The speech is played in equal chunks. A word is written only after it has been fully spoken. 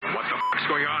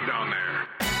going on down there?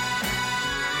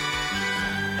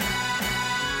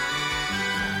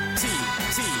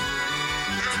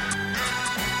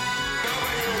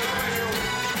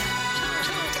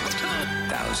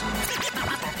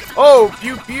 Oh,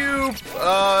 pew pew!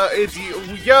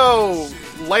 Yo,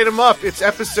 light 'em up! It's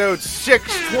episode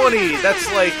 620. That's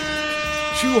like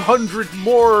 200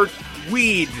 more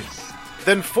weed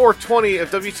than 420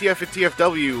 of WTF at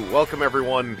TFW. Welcome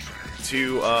everyone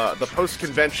to the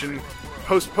post-convention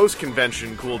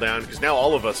cooldown, because now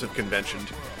all of us have conventioned.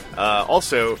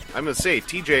 Also, I'm gonna say,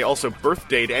 TJ also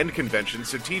birthdayed and convention.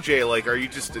 So TJ, like, are you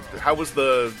just? How was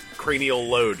the cranial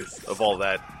load of all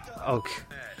that? Okay.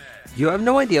 You have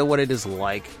no idea what it is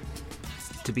like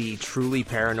to be truly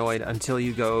paranoid until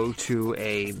you go to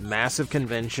a massive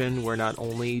convention where not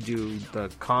only do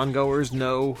the con-goers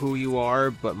know who you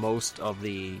are, but most of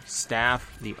the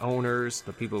staff, the owners,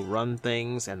 the people who run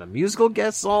things, and the musical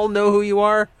guests all know who you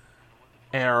are,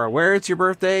 and are aware it's your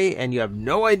birthday, and you have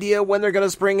no idea when they're going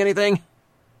to spring anything.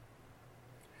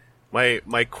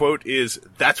 My quote is,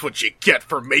 "That's what you get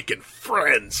for making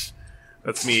friends."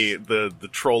 That's me, the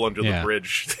troll under the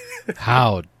bridge.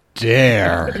 How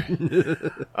dare!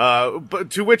 But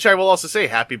to which I will also say,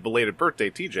 happy belated birthday,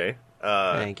 TJ.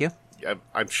 Thank you.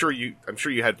 I'm sure you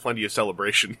had plenty of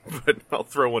celebration, but I'll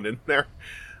throw one in there.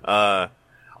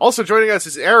 Also joining us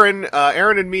is Aaron.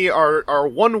 Aaron and me are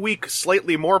 1 week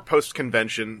slightly more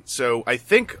post-convention, so I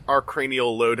think our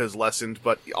cranial load has lessened,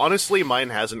 but honestly, mine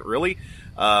hasn't really.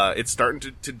 It's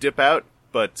starting to dip out.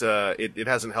 But it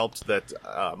hasn't helped that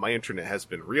my internet has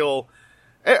been real.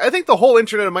 I think the whole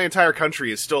internet of my entire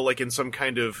country is still like in some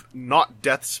kind of not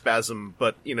death spasm,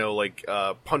 but like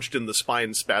punched in the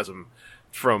spine spasm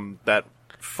from that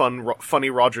funny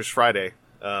Rogers Friday.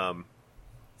 So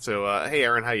hey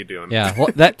Aaron, how you doing? Yeah, well,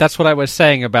 that's what I was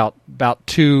saying about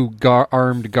two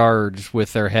armed guards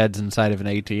with their heads inside of an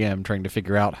ATM trying to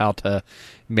figure out how to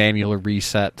manually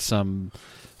reset some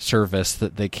service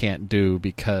that they can't do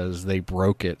because they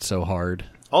broke it so hard.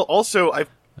 Also, I've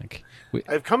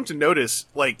come to notice,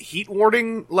 like, heat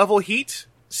warning level heat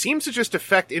seems to just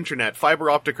affect internet,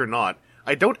 fiber optic or not.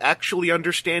 I don't actually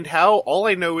understand how. All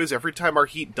I know is every time our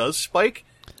heat does spike,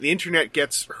 the internet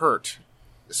gets hurt.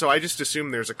 So I just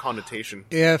assume there's a connotation.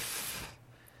 It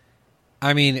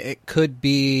could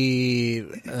be...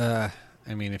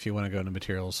 if you want to go into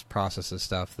materials processes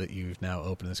stuff that you've now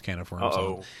opened this can of worms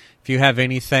on. If you have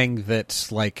anything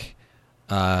that's like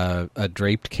a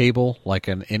draped cable, like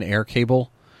an in-air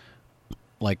cable,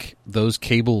 like those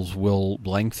cables will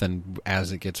lengthen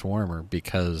as it gets warmer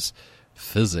because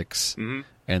physics,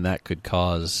 and that could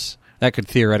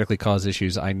theoretically cause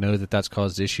issues. I know that's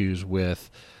caused issues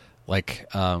with like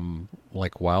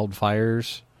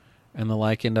wildfires and the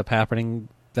like end up happening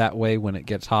that way when it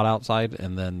gets hot outside,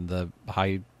 and then the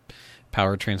high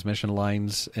power transmission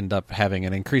lines end up having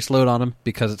an increased load on them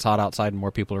because it's hot outside and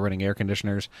more people are running air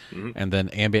conditioners, and then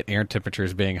ambient air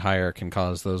temperatures being higher can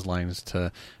cause those lines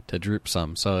to droop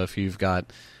some. So if you've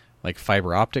got like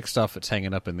fiber optic stuff that's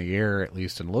hanging up in the air, at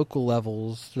least in local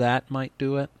levels, that might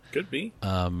do it. Could be.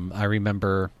 I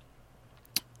remember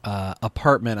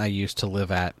apartment I used to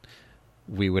live at,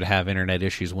 we would have internet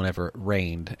issues whenever it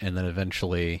rained, and then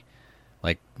eventually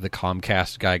like the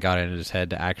Comcast guy got it in his head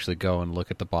to actually go and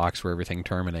look at the box where everything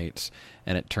terminates,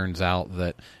 and it turns out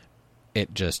that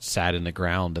it just sat in the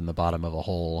ground in the bottom of a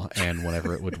hole, and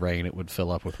whenever it would rain, it would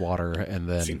fill up with water, and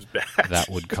then that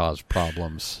would cause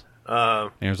problems.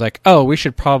 And it was like, oh, we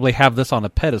should probably have this on a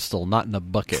pedestal, not in a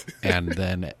bucket. And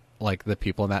then like the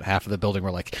people in that half of the building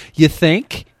were like, You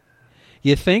think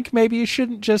maybe you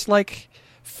shouldn't just like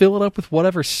fill it up with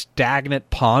whatever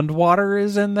stagnant pond water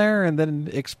is in there and then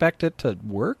expect it to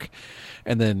work?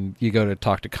 And then you go to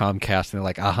talk to Comcast and they're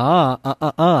like,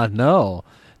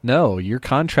 no, your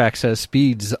contract says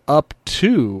speeds up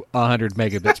to 100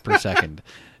 megabits per second.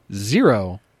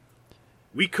 0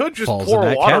 we could just falls pour in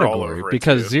that water category all over it,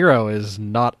 because too. 0 is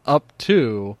not up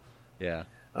to. Yeah.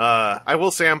 I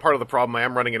will say I'm part of the problem. I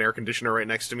am running an air conditioner right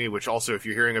next to me, which also, if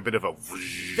you're hearing a bit of a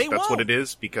whoosh, that's what it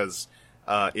is, because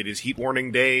it is heat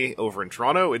warning day over in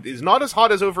Toronto. It is not as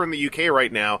hot as over in the UK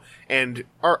right now, and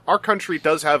our country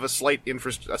does have a slight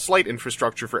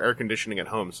infrastructure for air conditioning at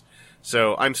homes.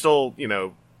 So I'm still,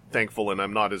 thankful, and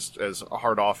I'm not as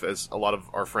hard off as a lot of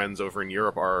our friends over in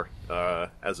Europe are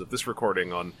as of this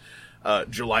recording on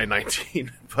July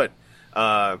 19. But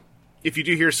if you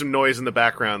do hear some noise in the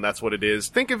background, that's what it is.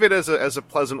 Think of it as a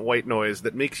pleasant white noise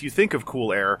that makes you think of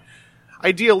cool air.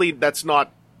 Ideally, that's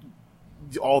not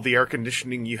all the air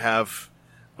conditioning you have,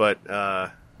 but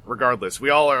regardless,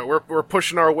 we're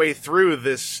pushing our way through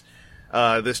this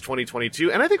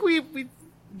 2022, and I think we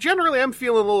generally I'm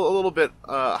feeling a little bit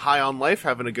high on life,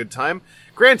 having a good time.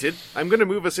 Granted, I'm going to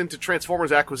move us into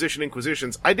Transformers Acquisition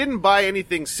Inquisitions. I didn't buy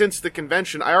anything since the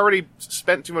convention. I already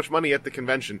spent too much money at the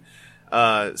convention.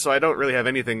 So I don't really have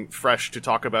anything fresh to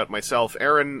talk about myself.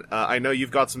 Aaron, I know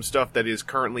you've got some stuff that is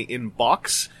currently in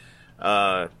box.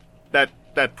 That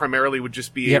primarily would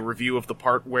just be a review of the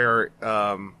part where,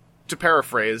 to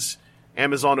paraphrase,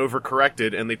 Amazon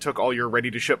overcorrected and they took all your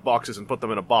ready-to-ship boxes and put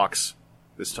them in a box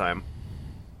this time.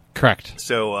 Correct.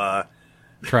 So,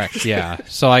 Correct, yeah.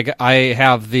 So I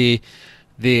have the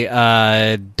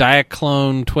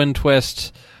Diaclone Twin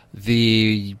Twist,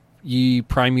 the Yi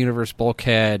Prime Universe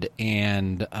Bulkhead,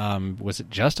 and was it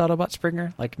just Autobot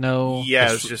Springer? Like, no. Yeah,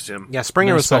 it was just him. Yeah,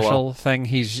 Springer no was special solo. thing.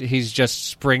 He's just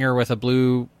Springer with a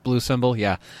blue symbol.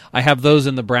 Yeah, I have those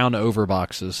in the brown over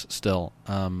boxes still.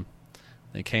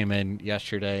 They came in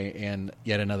yesterday, and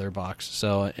yet another box.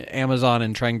 So Amazon,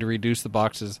 in trying to reduce the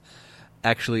boxes,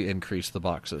 actually increased the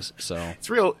boxes. So it's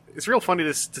real funny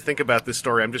to think about this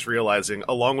story. I'm just realizing,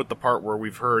 along with the part where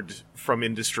we've heard from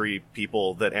industry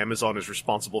people that Amazon is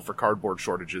responsible for cardboard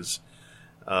shortages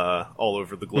all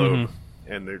over the globe,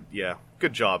 and they're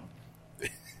good job.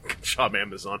 Good job,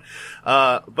 Amazon.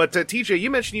 But TJ, you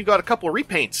mentioned you got a couple of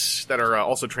repaints that are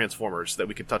also Transformers that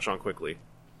we could touch on quickly.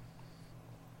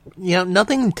 Yeah,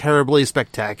 nothing terribly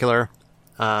spectacular.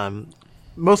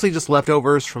 Mostly just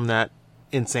leftovers from that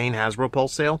insane Hasbro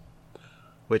Pulse sale,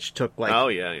 which took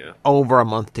over a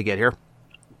month to get here.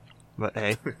 But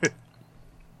hey,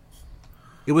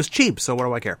 it was cheap, so what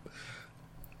do I care?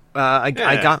 I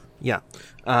got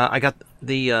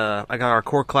our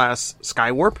core class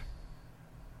Skywarp,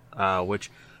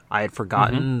 which I had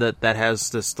forgotten that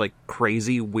has this like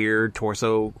crazy weird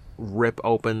torso rip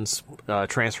opens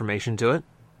transformation to it.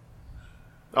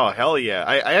 Oh, hell yeah.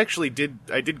 I actually did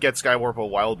get Skywarp a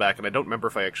while back, and I don't remember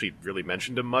if I actually really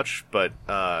mentioned him much, but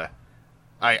I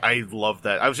love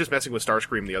that. I was just messing with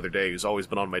Starscream the other day, who's always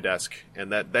been on my desk,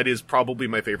 and that is probably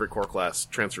my favorite core class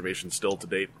transformation still to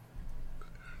date.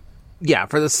 Yeah,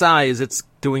 for the size, it's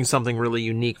doing something really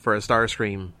unique for a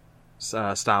Starscream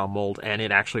style mold, and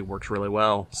it actually works really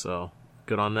well, so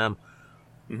good on them.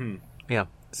 Mm-hmm. Yeah,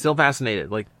 still fascinated.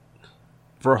 Like,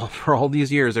 for all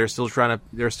these years, they're still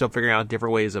figuring out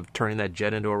different ways of turning that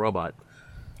jet into a robot.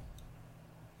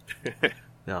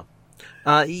 Yeah.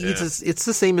 It's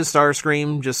the same as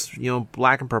Starscream, just,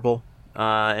 black and purple.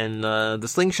 And the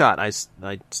slingshot, I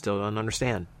still don't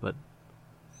understand, but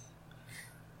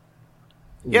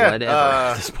whatever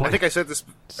at this point. I think I said this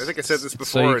before.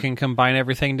 So you can combine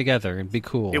everything together and be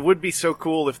cool. It would be so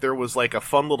cool if there was like a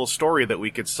fun little story that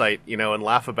we could cite, and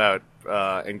laugh about,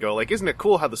 and go like, isn't it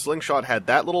cool how the slingshot had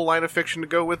that little line of fiction to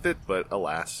go with it? But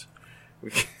alas,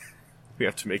 we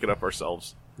have to make it up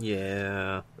ourselves.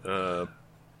 Yeah. Well.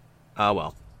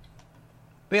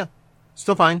 But yeah,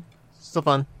 still fine. Still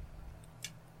fun.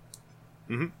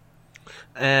 Mm-hmm.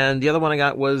 And the other one I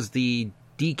got was the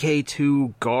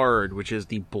DK2 Guard, which is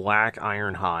the Black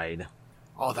Ironhide.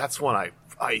 Oh, that's one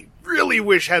I really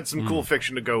wish had some cool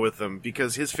fiction to go with them,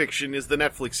 because his fiction is the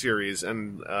Netflix series,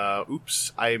 and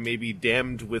oops, I may be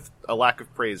damned with a lack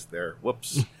of praise there.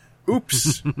 Whoops.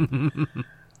 Oops.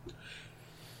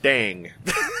 Dang.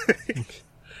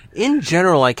 In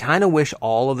general, I kind of wish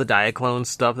all of the Diaclone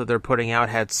stuff that they're putting out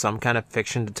had some kind of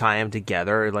fiction to tie them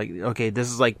together. Like, okay, this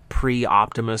is like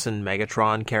pre-Optimus and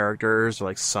Megatron characters, or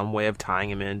like some way of tying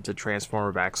them into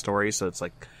Transformer backstory, so it's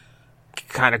like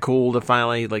kind of cool to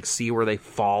finally like see where they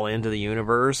fall into the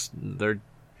universe. They're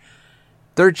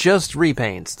just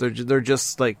repaints. They're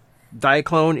just like,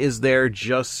 Diaclone is there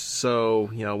just so,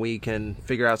 we can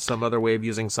figure out some other way of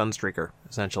using Sunstreaker,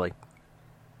 essentially.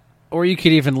 Or you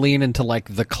could even lean into,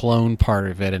 like, the clone part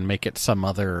of it and make it some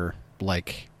other,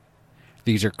 like,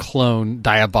 these are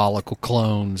diabolical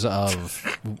clones of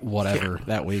whatever.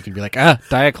 That way you can be like,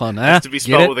 Diaclone, It has to be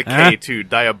spelled with a K, too.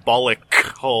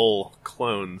 Diabolical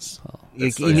clones.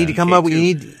 You need to come up.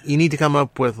 You need to come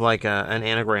up with, like, an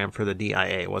anagram for the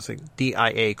DIA. What's it?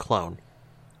 DIA clone.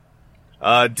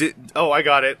 I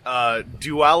got it.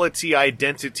 Duality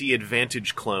Identity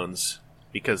Advantage clones.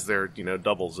 Because they're,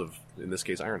 doubles of, in this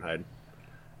case, Ironhide.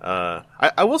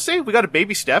 I will say we got a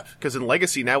baby step, because in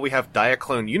Legacy now we have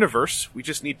Diaclone Universe. We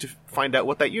just need to find out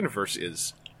what that universe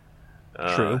is.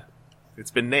 True.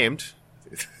 It's been named.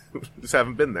 Just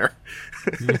haven't been there.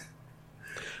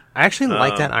 I actually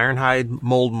like that Ironhide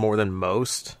mold more than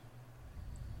most.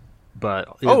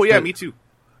 But me too.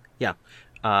 Yeah.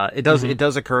 It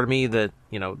does occur to me that,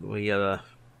 we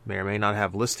may or may not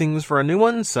have listings for a new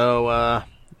one, so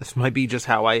this might be just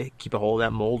how I keep a hold of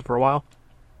that mold for a while.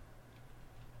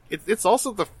 It's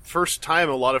also the first time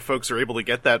a lot of folks are able to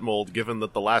get that mold, given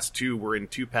that the last two were in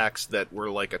 2-packs that were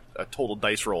like a total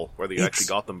dice roll, where they actually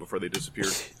got them before they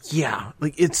disappeared. Yeah,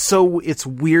 like it's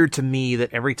weird to me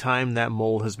that every time that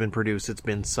mold has been produced, it's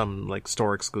been some like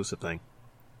store exclusive thing.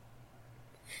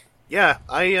 Yeah,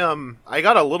 I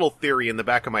got a little theory in the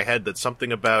back of my head that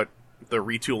something about the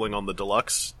retooling on the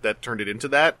Deluxe that turned it into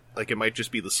that, like it might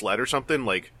just be the sled or something,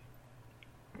 like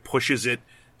pushes it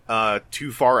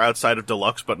too far outside of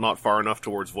Deluxe, but not far enough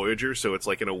towards Voyager, so it's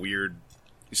like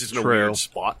it's just in a weird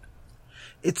spot.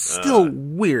 It's still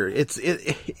weird.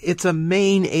 It's a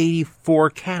main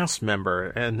 84 cast member,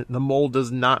 and the mold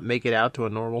does not make it out to a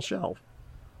normal shelf.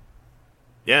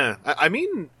 Yeah, I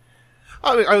mean,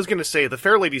 I was going to say, the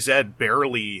Fairlady Zed the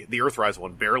Earthrise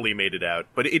one, barely made it out,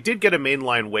 but it did get a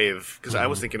mainline wave, because I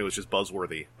was thinking it was just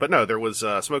buzzworthy. But no, there was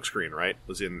Smokescreen, right?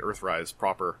 Was in Earthrise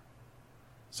proper.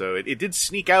 So it did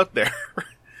sneak out there.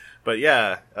 But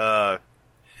yeah,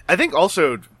 I think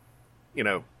also,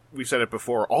 we've said it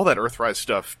before, all that Earthrise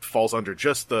stuff falls under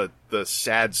just the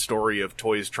sad story of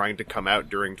toys trying to come out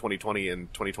during 2020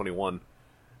 and 2021.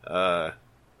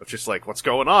 It's just like, what's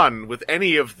going on with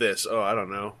any of this? Oh, I don't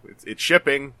know. It's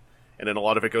shipping, and then a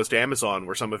lot of it goes to Amazon,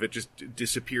 where some of it just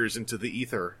disappears into the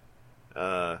ether.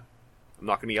 I'm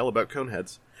not going to yell about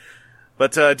Coneheads.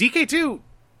 But DK2...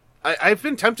 I've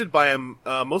been tempted by him,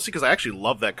 mostly because I actually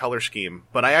love that color scheme,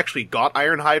 but I actually got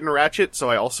Ironhide and Ratchet, so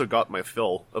I also got my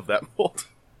fill of that mold.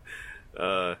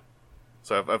 So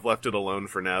I've left it alone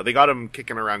for now. They got him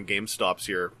kicking around GameStops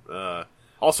here.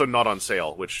 Also not on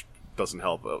sale, which doesn't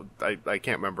help. I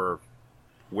can't remember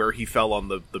where he fell on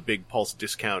the big Pulse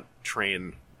discount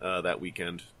train that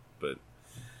weekend, but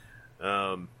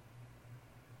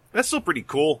that's still pretty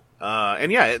cool.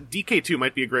 And yeah, DK2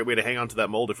 might be a great way to hang on to that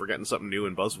mold if we're getting something new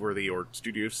and buzzworthy or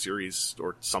Studio Series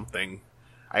or something.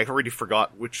 I already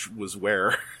forgot which was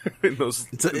where in those.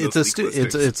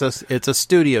 It's a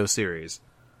Studio Series.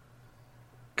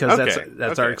 Because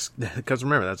because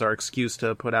remember, that's our excuse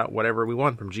to put out whatever we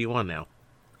want from G1 now.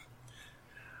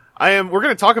 We're going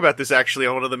to talk about this actually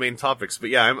on one of the main topics, but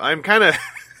yeah, I'm kind of.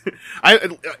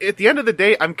 At the end of the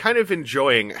day, I'm kind of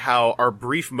enjoying how our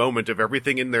brief moment of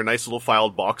everything in their nice little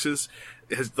filed boxes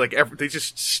is they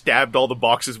just stabbed all the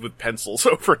boxes with pencils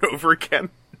over and over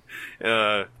again,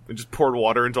 and just poured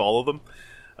water into all of them.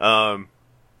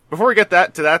 Before we get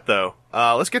to that though,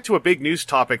 let's get to a big news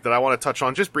topic that I want to touch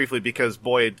on just briefly because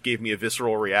boy, it gave me a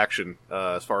visceral reaction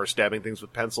as far as stabbing things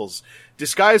with pencils.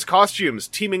 Disguise Costumes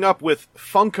teaming up with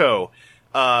Funko.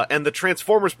 And the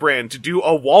Transformers brand to do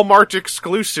a Walmart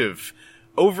exclusive,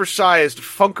 oversized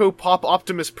Funko Pop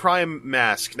Optimus Prime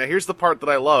mask. Now here's the part that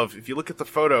I love. If you look at the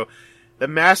photo, the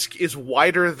mask is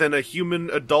wider than a human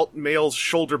adult male's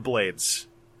shoulder blades.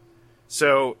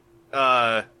 So,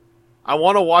 I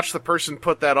want to watch the person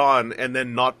put that on and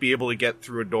then not be able to get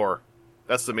through a door.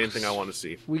 That's the main thing I want to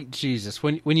see. Jesus,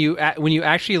 when you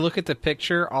actually look at the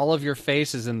picture, all of your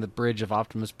face is in the bridge of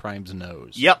Optimus Prime's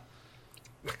nose. Yep.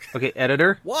 Okay,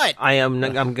 editor. What? I'm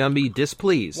gonna be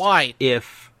displeased. Why?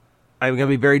 I'm gonna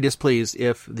be very displeased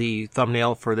if the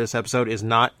thumbnail for this episode is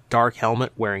not Dark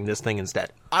Helmet wearing this thing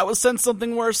instead. I was sent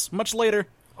something worse much later.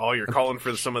 Oh, you're calling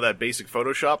for some of that basic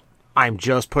Photoshop? I'm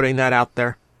just putting that out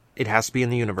there. It has to be in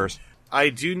the universe. I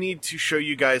do need to show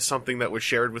you guys something that was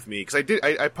shared with me because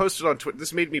I posted on Twitter.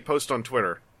 This made me post on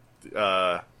Twitter.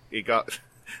 That's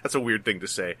a weird thing to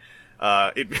say.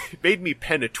 It made me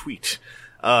pen a tweet.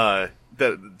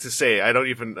 To say I don't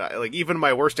even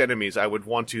my worst enemies I would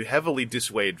want to heavily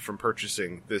dissuade from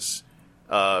purchasing this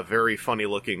very funny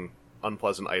looking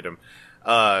unpleasant item.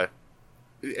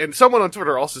 And someone on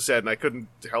Twitter also said, and I couldn't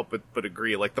help but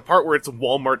agree, like the part where it's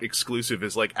Walmart exclusive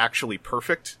is like actually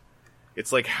perfect.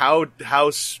 It's like how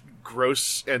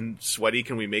gross and sweaty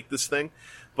can we make this thing?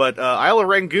 But Isla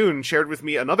Rangoon shared with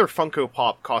me another Funko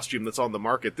Pop costume that's on the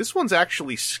market. This one's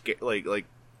actually like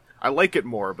I like it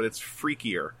more, but it's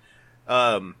freakier.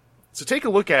 So take a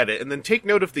look at it, and then take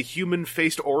note of the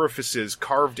human-faced orifices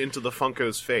carved into the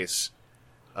Funko's face,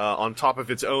 on top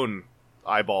of its own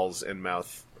eyeballs and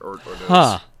mouth or nose.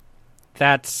 Huh.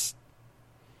 That's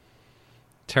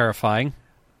terrifying.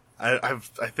 I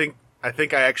think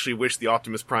I actually wish the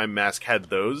Optimus Prime mask had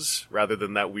those, rather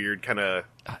than that weird kind of,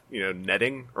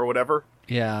 netting or whatever.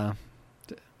 Yeah.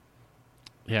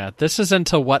 Yeah, this is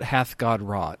into what hath God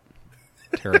wrought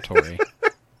territory.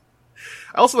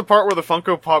 Also, the part where the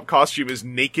Funko Pop costume is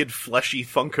naked, fleshy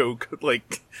Funko,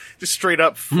 like, just straight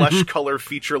up flesh color,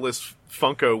 featureless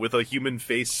Funko with a human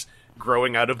face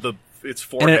growing out of its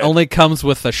forehead. And it only comes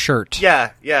with a shirt.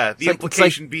 Yeah. The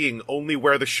implication being only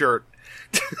wear the shirt.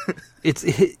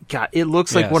 It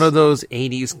looks like one of those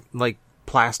 80s, like,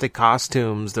 plastic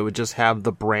costumes that would just have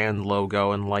the brand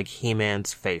logo and like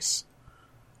He-Man's face.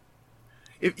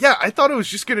 I thought it was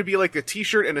just going to be like a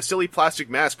t-shirt and a silly plastic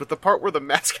mask, but the part where the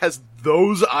mask has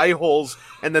those eye holes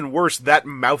and then worse, that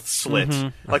mouth slit.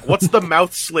 Like, what's the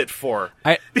mouth slit for?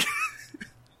 I'd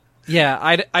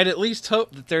at least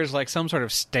hope that there's like some sort of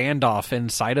standoff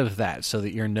inside of that so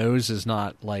that your nose is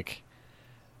not like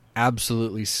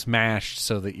absolutely smashed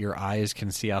so that your eyes can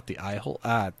see out the eye hole.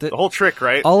 The whole trick,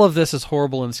 right? All of this is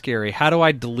horrible and scary. How do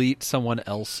I delete someone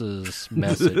else's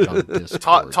message on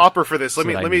Discord? Topper for this. Let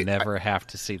me never have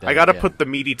to see that. I gotta put the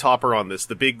meaty topper on this.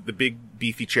 The big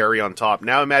beefy cherry on top.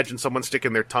 Now imagine someone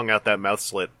sticking their tongue out that mouth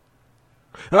slit.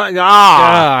 I'm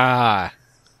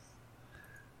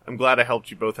glad I helped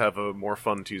you both have a more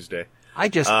fun Tuesday. I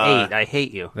just ate. I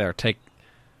hate you. There, take.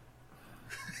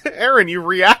 Aaron, you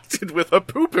reacted with a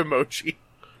poop emoji.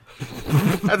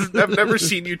 I've never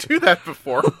seen you do that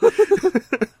before.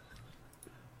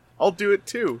 I'll do it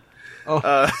too.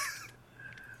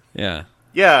 Yeah.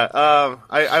 Yeah,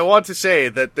 I want to say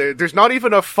that there's not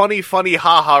even a funny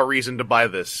haha reason to buy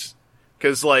this.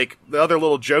 Because, like, the other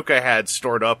little joke I had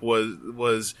stored up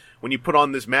was when you put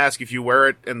on this mask, if you wear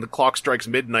it and the clock strikes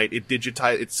midnight,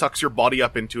 it sucks your body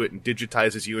up into it and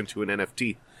digitizes you into an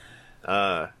NFT.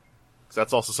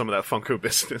 That's also some of that Funko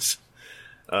business,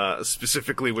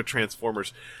 specifically with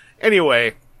Transformers.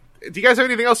 Anyway, do you guys have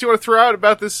anything else you want to throw out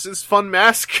about this fun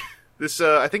mask? This,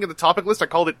 I think in the topic list I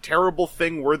called it terrible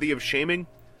thing worthy of shaming.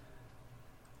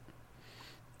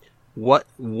 What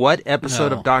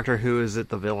episode of Doctor Who is it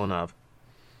the villain of?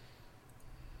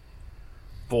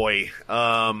 Boy,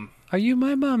 Are you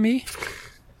my mommy?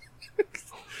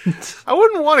 I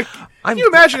wouldn't want to. Can you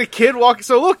imagine a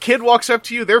little kid walks up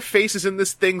to you, their face is in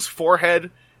this thing's forehead,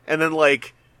 and then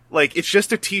like it's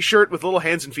just a t-shirt with little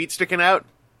hands and feet sticking out,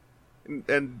 and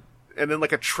then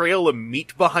like a trail of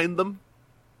meat behind them.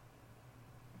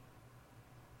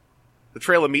 The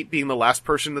trail of meat being the last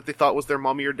person that they thought was their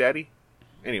mommy or daddy.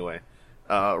 Anyway,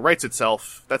 writes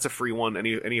itself. That's a free one.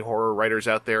 Any horror writers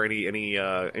out there, any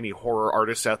horror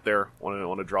artists out there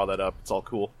want to draw that up? It's all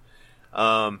cool.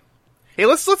 Hey,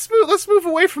 let's move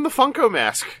away from the Funko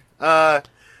mask.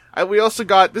 We also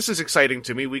got, this is exciting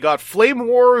to me, we got Flame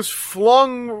War's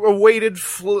long-awaited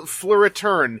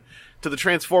return to the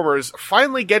Transformers,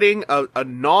 finally getting a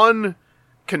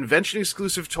non-convention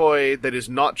exclusive toy that is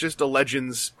not just a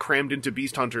Legends crammed into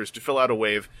Beast Hunters to fill out a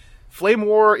wave. Flame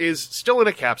War is still in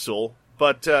a capsule,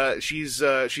 but she's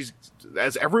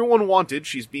as everyone wanted,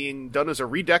 she's being done as a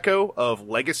redeco of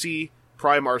Legacy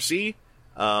Prime RC.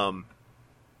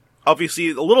 Obviously,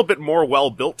 a little bit more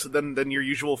well-built than your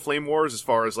usual Flame Wars as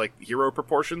far as, like, hero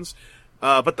proportions.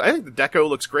 But I think the deco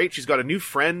looks great. She's got a new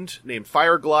friend named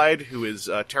Fireglide, who is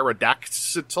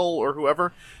Pterodactyl or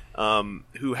whoever,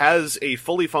 who has a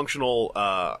fully functional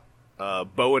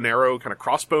bow and arrow kind of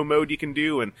crossbow mode you can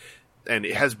do, and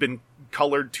it has been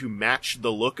colored to match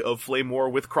the look of Flame War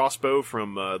with crossbow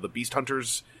from the Beast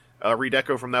Hunters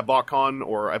redeco from that BotCon,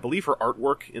 or I believe her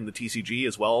artwork in the TCG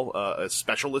as well, a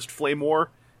specialist Flame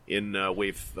War in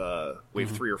wave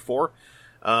 3 or 4.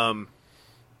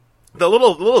 The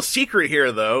little secret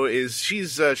here, though, is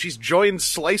she's joined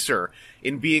Slicer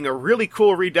in being a really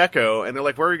cool redeco, and they're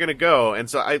like, where are you going to go? And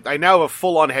so I now have a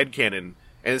full-on headcanon,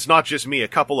 and it's not just me, a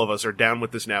couple of us are down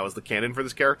with this now as the canon for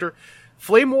this character.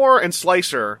 Flame War and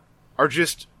Slicer are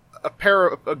just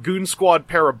a goon squad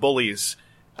pair of bullies,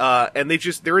 and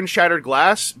they're in Shattered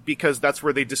Glass because that's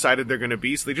where they decided they're going to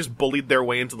be, so they just bullied their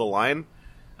way into the line.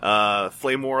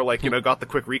 Flame War, got the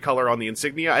quick recolor on the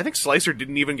insignia. I think Slicer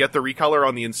didn't even get the recolor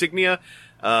on the insignia.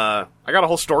 I got a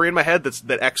whole story in my head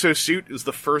that Exosuit is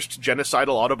the first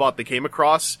genocidal Autobot they came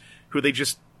across, who they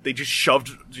just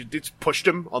pushed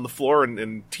him on the floor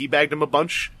and teabagged him a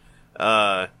bunch.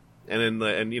 And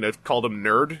called him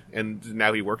Nerd, and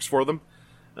now he works for them.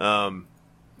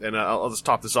 And I'll just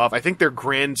top this off. I think their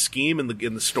grand scheme in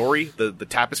the story, the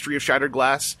tapestry of Shattered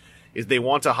Glass, is they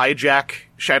want to hijack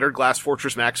Shattered Glass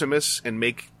Fortress Maximus and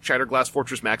make Shattered Glass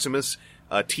Fortress Maximus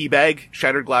teabag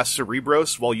Shattered Glass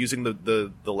Cerebros while using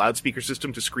the loudspeaker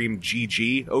system to scream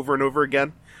GG over and over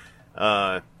again.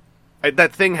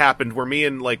 That thing happened where me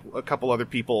and a couple other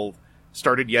people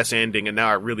started yes-anding, and now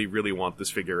I really, really want this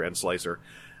figure and Slicer.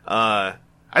 I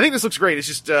think this looks great. It's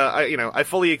just, I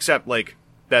fully accept,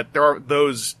 that there are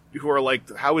those who are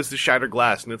like, how is this Shattered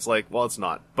Glass? And it's like, well, it's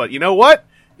not. But you know what?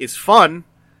 It's fun.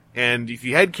 And if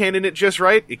you headcanon it just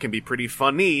right, it can be pretty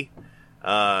funny.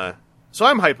 So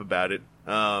I'm hype about it.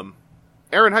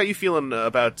 Aaron, how you feeling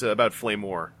about Flame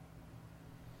War?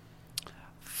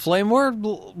 Flame War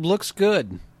looks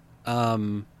good.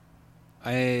 I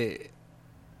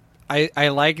I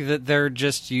like that they're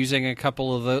just using a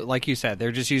couple of the, like you said,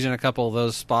 they're just using a couple of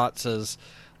those spots as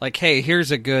like, hey,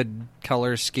 here's a good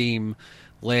color scheme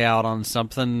layout on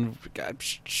something.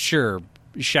 Sure,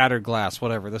 Shattered Glass,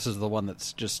 whatever. This is the one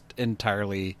that's just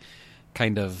entirely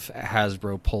kind of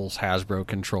Hasbro Pulse, Hasbro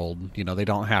controlled. You know, they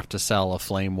don't have to sell a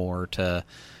Flame War to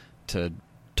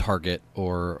Target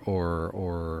or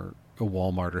a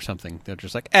Walmart or something. They're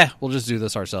just like, we'll just do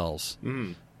this ourselves.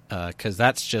 Because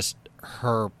that's just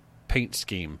her paint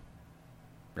scheme,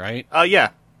 right? Yeah.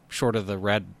 Short of the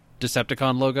red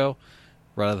Decepticon logo,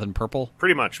 rather than purple.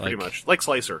 Pretty much. Like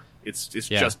Slicer. It's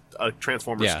just a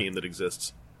Transformer Yeah. scheme that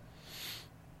exists.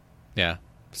 Yeah.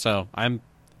 So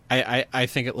I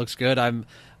think it looks good.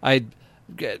 I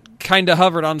kind of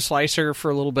hovered on Slicer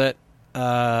for a little bit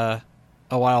a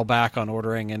while back on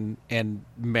ordering and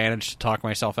managed to talk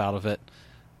myself out of it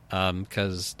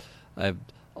because I've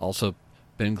also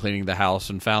been cleaning the house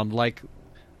and found like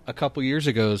a couple years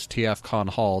ago's TFCon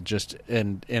haul just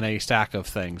in a stack of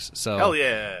things. So hell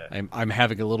yeah, I'm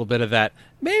having a little bit of that.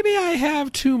 Maybe I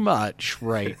have too much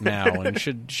right now and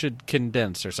should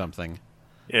condense or something.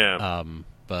 Yeah.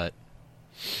 But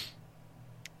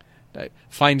I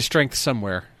find strength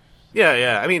somewhere.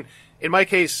 Yeah. I mean, in my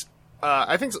case,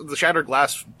 I think the Shattered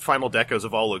Glass final decos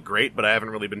have all looked great, but I haven't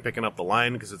really been picking up the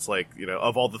line because it's like, you know,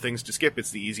 of all the things to skip,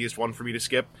 it's the easiest one for me to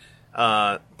skip.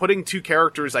 Putting two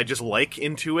characters I just like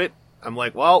into it, I'm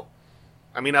like, well,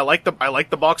 I mean, I like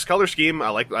the box color scheme. I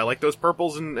like those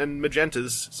purples and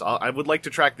magentas. So I would like to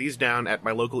track these down at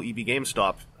my local EB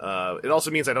GameStop. It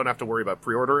also means I don't have to worry about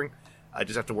pre-ordering. I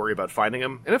just have to worry about finding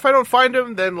them. And if I don't find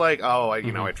them, then like,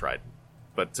 I tried.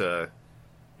 But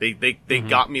they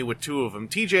got me with two of them.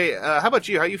 TJ, how about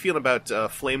you? How you feeling about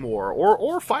Flame War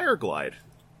or Fireglide?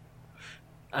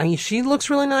 I mean, she looks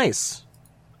really nice.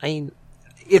 I mean,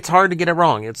 it's hard to get it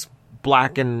wrong. It's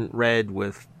black and red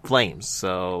with flames,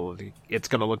 so it's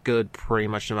going to look good pretty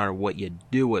much no matter what you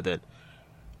do with it.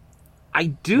 I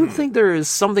do think there is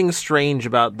something strange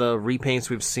about the repaints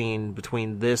we've seen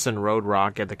between this and Road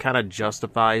Rocket that kind of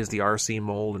justifies the RC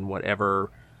mold and whatever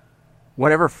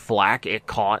flack it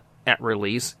caught at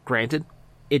release. Granted,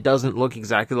 it doesn't look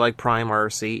exactly like Prime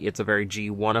RC. It's a very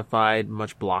G1ified,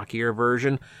 much blockier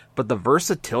version, but the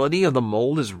versatility of the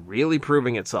mold is really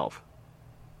proving itself,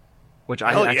 which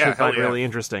I actually find really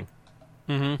interesting.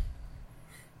 Mm-hmm.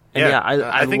 And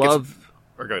I think love.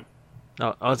 Or good.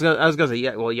 Oh, I was gonna say,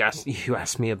 yeah. Well, yes, you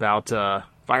asked me about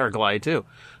Fireglide too.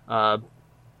 I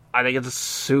think it's a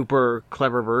super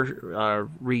clever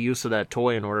reuse of that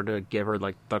toy in order to give her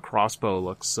like the crossbow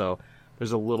looks. So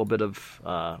there's a little bit of,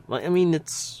 I mean,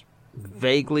 it's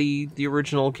vaguely the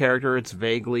original character. It's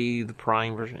vaguely the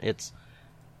Prime version. It's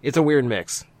a weird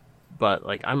mix, but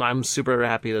like I'm super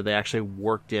happy that they actually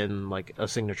worked in like a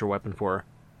signature weapon for her.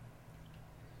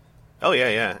 Oh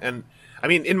yeah, and I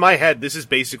mean, in my head, this is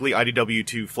basically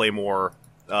IDW2 Flame War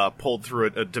pulled through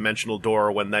a dimensional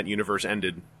door when that universe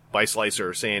ended by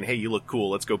Slicer, saying, "Hey, you look cool.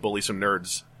 Let's go bully some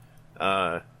nerds."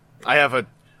 I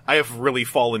have really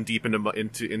fallen deep into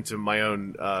my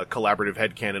own collaborative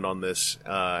headcanon on this,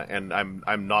 and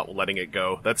I'm not letting it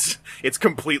go. It's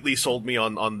completely sold me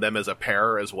on them as a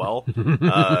pair as well.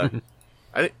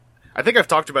 I think I've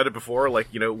talked about it before, like,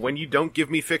 you know, when you don't give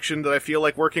me fiction that I feel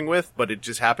like working with, but it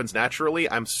just happens naturally,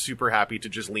 I'm super happy to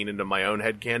just lean into my own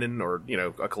headcanon or, you know,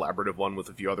 a collaborative one with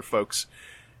a few other folks.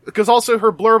 Because also her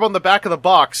blurb on the back of the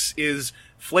box is,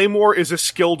 Flame War is a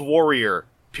skilled warrior,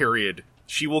 period.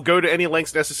 She will go to any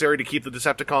lengths necessary to keep the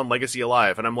Decepticon legacy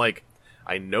alive. And I'm like,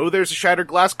 I know there's a Shattered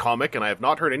Glass comic, and I have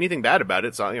not heard anything bad about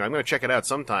it, so, you know, I'm going to check it out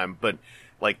sometime, but,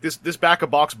 like, this back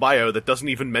of box bio that doesn't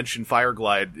even mention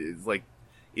Fireglide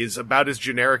is about as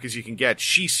generic as you can get.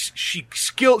 She's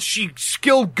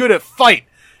skilled good at fight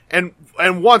and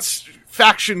wants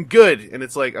faction good. And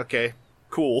it's like, okay,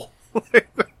 cool.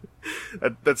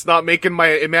 That's not making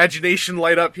my imagination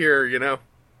light up here, you know?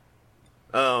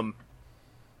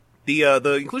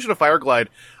 The inclusion of Fireglide,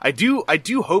 I do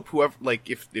hope whoever, like,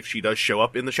 if she does show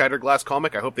up in the Shattered Glass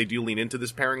comic, I hope they do lean into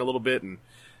this pairing a little bit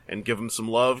and give them some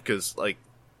love, cause, like,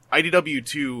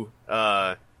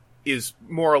 IDW2, is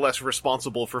more or less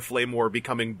responsible for Flame War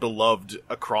becoming beloved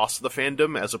across the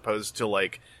fandom, as opposed to,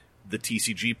 like, the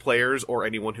TCG players or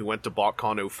anyone who went to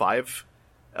BotCon 05.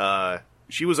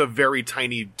 She was a very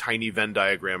tiny Venn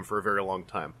diagram for a very long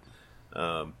time.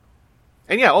 And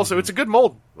yeah, also, it's a good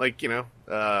mold. Like, you know,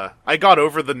 I got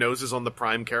over the noses on the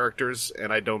Prime characters,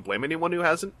 and I don't blame anyone who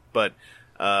hasn't, but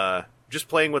just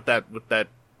playing with that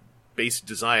base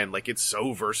design, like, it's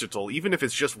so versatile. Even if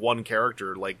it's just one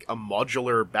character, like, a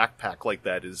modular backpack like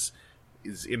that is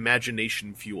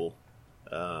imagination fuel.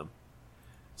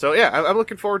 So yeah, I'm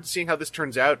looking forward to seeing how this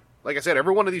turns out. like I said,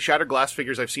 every one of these Shattered Glass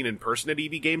figures I've seen in person at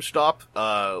EB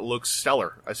GameStop looks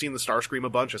stellar. I've seen the Starscream a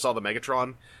bunch. I saw the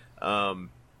Megatron.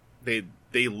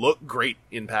 They look great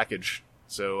in package,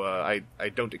 so I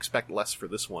don't expect less for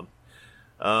this one.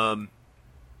 That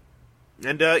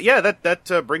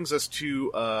brings us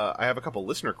to I have a couple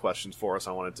listener questions for us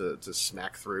I wanted to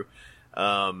smack through.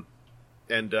 I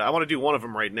want to do one of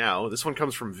them right now. This one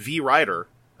comes from V Rider,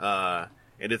 and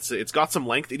it's got some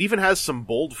length. It even has some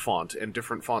bold font and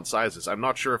different font sizes. I'm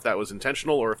not sure if that was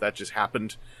intentional or if that just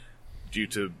happened due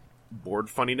to board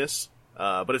funniness.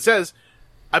 But it says,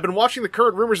 I've been watching the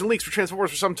current rumors and leaks for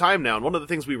Transformers for some time now, and one of the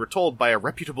things we were told by a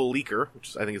reputable leaker,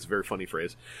 which I think is a very funny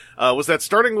phrase, was that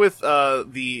starting with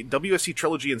the WSC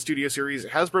trilogy and studio series,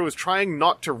 Hasbro is trying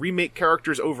not to remake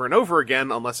characters over and over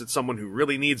again unless it's someone who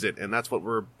really needs it, and that's what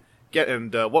we're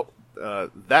getting.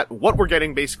 What we're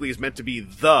getting basically is meant to be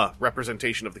the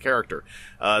representation of the character.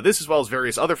 This, as well as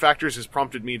various other factors, has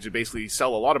prompted me to basically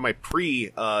sell a lot of my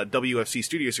pre-WFC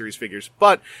Studio Series figures,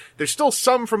 but there's still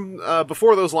some from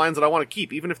before those lines that I want to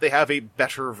keep, even if they have a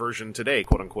better version today,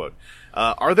 quote-unquote.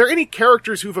 Are there any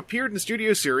characters who've appeared in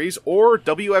Studio Series or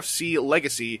WFC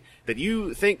Legacy that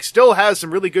you think still has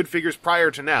some really good figures prior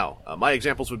to now? My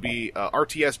examples would be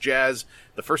RTS Jazz,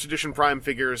 the first edition Prime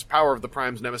figures, Power of the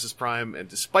Primes, Nemesis Prime, and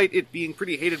despite it being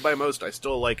pretty hated by most, I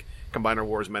still like Combiner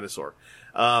Wars Menasor.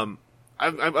 I'm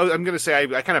going to say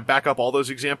I kind of back up all those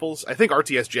examples. I think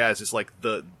RTS Jazz is like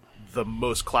the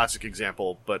most classic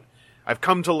example, but I've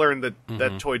come to learn that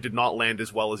that toy did not land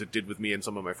as well as it did with me and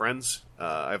some of my friends.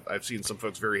 I've seen some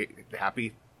folks very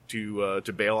happy to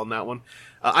bail on that one.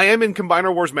 I am in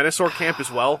Combiner Wars Menasor camp as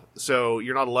well, so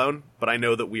you're not alone, but I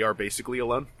know that we are basically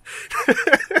alone.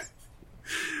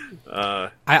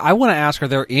 I want to ask, are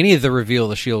there any of the Reveal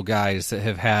the Shield guys that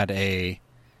have had a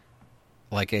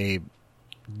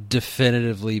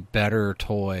definitively better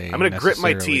toy? I'm going to grit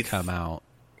my teeth. Come out.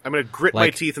 I'm going to grit my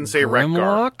teeth and say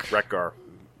Grimlock?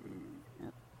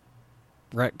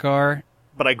 Retgar.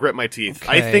 But I grit my teeth.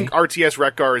 Okay. I think RTS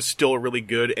Retgar is still really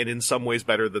good and in some ways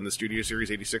better than the Studio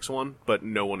Series 86 one, but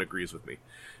no one agrees with me.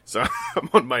 So I'm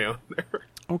on my own there.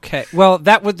 Okay. Well,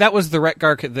 that was the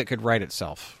Retgar that could write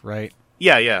itself, right?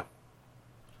 Yeah.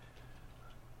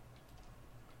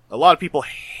 A lot of people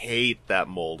hate that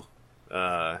mold.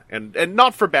 And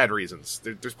not for bad reasons.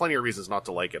 There's plenty of reasons not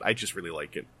to like it. I just really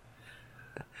like it.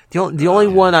 The only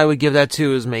one I would give that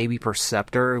to is maybe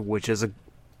Perceptor, which is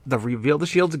the Reveal the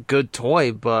Shield's a good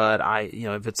toy, but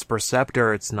if it's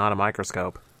Perceptor, it's not a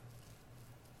microscope.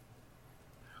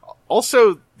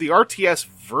 Also, the RTS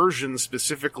version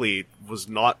specifically was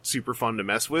not super fun to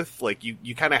mess with. Like,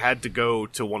 you kind of had to go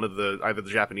to one of either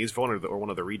the Japanese one or one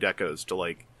of the redecos to,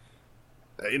 like,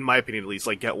 in my opinion at least,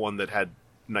 like, get one that had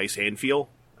nice hand feel.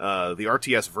 The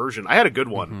RTS version, I had a good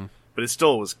one, but it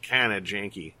still was kind of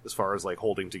janky as far as, like,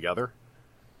 holding together.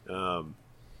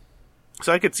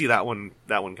 So I could see that one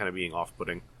kind of being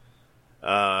off-putting.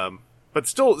 But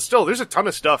still, there's a ton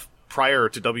of stuff prior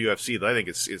to WFC that I think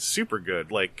is super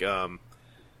good. Like, what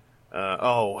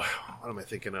am I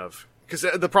thinking of? Because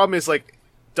the problem is, like,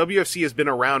 WFC has been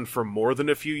around for more than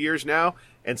a few years now,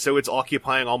 and so it's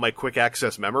occupying all my quick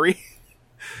access memory.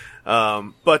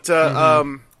 Not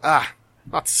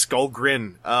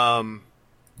Skullgrin.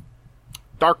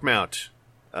 Darkmount.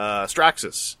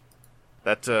 Straxus.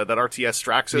 That RTS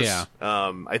Straxus,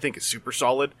 I think is super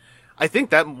solid. I think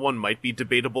that one might be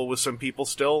debatable with some people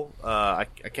still. I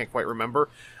can't quite remember.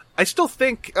 I still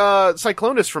think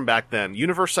Cyclonus from back then,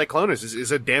 Universe Cyclonus,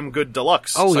 is a damn good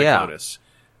deluxe Cyclonus.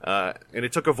 Yeah. And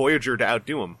it took a Voyager to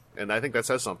outdo him, and I think that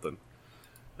says something.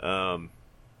 And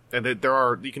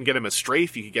you can get him as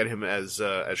Strafe, you can get him as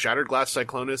Shattered Glass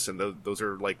Cyclonus, and those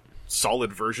are like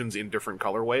solid versions in different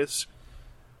colorways.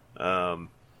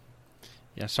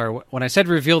 Yeah, sorry. When I said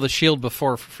Reveal the Shield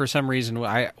before, for some reason,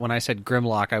 when I said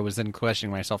Grimlock, I was then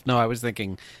questioning myself. No, I was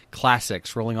thinking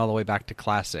Classics, rolling all the way back to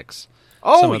Classics.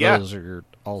 Oh, some of yeah. those are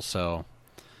also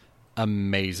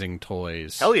amazing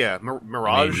toys. Hell yeah,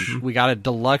 Mirage. I mean, we got a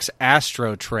deluxe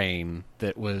Astro Train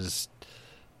that was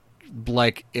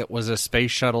like it was a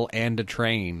space shuttle and a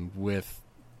train with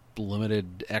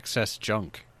limited excess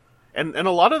junk. And a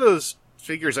lot of those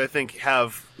figures, I think,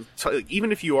 have,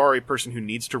 even if you are a person who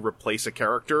needs to replace a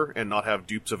character and not have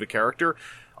dupes of a character,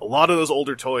 a lot of those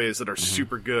older toys that are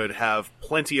super good have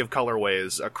plenty of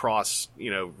colorways across,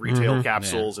 retail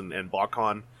capsules and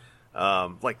BotCon.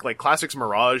 Like Classics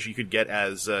Mirage, you could get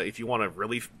as, if you want to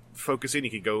really focus in, you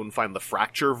could go and find the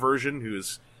Fracture version,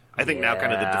 who's, I think, now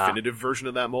kind of the definitive version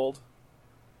of that mold.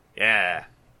 Yeah.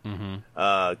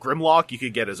 Grimlock, you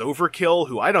could get as Overkill,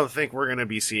 who I don't think we're going to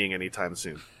be seeing anytime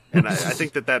soon. And I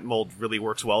think that mold really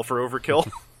works well for Overkill.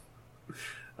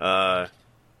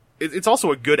 It's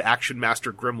also a good Action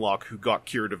Master Grimlock who got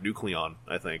cured of Nucleon,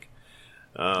 I think.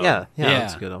 Yeah,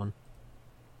 that's a good one.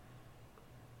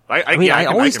 I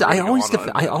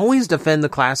always defend the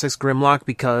Classics Grimlock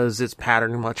because it's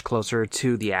patterned much closer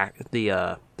to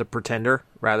the Pretender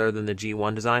rather than the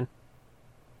G1 design.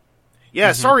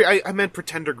 Yeah, sorry, I meant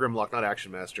Pretender Grimlock, not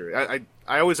Action Master.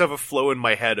 I always have a flow in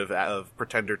my head of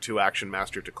Pretender to Action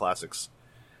Master to Classics.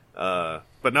 But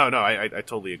no, I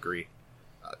totally agree.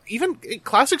 Even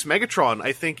Classics Megatron,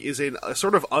 I think, is a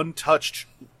sort of untouched,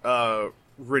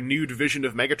 renewed vision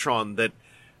of Megatron that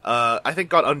I think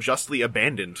got unjustly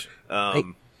abandoned.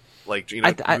 Moving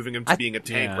him to being a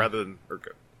tank rather than...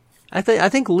 I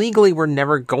think legally we're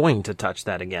never going to touch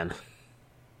that again.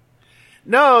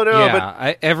 No, yeah,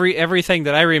 but everything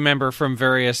that I remember from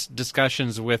various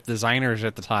discussions with designers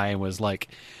at the time was like,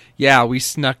 yeah, we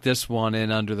snuck this one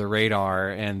in under the radar,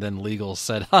 and then legal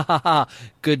said, ha ha ha,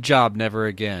 good job, never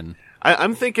again.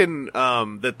 I'm thinking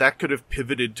that could have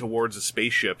pivoted towards a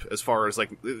spaceship as far as,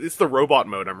 like, it's the robot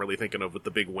mode I'm really thinking of with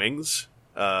the big wings.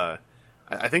 I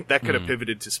think that could have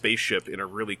pivoted to spaceship in a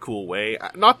really cool way.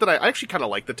 Not that I actually kind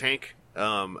of like the tank.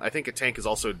 I think a tank is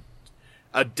also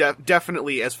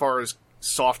definitely, as far as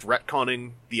soft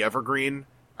retconning the Evergreen,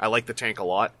 I like the tank a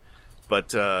lot.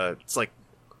 But it's like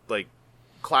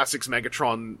Classics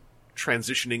Megatron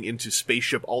transitioning into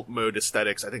spaceship alt mode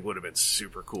aesthetics, I think would have been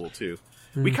super cool too.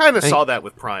 We kind of saw that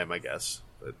with Prime, I guess.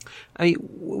 But,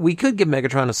 we could give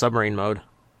Megatron a submarine mode.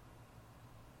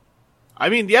 I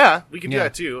mean, yeah, we can do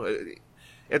that too.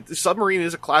 The submarine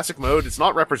is a classic mode. It's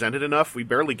not represented enough. We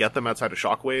barely get them outside of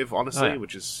Shockwave, honestly,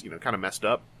 which is kind of messed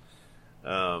up.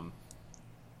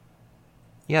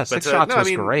 Yeah, Six Shots was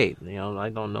great. I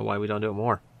don't know why we don't do it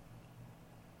more.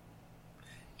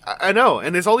 I know,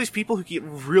 and there's all these people who get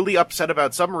really upset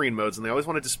about submarine modes, and they always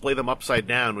want to display them upside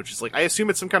down, which is like, I assume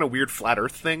it's some kind of weird flat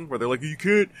Earth thing, where they're like, you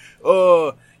can't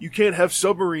have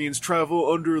submarines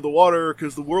travel under the water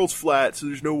because the world's flat, so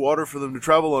there's no water for them to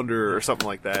travel under, or something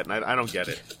like that, and I don't get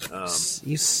it.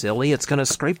 You silly, it's gonna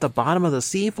scrape the bottom of the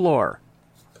seafloor.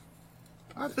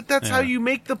 But that's how you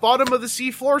make the bottom of the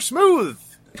seafloor smooth!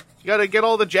 You gotta get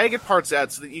all the jagged parts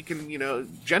out so that you can,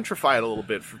 gentrify it a little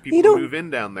bit for people to move in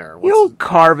down there. You don't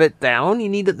carve it down. You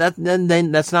need that.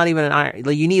 Then that's not even an iron.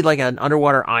 You need like an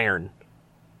underwater iron.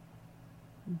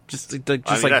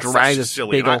 Drag this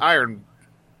silly. big old iron.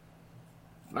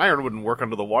 An iron wouldn't work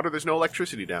under the water. There's no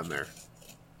electricity down there.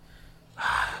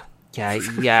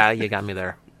 Yeah, you got me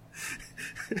there.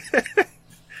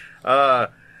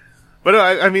 But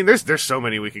I mean, there's so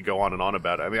many we could go on and on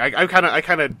about it. I mean, I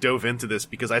kind of dove into this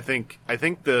because I think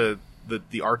the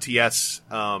RTS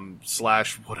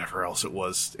 / whatever else it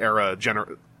was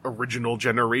original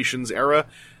Generations era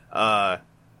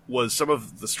was some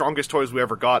of the strongest toys we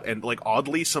ever got, and like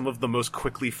oddly some of the most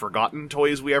quickly forgotten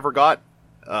toys we ever got.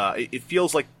 It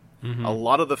feels like a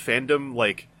lot of the fandom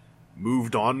like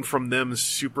moved on from them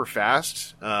super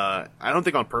fast. I don't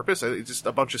think on purpose. It's just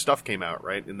a bunch of stuff came out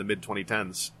right in the mid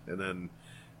 2010s, and then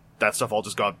that stuff all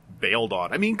just got bailed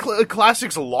on. I mean,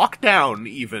 Classics Lockdown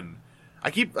even.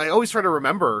 I always try to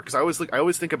remember because I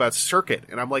always think about Circuit,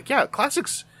 and I'm like, yeah,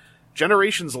 Classics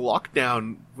Generations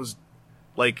Lockdown was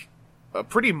like a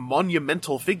pretty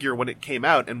monumental figure when it came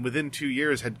out, and within 2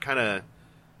 years had kind of,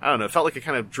 I don't know, it felt like it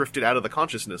kind of drifted out of the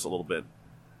consciousness a little bit.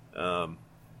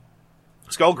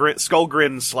 Skullgrin /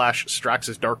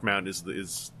 Straxus Darkmount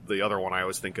is the other one I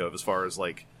always think of as far as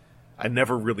like I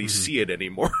never really see it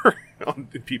anymore on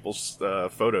people's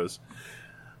photos.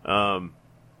 But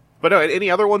no,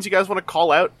 any other ones you guys want to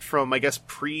call out from, I guess,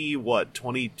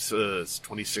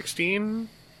 2016?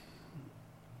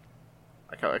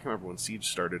 I can't remember when Siege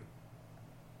started.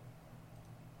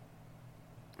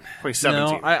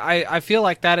 2017. No, I feel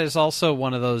like that is also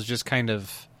one of those just kind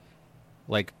of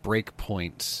like break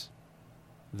points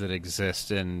that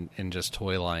exist in just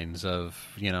toy lines of,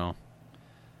 it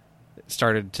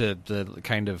started to the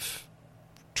kind of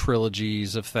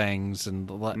trilogies of things,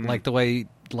 and like the way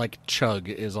like Chug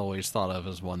is always thought of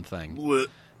as one thing. Where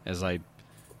it's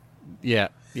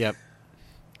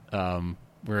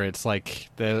like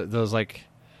those like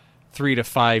 3 to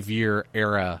 5 year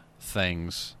era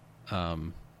things.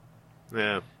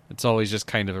 It's always just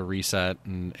kind of a reset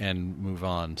and move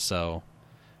on. So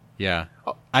yeah,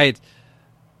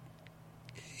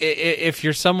 if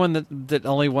you're someone that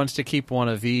only wants to keep one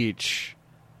of each,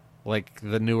 like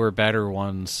the newer, better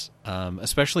ones,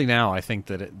 especially now, I think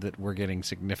that we're getting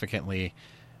significantly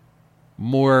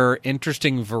more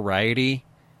interesting variety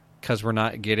because we're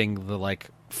not getting the like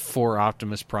 4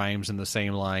 Optimus Primes in the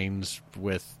same lines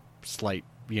with slight,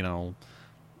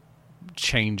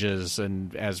 changes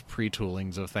and as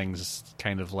pre-toolings of things,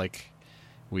 kind of like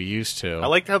we used to. I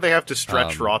like how they have to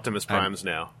stretch for Optimus Primes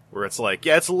now, where it's like,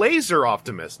 yeah, it's Laser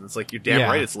Optimus, and it's like, you're damn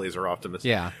right, it's Laser Optimus.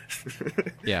 Yeah,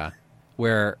 yeah.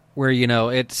 Where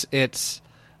it's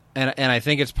and I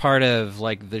think it's part of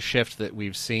like the shift that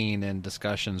we've seen in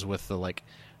discussions with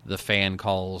the fan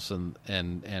calls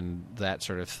and that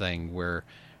sort of thing, where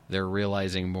they're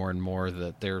realizing more and more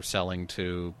that they're selling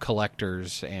to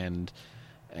collectors, and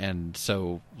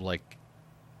so like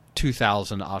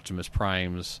 2,000 Optimus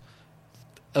Primes,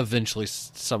 eventually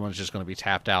someone's just going to be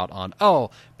tapped out on, oh,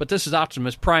 but this is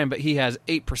Optimus Prime, but he has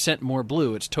 8% more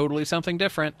blue. It's totally something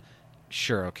different.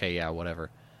 Sure, okay, yeah, whatever.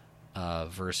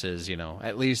 Versus,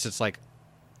 at least it's like,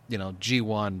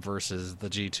 G1 versus the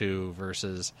G2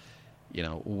 versus,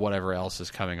 whatever else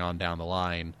is coming on down the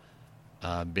line.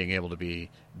 Being able to be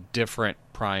different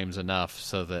primes enough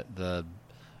so that the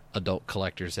adult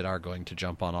collectors that are going to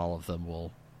jump on all of them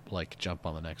will jump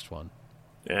on the next one.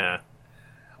 Yeah.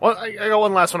 Well, I got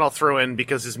one last one I'll throw in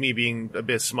because it's me being a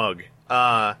bit smug.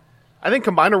 I think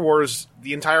Combiner Wars,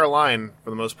 the entire line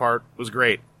for the most part, was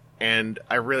great, and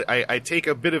I take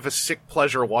a bit of a sick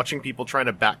pleasure watching people trying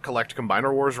to back collect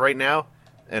Combiner Wars right now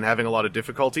and having a lot of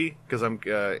difficulty, because I'm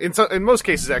in most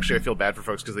cases actually I feel bad for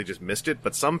folks because they just missed it,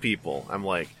 but some people I'm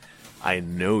like, I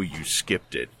know you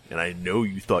skipped it, and I know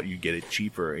you thought you'd get it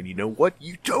cheaper, and you know what?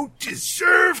 You don't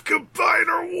deserve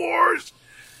Combiner Wars.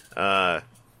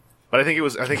 But I think it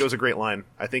was a great line.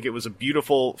 I think it was a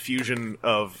beautiful fusion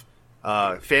of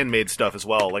fan-made stuff as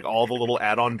well, like all the little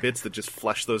add-on bits that just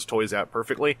flesh those toys out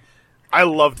perfectly. I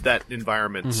loved that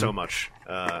environment so much.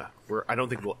 Where I don't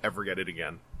think we'll ever get it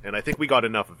again, and I think we got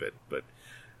enough of it. But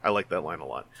I like that line a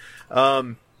lot.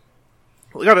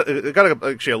 We got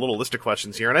actually a little list of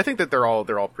questions here, and I think that they're all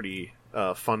pretty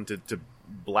fun to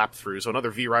blap through. So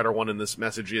another V-Rider one in this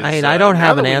message is I don't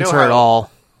have an answer at all.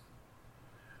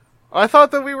 I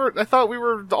thought we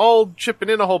were all chipping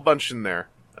in a whole bunch in there.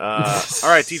 All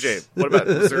right, TJ, what about,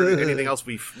 is there anything else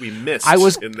we missed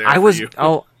in there for you?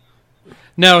 Oh,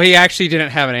 no, he actually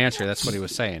didn't have an answer. That's what he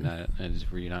was saying.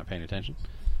 Were you not paying attention?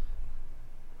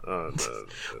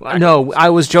 No, I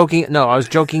was joking. No, I was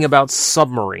joking about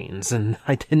submarines, and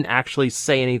I didn't actually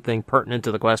say anything pertinent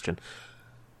to the question.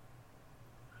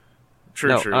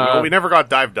 True. Well, we never got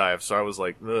dive, so I was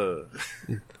like, ugh.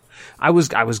 I was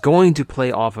going to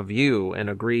play off of you and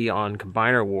agree on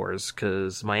Combiner Wars,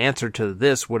 because my answer to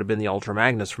this would have been the Ultra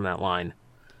Magnus from that line,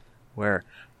 where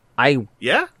I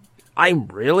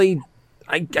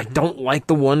don't like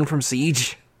the one from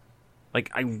Siege.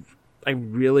 Like, I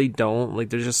really don't. Like,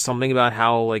 there's just something about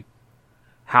how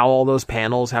all those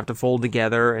panels have to fold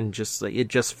together, and just it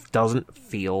just doesn't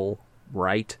feel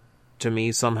right to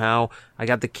me somehow. I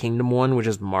got the Kingdom one, which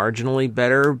is marginally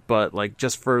better, but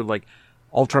just for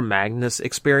Ultra Magnus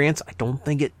experience, I don't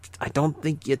think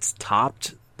it's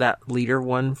topped that leader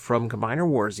one from Combiner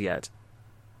Wars yet.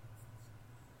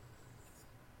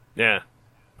 Yeah,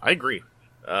 I agree.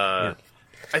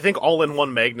 I think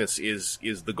all-in-one Magnus is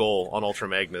the goal on Ultra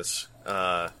Magnus.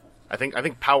 I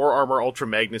think Power Armor Ultra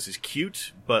Magnus is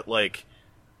cute, but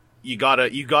you gotta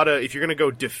if you're gonna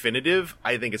go definitive,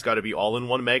 I think it's gotta be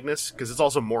all-in-one Magnus, because it's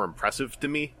also more impressive to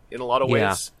me in a lot of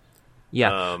ways.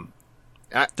 Yeah.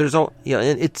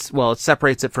 It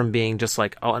separates it from being just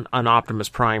like an Optimus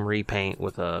Prime repaint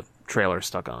with a trailer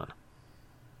stuck on.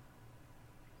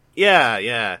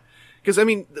 Yeah. Because, I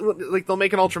mean, they'll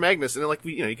make an Ultra Magnus, and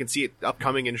you can see it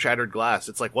upcoming in Shattered Glass.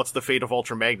 It's like, what's the fate of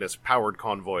Ultra Magnus? Powered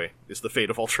Convoy is the fate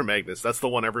of Ultra Magnus. That's the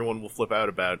one everyone will flip out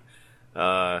about.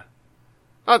 I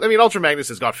mean, Ultra Magnus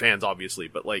has got fans, obviously,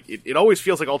 but, it always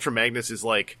feels like Ultra Magnus is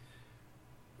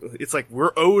it's like,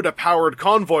 we're owed a Powered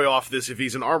Convoy off this if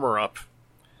he's an armor-up.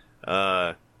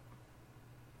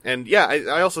 And yeah,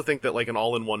 I also think that an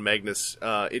all-in-one Magnus,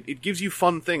 it gives you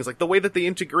fun things, like the way that they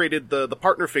integrated the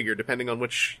partner figure, depending on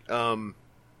which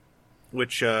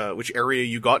area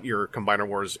you got your Combiner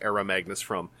Wars era Magnus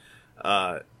from.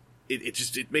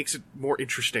 It makes it more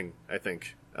interesting, I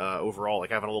think, overall,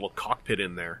 having a little cockpit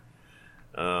in there.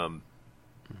 But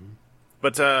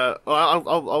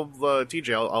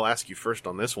TJ, I'll ask you first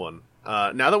on this one.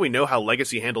 Now that we know how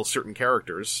Legacy handles certain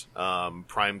characters,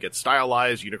 Prime gets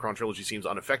stylized, Unicron Trilogy seems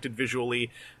unaffected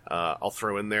visually. I'll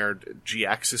throw in there,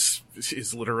 G-Axis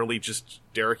is literally just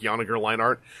Derek Yoniger line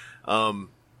art. And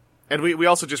we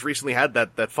also just recently had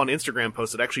that fun Instagram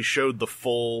post that actually showed the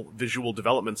full visual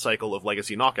development cycle of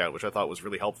Legacy Knockout, which I thought was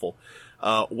really helpful.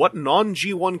 What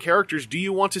non-G1 characters do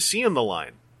you want to see in the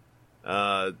line?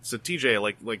 So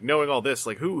TJ, knowing all this,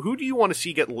 who do you want to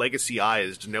see get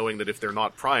legacy-ized, knowing that if they're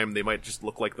not Prime, they might just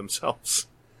look like themselves?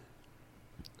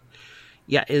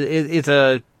 Yeah, it's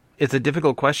it's a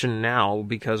difficult question now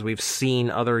because we've seen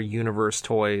other universe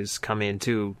toys come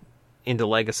into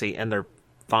Legacy, and they're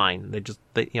fine.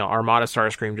 Armada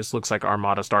Starscream just looks like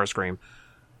Armada Starscream.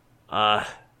 I'm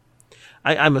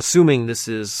assuming this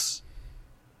is.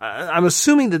 I'm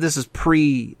assuming that this is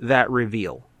pre that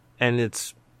reveal, and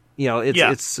it's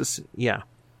just, yeah.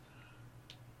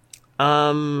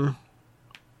 God,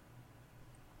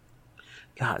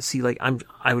 see, like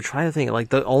I would try to think, like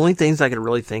the only things I could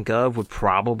really think of would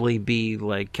probably be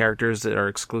like characters that are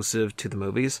exclusive to the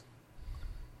movies.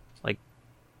 Like,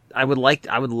 I would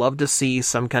love to see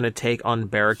some kind of take on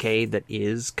Barricade that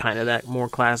is kind of that more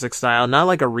classic style, not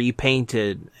like a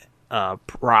repainted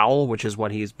Prowl, which is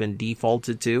what he's been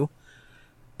defaulted to,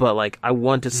 but like I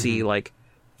want to see like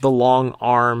the long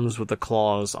arms with the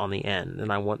claws on the end,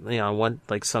 and I want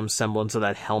like some semblance of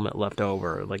that helmet left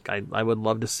over. Like I would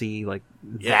love to see like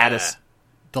that as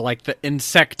the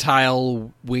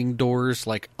insectile wing doors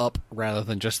like up rather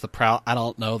than just the prow. I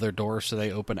don't know their doors, so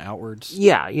they open outwards.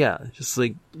 Yeah, just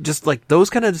like those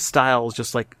kind of styles,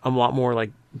 just like a lot more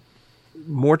like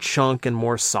more chunk and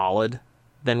more solid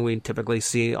than we typically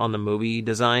see on the movie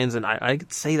designs, and I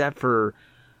could say that for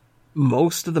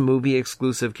most of the movie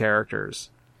exclusive characters.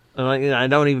 And I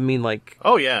don't even mean like...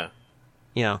 Oh, yeah.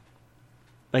 Yeah.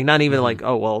 Like, not even like,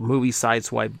 oh, well, movie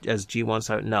sideswipe as G1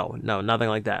 side. No, nothing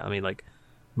like that. I mean, like,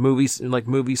 movie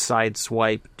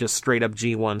sideswipe, just straight up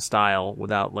G1 style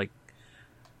without, like,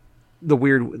 the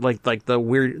weird,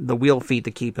 the wheel feet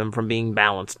to keep him from being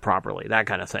balanced properly. That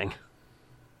kind of thing.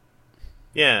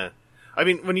 Yeah. I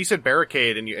mean, when you said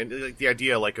Barricade, and like the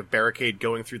idea like of Barricade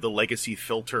going through the Legacy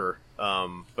filter,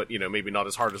 but maybe not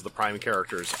as hard as the Prime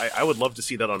characters, I would love to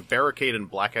see that on Barricade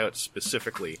and Blackout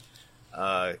specifically,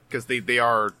 because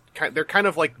they're kind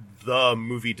of like the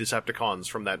movie Decepticons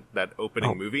from that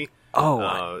opening movie.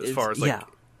 As far as like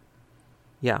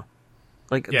yeah,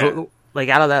 like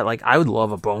out of that, like I would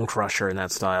love a Bone Crusher in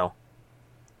that style.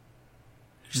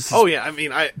 I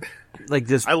mean like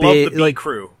this. I love the B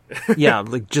crew. Yeah,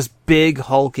 like just big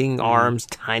hulking arms,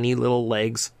 tiny little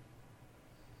legs.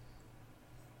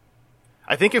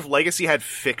 I think if Legacy had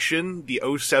fiction, the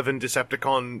 07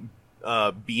 Decepticon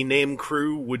B-name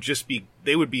crew would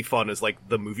be fun as like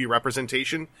the movie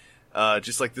representation.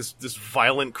 Just like this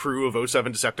violent crew of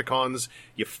 07 Decepticons.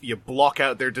 You block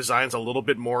out their designs a little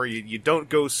bit more. You don't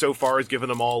go so far as giving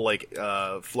them all like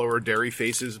Flower Dairy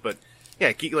faces, but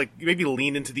yeah, like maybe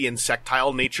lean into the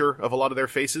insectile nature of a lot of their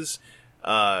faces.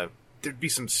 There'd be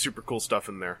some super cool stuff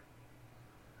in there.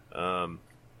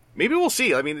 Maybe we'll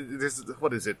see. I mean,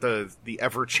 what is it? The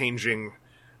ever-changing,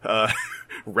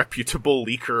 reputable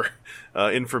leaker,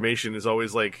 information is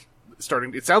always like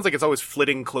starting. It sounds like it's always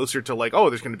flitting closer to like,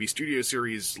 oh, there's going to be Studio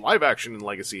Series live action in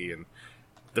Legacy, and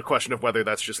the question of whether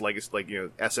that's just Legacy, like,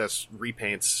 SS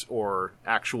repaints or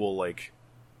actual like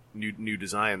new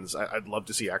designs. I'd love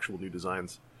to see actual new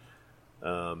designs.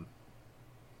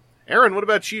 Aaron, what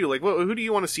about you? Like, who do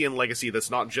you want to see in Legacy that's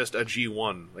not just a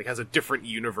G1? Like, has a different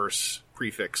universe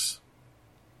prefix?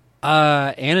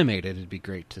 Animated would be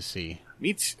great to see.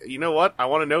 You know what? I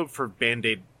want to know for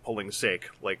Band-Aid pulling's sake.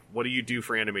 Like, what do you do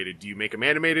for animated? Do you make them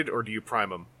animated, or do you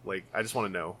prime them? Like, I just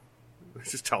want to know.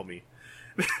 Just tell me.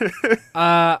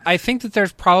 I think that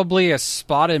there's probably a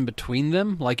spot in between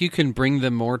them. Like, you can bring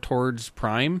them more towards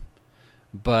prime,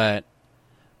 but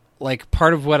like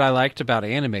part of what I liked about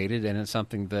animated, and it's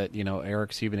something that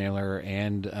Eric Siebenaler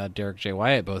and Derek J.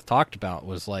 Wyatt both talked about,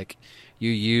 was like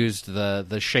you used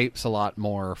the shapes a lot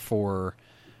more for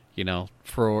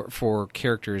for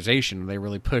characterization. They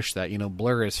really pushed that.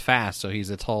 Blur is fast, so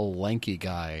he's a tall, lanky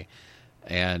guy.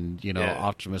 And,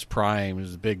 Optimus Prime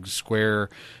is a big square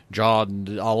jawed,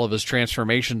 and all of his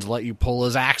transformations let you pull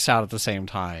his axe out at the same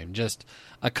time. Just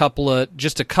a couple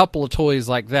of toys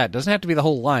like that. Doesn't have to be the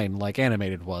whole line like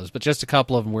animated was, but just a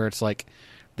couple of them where it's like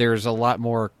there's a lot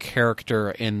more character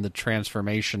in the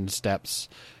transformation steps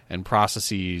and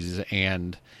processes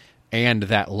and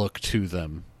that look to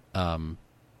them,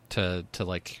 to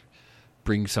like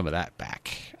bring some of that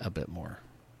back a bit more.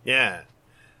 Yeah.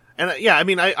 And I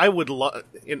mean, I would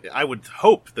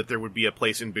hope that there would be a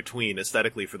place in between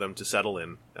aesthetically for them to settle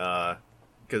in,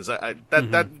 because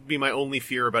that'd be my only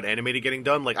fear about animated getting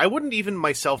done. Like, I wouldn't even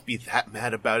myself be that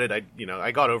mad about it.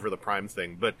 I got over the Prime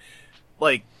thing, but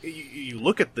like you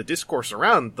look at the discourse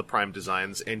around the Prime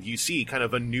designs, and you see kind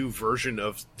of a new version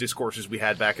of discourses we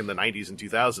had back in the 90s and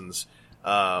 2000s.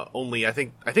 Only I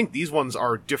think these ones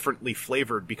are differently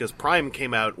flavored because Prime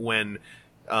came out when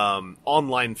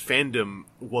online fandom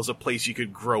was a place you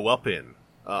could grow up in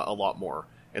a lot more.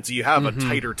 And so you have a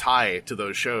tighter tie to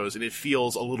those shows, and it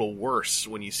feels a little worse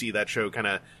when you see that show kind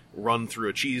of run through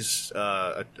a cheese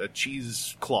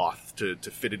cloth to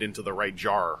fit it into the right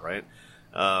jar, right?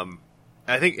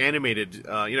 I think animated,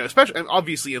 especially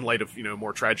obviously in light of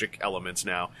more tragic elements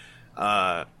now,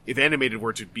 if animated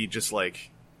were to be just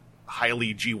like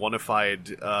highly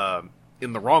G1ified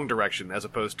in the wrong direction, as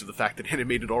opposed to the fact that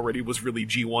animated already was really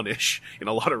G1-ish in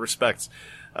a lot of respects,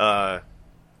 I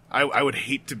would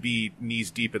hate to be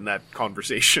knees deep in that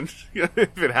conversation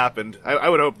if it happened. I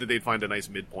would hope that they'd find a nice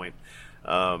midpoint.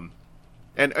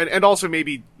 And also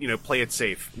maybe, play it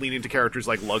safe. Lean into characters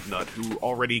like Lugnut, who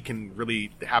already can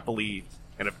really happily,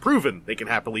 and have proven they can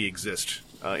happily exist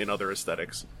in other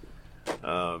aesthetics.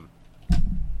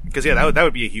 Because, that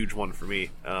would be a huge one for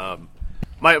me.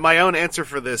 My own answer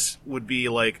for this would be,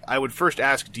 I would first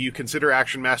ask, do you consider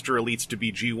Action Master Elites to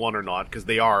be G1 or not? Because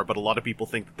they are, but a lot of people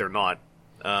think that they're not.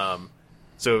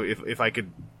 So if I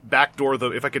could backdoor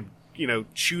them, if I could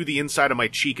chew the inside of my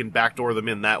cheek and backdoor them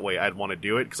in that way, I'd want to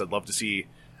do it, because I'd love to see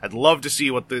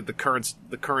what the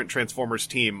current Transformers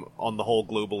team on the whole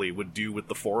globally would do with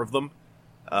the 4 of them.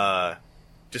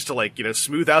 Just to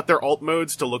smooth out their alt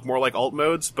modes to look more like alt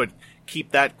modes, but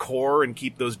keep that core and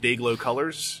keep those Dayglow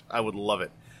colors. I would love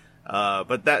it.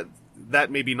 But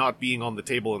that maybe not being on the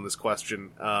table in this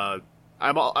question, I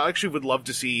actually would love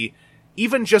to see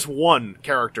even just one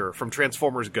character from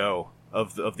Transformers Go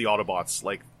of the Autobots,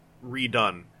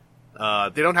 redone.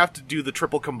 They don't have to do the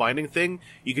triple combining thing.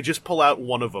 You could just pull out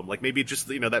one of them, maybe just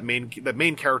that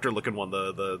main character looking one,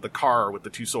 the car with the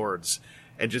 2 swords,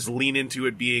 and just lean into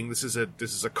it being this is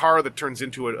a car that turns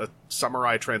into a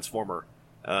samurai transformer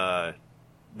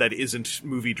that isn't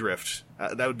movie drift.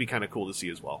 That would be kind of cool to see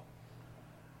as well.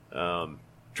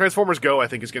 Transformers Go, I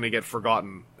think, is going to get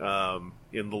forgotten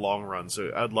in the long run,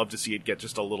 so I'd love to see it get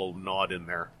just a little nod in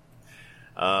there.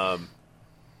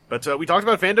 But we talked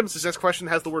about fandoms. This next question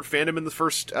has the word fandom in the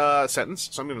first sentence,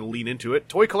 so I'm going to lean into it.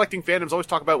 Toy collecting fandoms always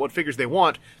talk about what figures they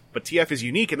want, but TF is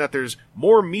unique in that there's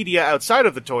more media outside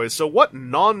of the toys, so what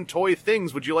non-toy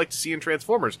things would you like to see in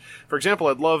Transformers? For example,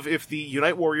 I'd love if the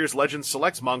Unite Warriors Legends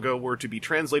Selects manga were to be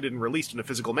translated and released in a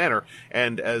physical manner,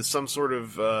 and as some sort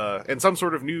of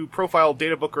new profile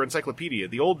data book or encyclopedia.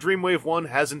 The old Dreamwave one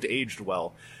hasn't aged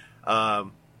well.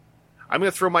 I'm going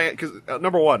to throw because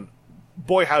number one,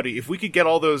 boy howdy, if we could get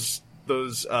all those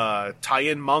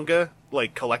tie-in manga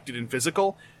collected in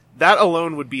physical, that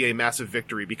alone would be a massive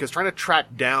victory, because trying to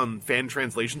track down fan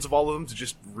translations of all of them to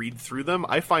just read through them,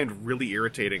 I find really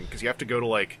irritating, because you have to go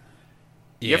to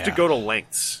you have to go to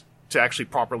lengths to actually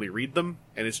properly read them,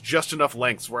 and it's just enough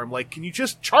lengths where I'm like, can you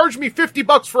just charge me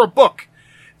 $50 for a book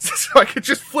so I could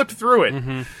just flip through it?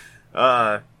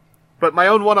 Mm-hmm. But my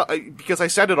own one, because I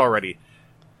said it already,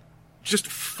 just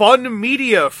fun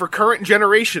media for current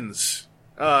generations,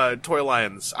 Toy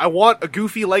Lions. I want a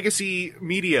Goofy legacy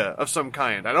media of some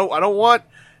kind. I don't want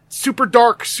super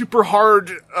dark, super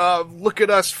hard, look at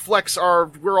us flex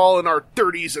we're all in our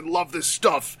 30s and love this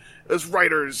stuff as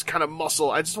writers kind of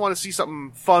muscle. I just want to see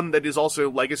something fun that is also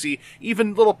legacy,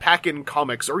 even little pack-in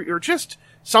comics or just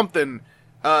something,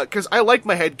 cause I like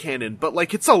my headcanon, but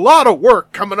it's a lot of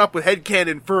work coming up with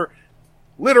headcanon for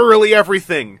literally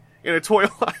everything in a toy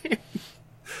line.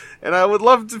 And I would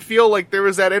love to feel like there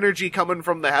was that energy coming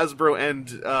from the Hasbro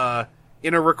end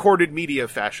in a recorded media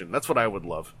fashion. That's what I would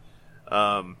love.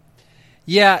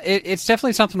 Yeah, it's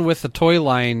definitely something with the toy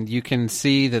line. You can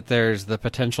see that there's the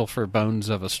potential for bones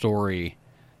of a story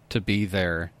to be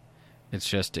there. It's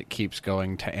just it keeps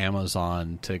going to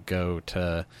Amazon to go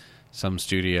to some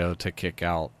studio to kick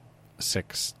out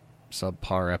 6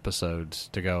 subpar episodes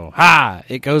to go, ha!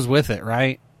 It goes with it,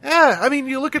 right? Yeah, I mean,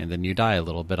 you look at... And then you die a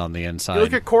little bit on the inside. You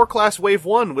look at Core Class Wave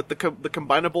 1 with the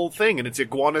combinable thing, and it's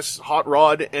Iguanus, Hot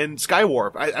Rod, and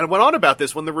Skywarp. I went on about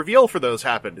this when the reveal for those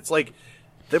happened. It's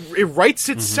it writes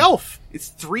itself. Mm-hmm. It's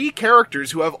 3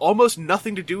 characters who have almost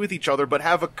nothing to do with each other, but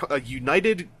have a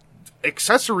united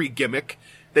accessory gimmick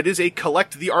that is a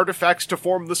collect the artifacts to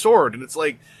form the sword. And it's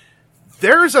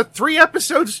there's a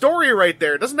 3-episode story right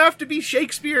there. It doesn't have to be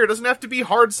Shakespeare. It doesn't have to be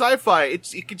hard sci-fi.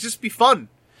 It could just be fun.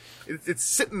 It's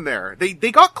sitting there.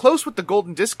 They got close with the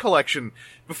Golden Disc collection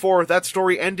before that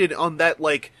story ended on that,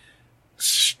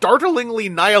 startlingly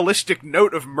nihilistic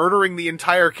note of murdering the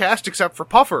entire cast except for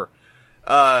Puffer.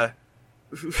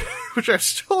 Which I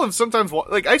still have sometimes...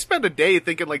 I spend a day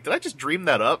thinking, did I just dream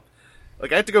that up? I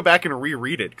had to go back and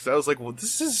reread it, because I was well,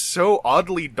 this is so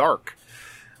oddly dark.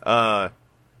 Aaron,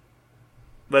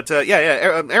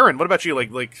 what about you?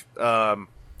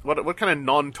 What kind of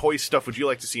non-toy stuff would you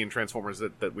like to see in Transformers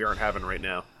that we aren't having right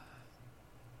now?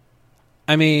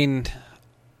 I mean,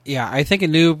 yeah, I think a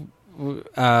new,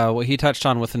 what he touched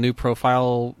on with a new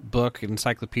profile book,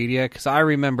 encyclopedia, because I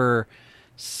remember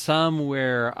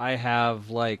somewhere I have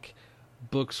like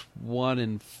books 1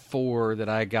 and 4 that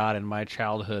I got in my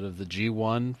childhood of the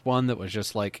G1 one that was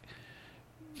just like,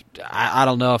 I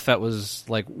don't know if that was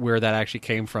like where that actually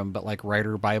came from, but like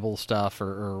Writer Bible stuff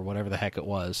or whatever the heck it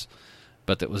was.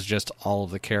 But that was just all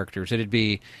of the characters. It'd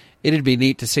be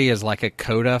neat to see as like a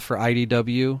coda for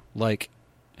IDW. Like,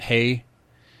 hey,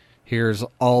 here's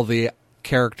all the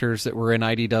characters that were in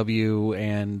IDW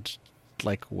and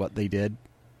like what they did,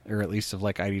 or at least of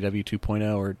like IDW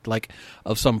 2.0 or like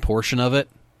of some portion of it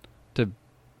to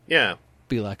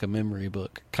be like a memory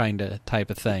book kind of type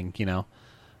of thing, you know.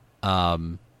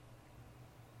 I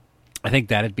think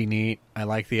that'd be neat. I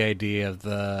like the idea of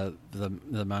the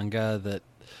manga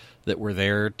that were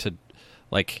there to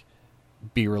like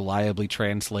be reliably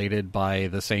translated by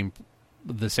the same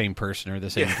person or the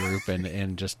same group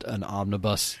and just an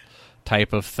omnibus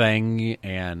type of thing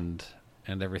and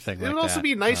everything like that. It would also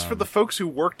be nice for the folks who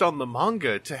worked on the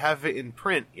manga to have it in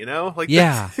print, you know? Like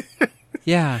yeah.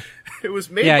 Yeah. It was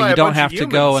made by you a don't bunch have of to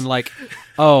humans. go and like,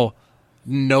 oh,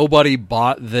 nobody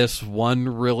bought this one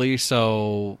really,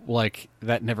 so like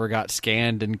that never got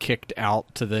scanned and kicked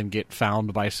out to then get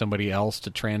found by somebody else to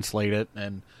translate it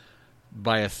and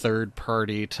by a third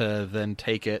party to then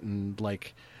take it and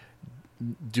like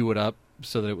do it up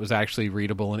so that it was actually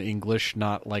readable in English,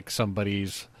 not like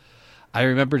somebody's. I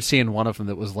remember seeing one of them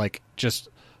that was like just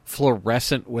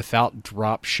fluorescent without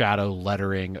drop shadow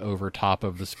lettering over top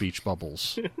of the speech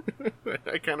bubbles.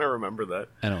 I kind of remember that.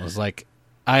 And it was like,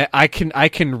 I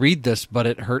can read this, but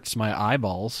it hurts my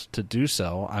eyeballs to do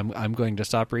so. I'm going to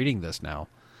stop reading this now.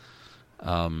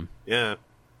 Yeah.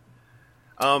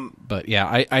 But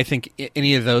yeah, I think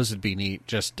any of those would be neat.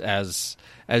 Just as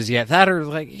that or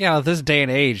like this day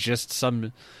and age, just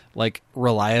some like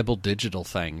reliable digital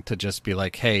thing to just be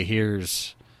like, hey,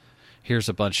 here's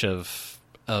a bunch of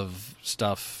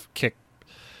stuff. Kick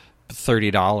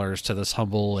 $30 to this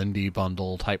humble indie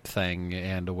bundle type thing,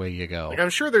 and away you go. Like, I'm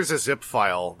sure there's a zip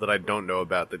file that I don't know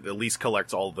about that at least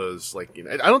collects all those. Like, you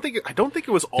know, I don't think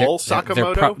it was all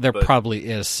Sakamoto. There but probably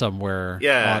is somewhere.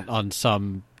 Yeah. On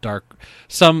some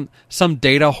some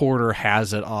data hoarder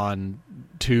has it on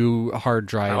 2 hard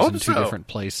drives in 2 different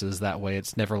places. That way,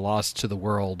 it's never lost to the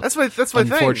world. That's my thing.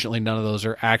 Unfortunately, none of those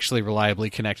are actually reliably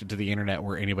connected to the internet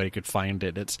where anybody could find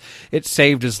it. It's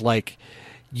saved as like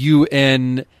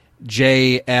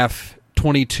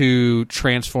UNJF22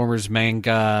 Transformers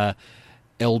manga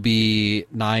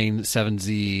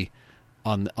LB97Z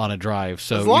on a drive.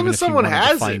 So as long even as if someone you wanted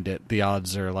has to find it, the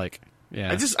odds are like,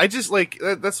 yeah. I just like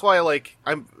that's why like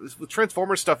I'm with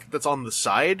Transformers stuff that's on the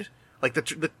side. Like the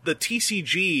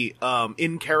TCG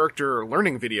in character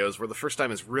learning videos were the first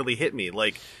time it's really hit me.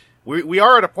 Like we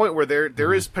are at a point where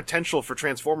there is potential for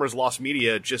Transformers lost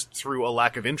media just through a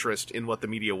lack of interest in what the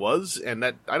media was, and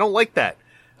that I don't like that.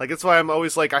 Like that's why I'm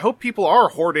always like, I hope people are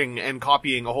hoarding and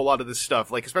copying a whole lot of this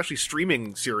stuff, like especially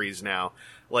streaming series now.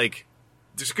 Like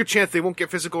there's a good chance they won't get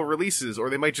physical releases, or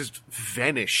they might just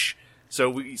vanish.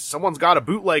 So someone's got to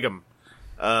bootleg them,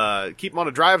 keep them on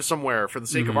a drive somewhere for the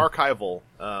sake of archival.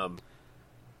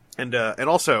 And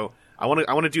also, I want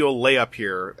to do a layup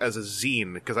here as a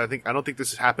zine, because I don't think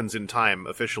this happens in time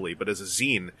officially, but as a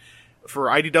zine for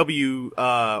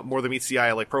IDW, More Than Meets the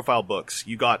Eye, like profile books,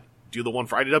 do the one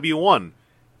for IDW 1,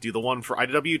 do the one for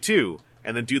IDW 2,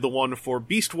 and then do the one for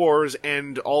Beast Wars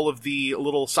and all of the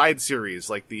little side series,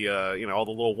 like the all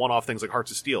the little one-off things like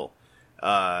Hearts of Steel.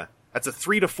 That's a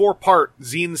 3 to 4 part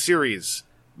zine series.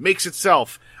 Makes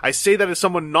itself. I say that as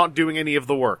someone not doing any of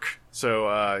the work. So,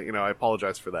 I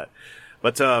apologize for that.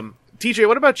 But, TJ,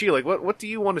 what about you? Like, what do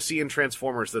you want to see in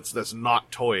Transformers that's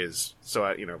not toys?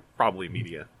 So, probably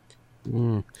media.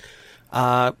 Can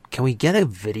we get a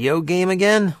video game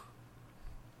again?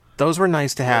 Those were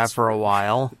nice to have for a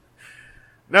while.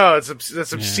 No, that's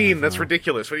obscene. Yeah, that's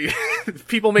ridiculous. What do you,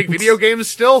 people make video games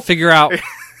still? Figure out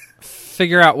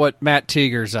what Matt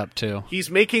Teeger's up to. He's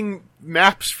making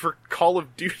maps for Call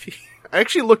of Duty. I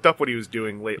actually looked up what he was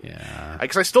doing lately. Yeah.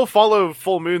 Because I still follow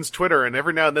Full Moon's Twitter, and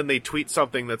every now and then they tweet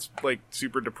something that's, like,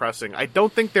 super depressing. I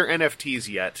don't think they're NFTs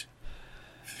yet.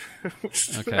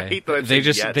 Okay. I hate that I they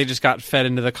yet. just got fed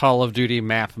into the Call of Duty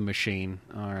map machine.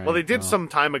 All right. Well, they did some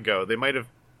time ago. They might have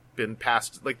been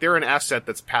passed. Like, they're an asset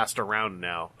that's passed around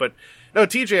now. But, no,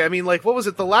 TJ, I mean, like, what was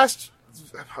it?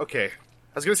 Okay. I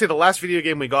was going to say the last video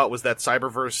game we got was that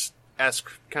Cyberverse-esque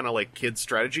kind of, like, kid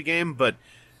strategy game, but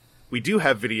we do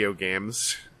have video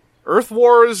games. Earth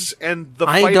Wars and the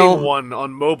fighting one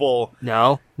on mobile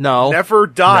No. never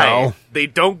die. No. They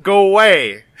don't go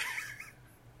away.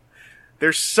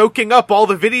 They're soaking up all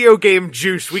the video game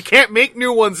juice. We can't make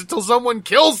new ones until someone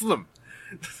kills them.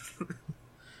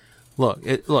 Look,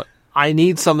 I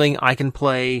need something I can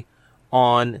play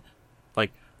on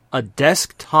like a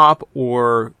desktop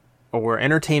or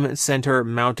entertainment center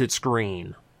mounted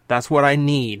screen. That's what I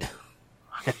need.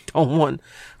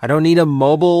 I don't need a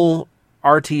mobile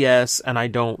RTS, and I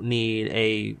don't need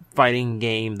a fighting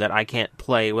game that I can't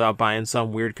play without buying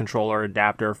some weird controller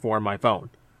adapter for my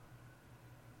phone.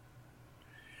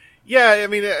 Yeah, I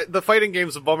mean, the fighting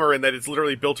game's a bummer in that it's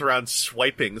literally built around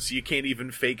swiping, so you can't even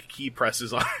fake key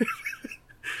presses on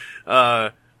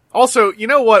it. Also, you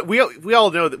know what? We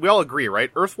all know that, we all agree, right?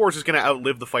 Earth Wars is going to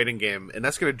outlive the fighting game, and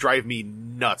that's going to drive me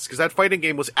nuts, because that fighting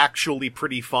game was actually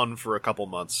pretty fun for a couple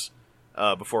months,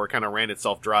 before it kind of ran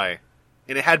itself dry.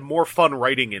 And it had more fun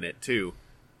writing in it, too.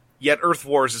 Yet Earth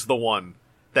Wars is the one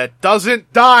that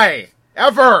doesn't die!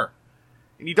 Ever!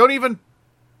 And you don't even,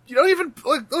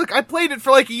 look, I played it for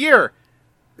like a year,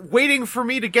 waiting for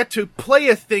me to get to play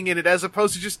a thing in it, as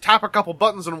opposed to just tap a couple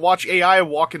buttons and watch AI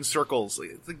walk in circles.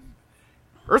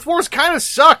 Earth Wars kind of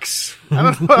sucks! I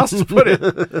don't know how else to put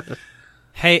it.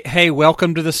 Hey,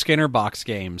 welcome to the Skinner box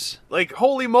games. Like,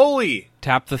 holy moly!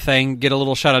 Tap the thing, get a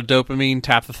little shot of dopamine,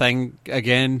 tap the thing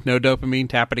again, no dopamine,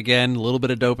 tap it again, a little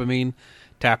bit of dopamine,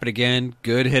 tap it again,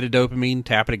 good hit of dopamine,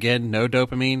 tap it again, no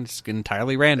dopamine, it's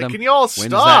entirely random. Can you all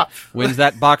stop? When's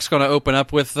that box going to open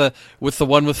up with the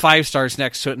one with 5 stars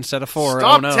next to it instead of 4?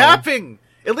 Stop oh, no. tapping!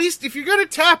 At least if you're gonna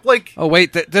tap, like... Oh,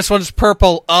 wait, this one's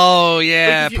purple. Oh,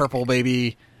 yeah, Like, purple,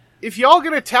 baby. If y'all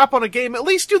gonna tap on a game, at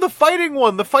least do the fighting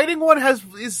one. The fighting one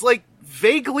is like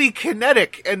vaguely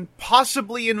kinetic and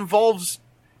possibly involves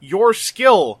your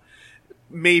skill.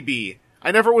 Maybe.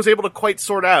 I never was able to quite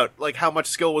sort out like how much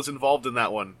skill was involved in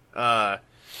that one. But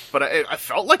I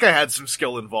felt like I had some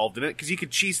skill involved in it, because you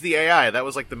could cheese the AI. That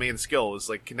was like the main skill. It was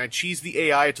like, can I cheese the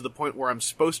AI to the point where I'm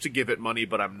supposed to give it money,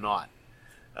 but I'm not?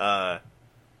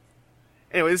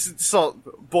 Anyway, this is all,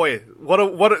 boy,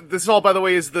 this all, by the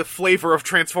way, is the flavor of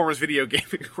Transformers video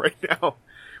gaming right now.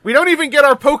 We don't even get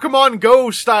our Pokemon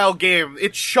Go style game.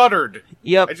 It's shuttered.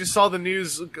 Yep. I just saw the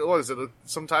news, what was it,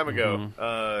 some time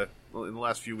ago, in the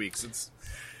last few weeks. It's,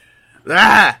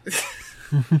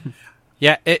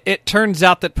 Yeah, it turns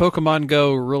out that Pokemon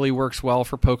Go really works well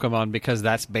for Pokemon, because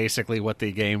that's basically what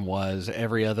the game was.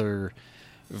 Every other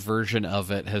version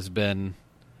of it has been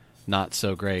not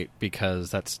so great,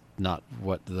 because that's not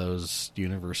what those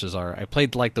universes are. I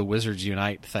played like the Wizards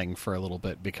Unite thing for a little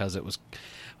bit, because it was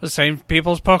the same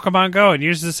people's Pokemon Go and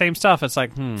uses the same stuff. It's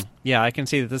like, yeah, I can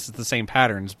see that this is the same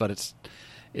patterns, but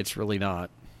it's really not.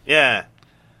 Yeah.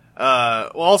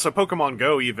 Well, also, Pokemon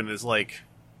Go even is like,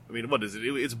 I mean, what is it?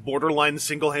 It's borderline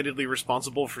single-handedly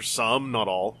responsible for some, not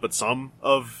all, but some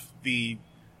of the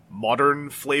modern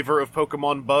flavor of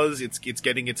Pokemon buzz. It's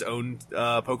getting its own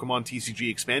Pokemon TCG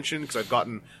expansion, because I've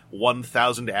gotten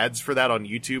 1,000 ads for that on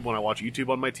YouTube when I watch YouTube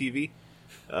on my TV.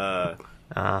 Oh,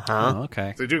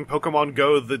 okay. So they're doing Pokemon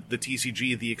Go, the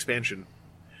TCG, the expansion.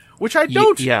 Which I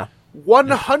don't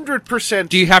 100%...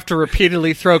 Do you have to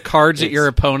repeatedly throw cards at your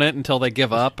opponent until they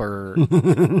give up, or... I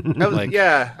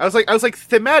was like,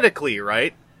 thematically,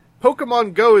 right?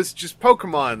 Pokemon Go is just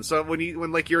Pokemon, so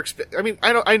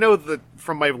I know that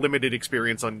from my limited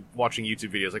experience on watching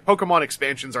YouTube videos, like, Pokemon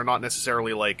expansions are not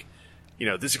necessarily like,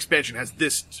 this expansion has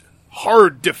this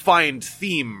hard defined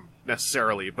theme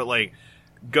necessarily, but like,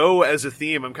 Go as a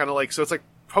theme, I'm kind of like, so it's like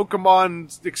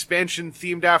Pokemon expansion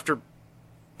themed after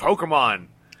Pokemon.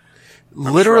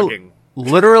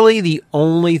 Literally the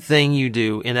only thing you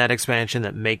do in that expansion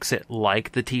that makes it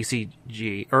like the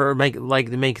TCG, or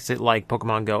makes it like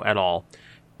Pokemon Go at all,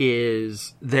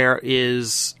 is there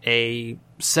is a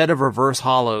set of reverse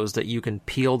hollows that you can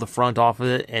peel the front off of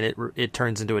it, and it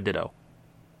turns into a Ditto.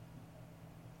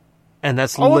 And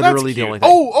that's literally the only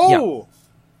thing. Yeah.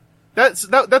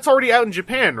 That's already out in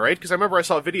Japan, right? Because I remember I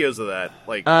saw videos of that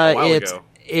like a while ago.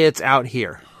 It's out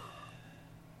here.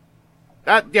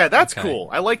 That's cool.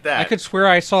 I like that. I could swear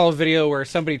I saw a video where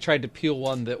somebody tried to peel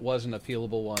one that wasn't a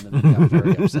peelable one, and they got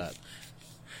very upset.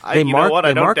 They mark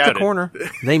the corner.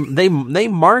 They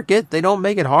mark it. They don't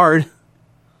make it hard.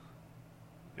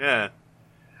 Yeah.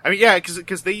 I mean, yeah,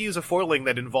 because they use a foiling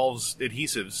that involves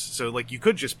adhesives, so like you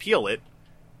could just peel it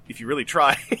if you really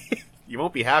try. You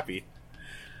won't be happy.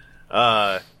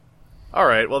 All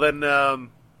right. Well then,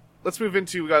 let's move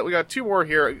into, we got 2 more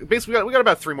here. Basically, we got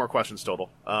about 3 more questions total.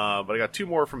 But I got 2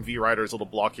 more from V Rider's little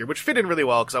block here, which fit in really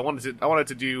well, because I wanted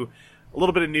to do a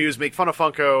little bit of news, make fun of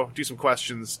Funko, do some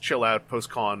questions, chill out,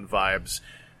 post-con vibes.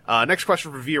 Next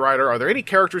question from V Rider: are there any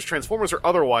characters, Transformers or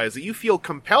otherwise, that you feel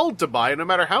compelled to buy, no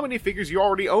matter how many figures you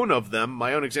already own of them?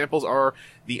 My own examples are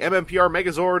the MMPR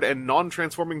Megazord and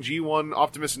non-transforming G1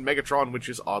 Optimus and Megatron, which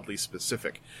is oddly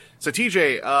specific. So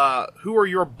TJ, who are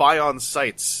your buy-on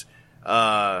sites?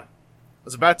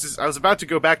 I was about to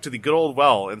go back to the good old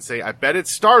well and say I bet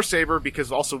it's Star Saber,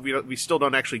 because also we still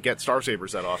don't actually get Star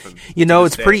Sabers that often.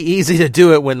 It's pretty easy to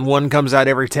do it when one comes out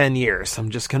every 10 years. I'm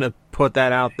just gonna put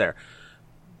that out there.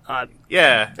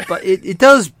 Yeah, but it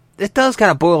does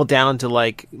kind of boil down to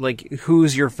like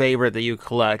who's your favorite that you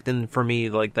collect, and for me,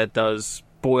 like, that does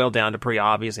boil down to pretty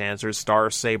obvious answers: Star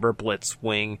Saber,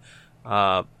 Blitzwing,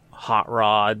 Hot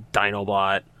Rod,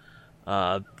 Dinobot,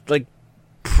 like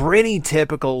pretty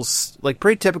typical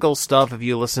stuff if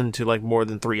you listen to like more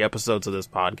than 3 episodes of this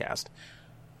podcast.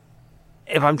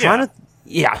 If I'm trying to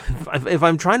if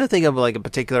I'm trying to think of like a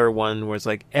particular one where it's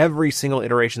like every single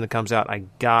iteration that comes out, I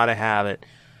gotta have it.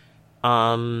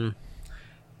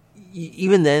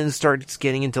 Even then, it starts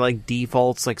getting into like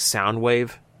defaults, like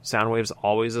Soundwave. Soundwave's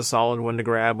always a solid one to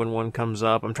grab when one comes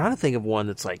up. I'm trying to think of one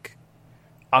that's like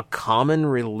a common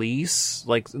release,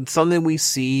 like something we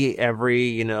see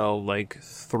every, like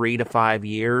 3 to 5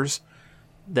 years,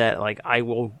 that like I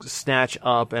will snatch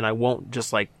up and I won't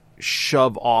just like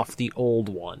shove off the old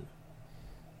one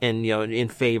and, in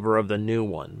favor of the new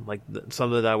one, like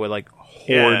something that would like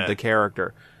hoard the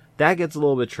character. That gets a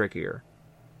little bit trickier.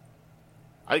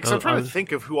 I'm trying to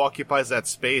think of who occupies that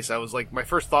space. I was like, my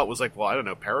first thought was like, well, I don't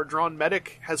know, Paradron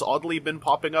Medic has oddly been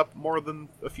popping up more than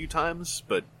a few times,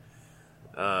 but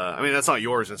I mean, that's not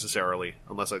yours necessarily,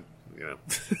 unless I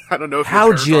don't know if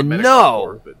how'd you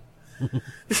know? Before, but...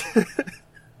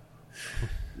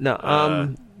 No,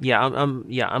 I'm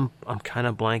kind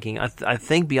of blanking. I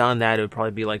think beyond that, it would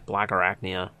probably be like Black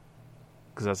Arachnia,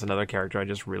 because that's another character I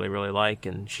just really, really like,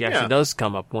 and she actually does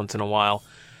come up once in a while.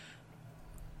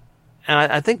 And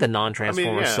I think the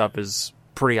non-Transformer stuff is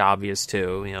pretty obvious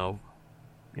too.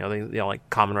 Like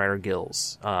Kamen Rider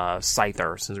Gills,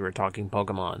 Scyther, since we were talking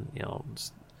Pokemon.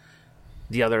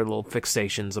 The other little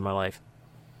fixations of my life.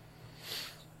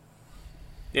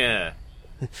 Yeah.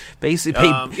 Basically,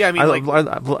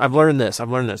 I've learned this.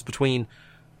 Between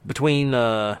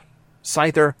Scyther,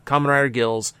 Kamen Rider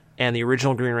Gills, and the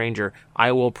original Green Ranger,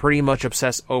 I will pretty much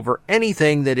obsess over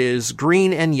anything that is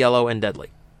green and yellow and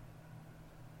deadly.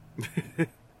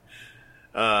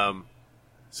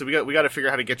 So we got to figure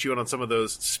out how to get you in on some of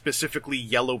those specifically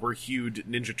yellower hued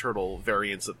Ninja Turtle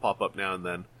variants that pop up now and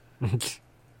then.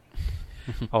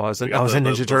 I was a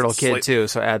Ninja Turtle kid too,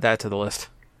 so add that to the list.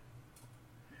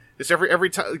 Just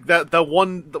every time that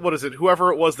one, what is it?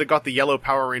 Whoever it was that got the yellow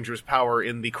Power Rangers power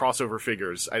in the crossover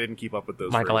figures, I didn't keep up with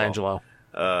those. Michelangelo.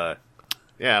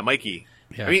 Yeah, Mikey.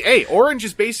 Yeah. I mean, hey, orange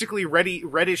is basically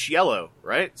reddish yellow,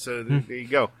 right? So there you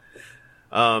go.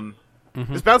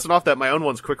 Just bouncing off that, my own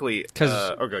ones quickly.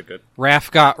 Good.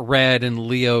 Raph got red and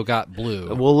Leo got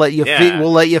blue. We'll let you.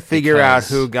 We'll let you figure out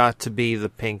who got to be the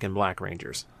Pink and Black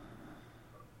Rangers.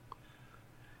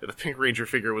 The Pink Ranger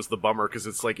figure was the bummer, because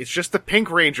it's like, it's just the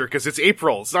Pink Ranger because it's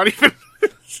April. It's not even.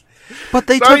 But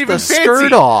they took the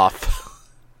skirt off.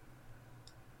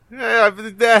 Yeah,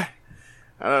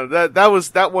 that was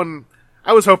that one.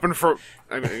 I was hoping for.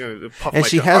 And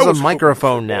she has a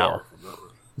microphone now.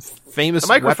 Famous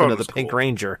weapon of the Pink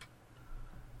Ranger.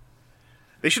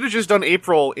 They should have just done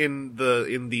April in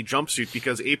the jumpsuit,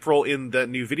 because April in that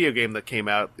new video game that came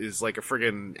out is like a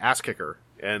friggin' ass kicker,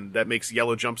 and that makes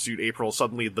yellow jumpsuit April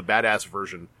suddenly the badass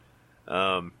version.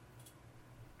 Mine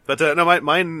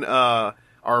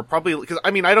are probably, because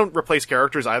I mean, I don't replace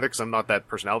characters either because I'm not that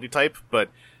personality type, but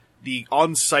the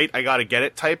on-site I gotta get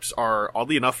it types are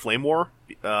oddly enough Flame War.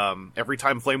 Every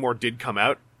time Flame War did come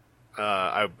out,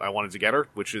 I wanted to get her,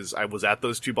 which is, I was at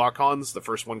those 2 BotCons. The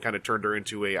first one kind of turned her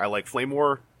into a I like Flame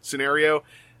War scenario.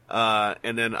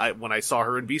 And then when I saw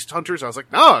her in Beast Hunters, I was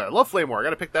like, no, I love Flame War. I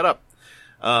gotta pick that up.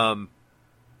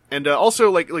 And also,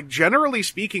 like generally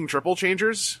speaking, triple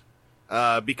changers,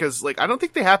 because like I don't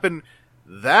think they happen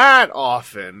that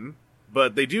often,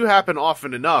 but they do happen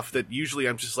often enough that usually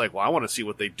I'm just like, well, I want to see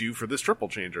what they do for this triple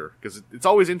changer, because it's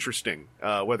always interesting,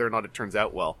 whether or not it turns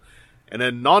out well. And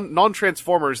then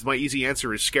non-Transformers, my easy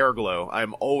answer is Scareglow.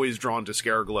 I'm always drawn to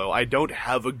Scareglow. I don't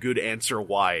have a good answer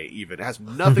why, even. It has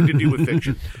nothing to do with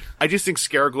fiction. I just think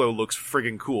Scareglow looks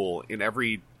friggin' cool in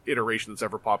every iteration that's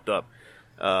ever popped up.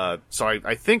 So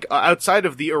I think, outside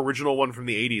of the original one from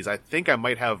the 80s, I think I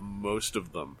might have most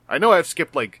of them. I know I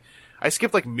skipped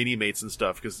Mini-Mates and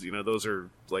stuff, because, those are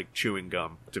like chewing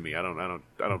gum to me. I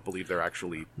don't believe they're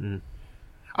actually...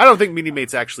 I don't think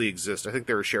Mini-Mates actually exist. I think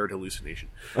they're a shared hallucination.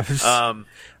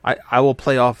 I will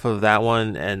play off of that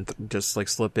one and just like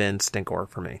slip in Stinkor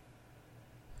for me.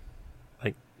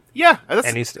 Like, yeah, that's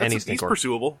Stinkor.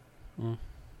 pursuable.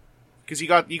 Because you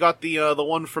got the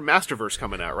one from Masterverse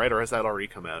coming out, right? Or has that already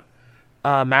come out?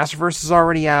 Masterverse is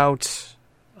already out.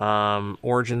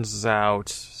 Origins is out.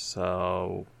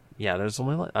 So Yeah, there's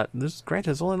only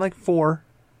there's only like 4,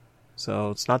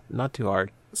 so it's not too hard.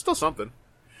 It's still something.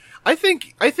 I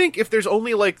think if there's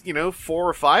only 4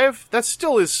 or 5, that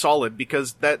still is solid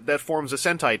because that forms a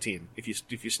Sentai team if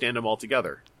you stand them all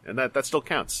together, and that still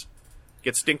counts.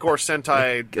 Get Stinkor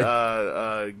Sentai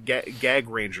Gag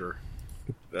Ranger.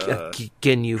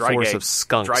 Ginyu Force of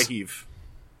Skunks. Dry Heave.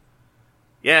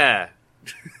 Yeah.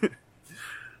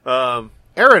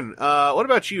 Aaron, what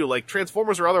about you? Like,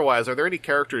 Transformers or otherwise, are there any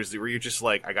characters where you're just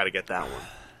like, I gotta get that one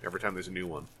every time there's a new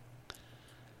one?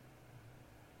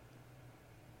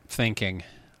 Thinking.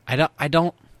 I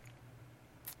don't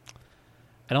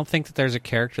think that there's a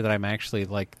character that I'm actually,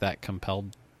 like, that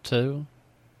compelled to.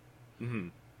 Mm-hmm.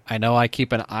 I know I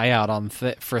keep an eye out on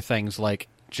for things like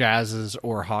Jazz's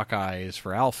or Hawkeye's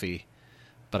for Alfie,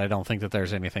 but I don't think that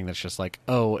there's anything that's just like,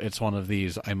 oh, it's one of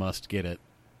these, I must get it.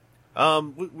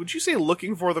 Would you say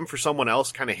looking for them for someone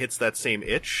else kind of hits that same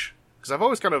itch? Because I've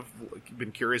always kind of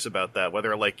been curious about that,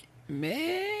 whether, like...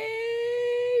 Maybe...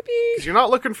 Because you're not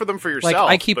looking for them for yourself, like,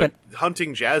 I keep but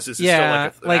hunting Jazz's is still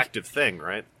an active thing,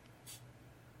 right?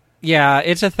 Yeah,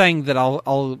 it's a thing that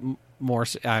I'll more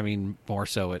so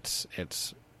it's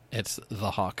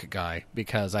the Hawk guy,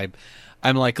 because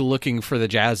I'm like looking for the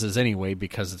Jazzes anyway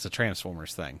because it's a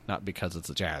Transformers thing, not because it's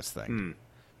a Jazz thing.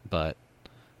 But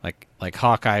like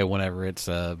Hawkeye, whenever it's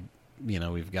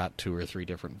we've got 2 or 3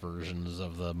 different versions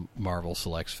of the Marvel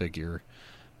Selects figure,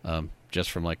 just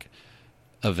from like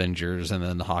Avengers and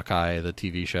then Hawkeye, the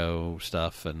TV show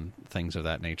stuff and things of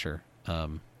that nature. But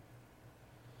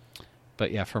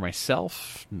yeah, for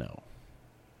myself, no.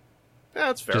 Yeah,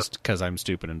 that's fair. Just because I'm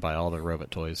stupid and buy all the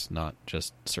robot toys, not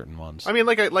just certain ones. I mean,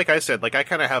 like I said, like I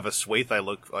kind of have a swathe I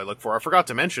look for. I forgot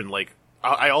to mention, like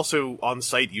I also on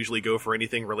site usually go for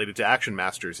anything related to Action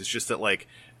Masters. It's just that like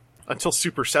until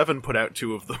Super 7 put out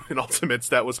 2 of them in Ultimates,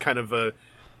 that was kind of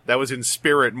that was in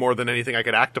spirit more than anything I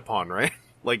could act upon, right?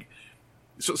 Like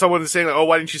so someone is saying, like, oh,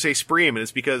 why didn't you say Spreem? And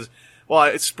it's because,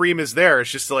 well, Spreem is there.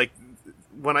 It's just like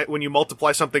when you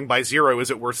multiply something by 0,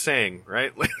 is it worth saying,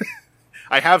 right? Like,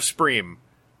 I have Spreem,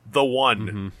 the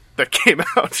one that came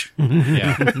out.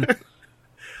 Yeah.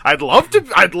 I'd love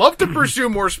to pursue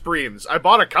more Spreems. I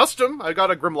bought a custom. I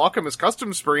got a Grimlockamus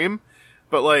custom Spreem,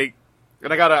 but like,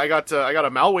 and I got a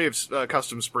Malwaves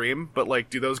custom Spreem, but like,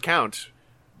 do those count?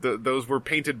 Those were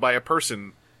painted by a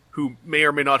person who may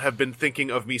or may not have been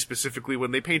thinking of me specifically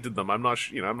when they painted them. I'm not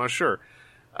sure.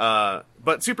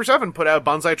 But Super 7 put out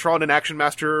Banzaitron and Action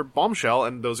Master Bombshell,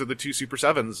 and those are the 2 Super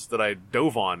 7s that I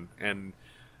dove on, and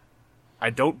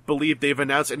I don't believe they've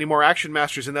announced any more Action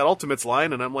Masters in that Ultimates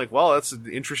line, and I'm like, well, that's an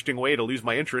interesting way to lose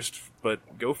my interest, but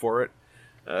go for it.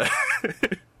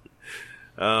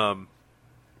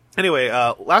 Anyway,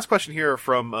 last question here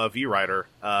from V-Rider,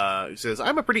 who says,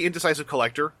 I'm a pretty indecisive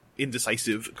collector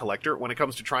when it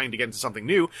comes to trying to get into something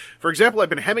new. For example, I've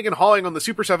been hemming and hawing on the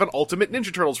Super 7 Ultimate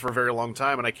Ninja Turtles for a very long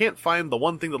time, and I can't find the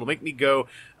one thing that'll make me go,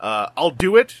 I'll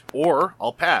do it, or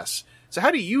I'll pass. So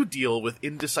how do you deal with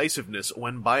indecisiveness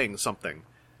when buying something?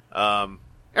 Aaron,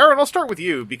 I'll start with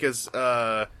you, because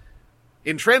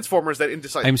in Transformers, that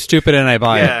indecisive... I'm stupid and I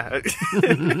buy it.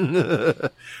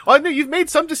 Well, I know you've made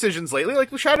some decisions lately,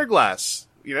 like with Shatterglass,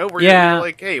 where you're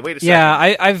like, hey, wait a second. Yeah,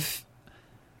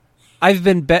 I've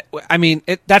been I mean,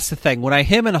 that's the thing. When I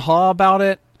hem and haw about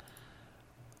it,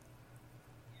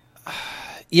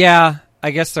 yeah,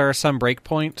 I guess there are some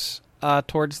breakpoints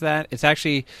towards that. It's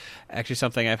actually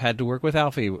something I've had to work with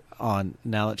Alfie on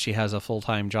now that she has a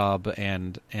full-time job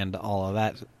and all of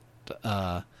that.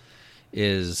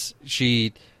 Is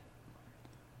she,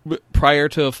 prior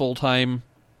to a full-time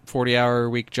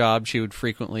 40-hour-a-week job, she would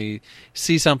frequently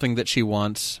see something that she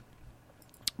wants,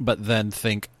 but then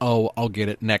think, oh, I'll get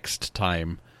it next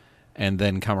time, and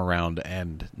then come around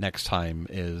and next time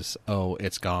is, oh,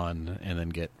 it's gone, and then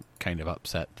get kind of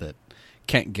upset that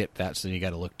can't get that, so then you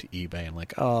got to look to eBay and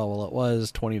like, oh, well, it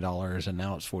was $20 and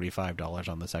now it's $45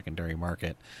 on the secondary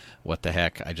market. What the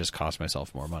heck? I just cost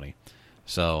myself more money.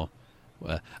 So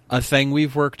a thing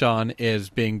we've worked on is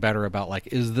being better about, like,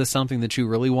 is this something that you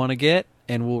really want to get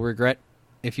and will regret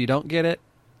if you don't get it?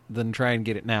 Then try and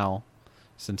get it now,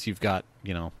 since you've got,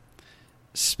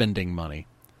 spending money.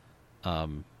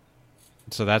 So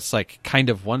that's like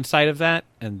kind of one side of that.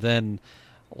 And then,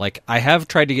 like, I have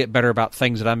tried to get better about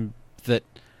things that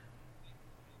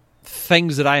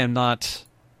I am not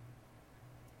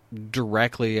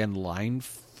directly in line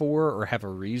for or have a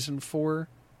reason for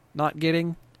not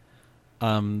getting.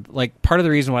 Like, part of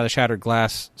the reason why the Shattered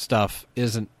Glass stuff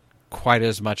isn't quite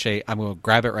as much I'm going to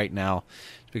grab it right now,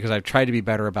 is because I've tried to be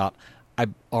better about, I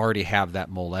already have that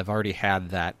mold. I've already had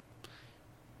that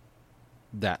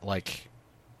like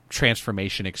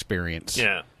transformation experience.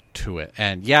 Yeah. to it.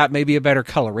 And yeah, maybe a better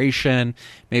coloration,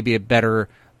 maybe a better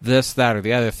this, that, or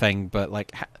the other thing. But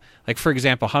like for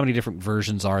example, how many different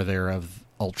versions are there of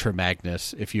Ultra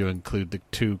Magnus if you include the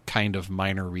two kind of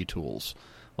minor retools?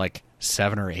 Like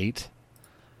 7 or 8?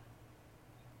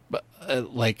 But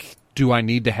do I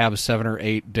need to have 7 or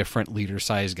 8 different liter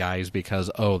size guys because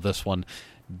this one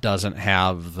doesn't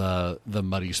have the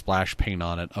muddy splash paint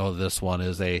on it? this one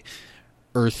is a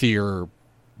earthier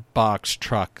box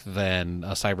truck than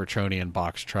a Cybertronian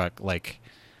box truck.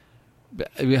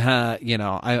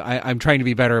 I'm trying to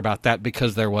be better about that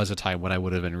because there was a time when I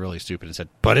would have been really stupid and said,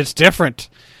 but it's different.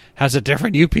 Has a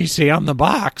different UPC on the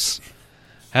box.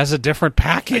 Has a different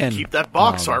pack-in. Keep that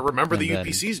box so I remember the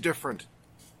UPC's different.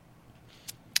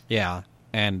 Yeah,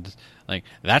 and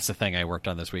that's the thing I worked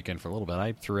on this weekend for a little bit.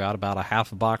 I threw out about a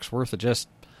half a box worth of just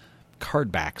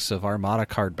card backs of Armada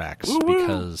card backs. Woo-woo.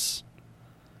 Because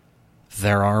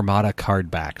they're Armada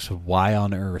card backs. Why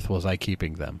on earth was I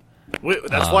keeping them?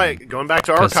 That's why, going back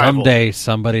to Archival, someday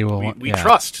somebody will... We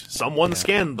trust. Someone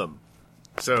scanned them.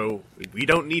 So we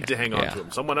don't need to hang on to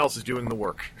them. Someone else is doing the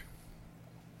work.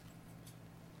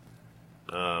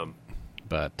 I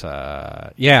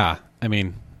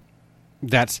mean...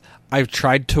 I've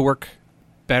tried to work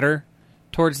better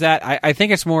towards that. I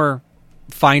think it's more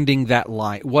finding that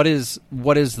line. What is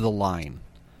the line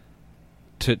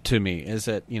to me? Is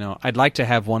it, I'd like to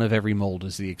have one of every mold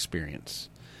as the experience.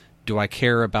 Do I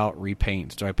care about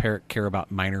repaints? Do I care about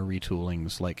minor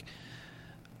retoolings? Like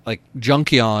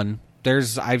Junkion,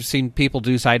 I've seen people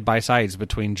do side by sides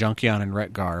between Junkion and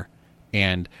Retgar,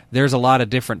 and there's a lot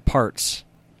of different parts,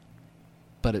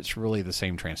 but it's really the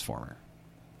same transformer.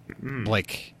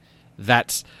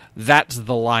 That's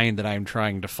the line that I'm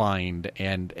trying to find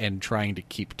and trying to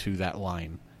keep to that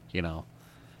line. I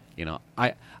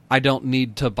don't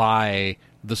need to buy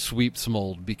the sweeps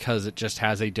mold because it just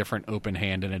has a different open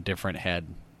hand and a different head.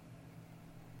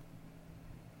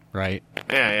 Right?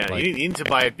 Yeah. You need to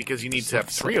buy it because you need to have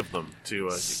 3 of them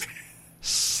to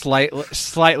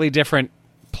slightly different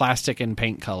plastic and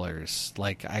paint colors.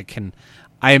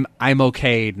 I'm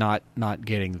okay not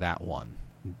getting that one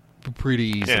pretty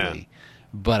easily,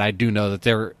 but I do know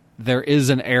that there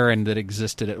is an errand that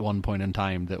existed at one point in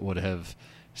time that would have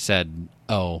said,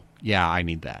 "Oh, yeah, I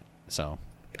need that." So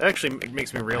it actually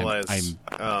makes me realize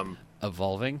I'm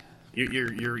evolving.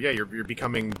 You're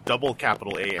becoming double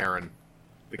capital A Aaron.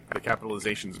 The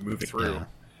capitalization's moving through.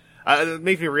 It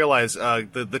makes me realize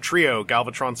the trio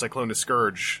Galvatron, Cyclonus,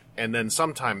 Scourge, and then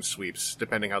sometimes sweeps,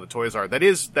 depending how the toys are. That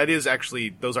is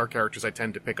actually, those are characters I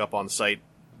tend to pick up on site,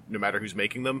 no matter who's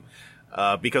making them,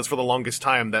 because for the longest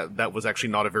time that was actually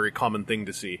not a very common thing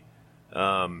to see.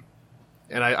 And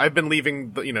I've been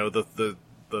leaving the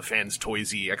Fans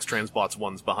Toysy X-Transbots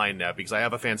ones behind now because I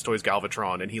have a Fans Toys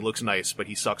Galvatron and he looks nice, but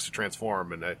he sucks to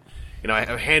transform. And I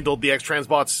have handled the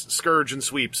X-Transbots Scourge and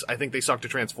Sweeps. I think they suck to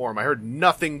transform. I heard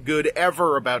nothing good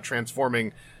ever about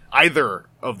transforming either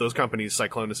of those companies'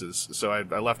 Cyclonuses, so I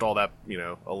left all that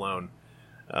alone.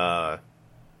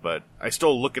 But I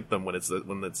still look at them when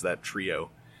it's that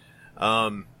trio.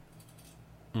 Anyway,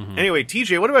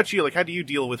 TJ, what about you? How do you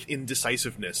deal with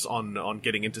indecisiveness on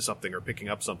getting into something or picking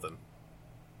up something?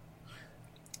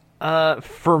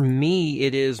 For me,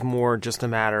 it is more just a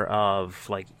matter of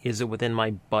is it within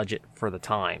my budget for the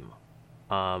time?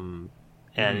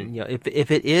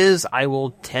 If it is, I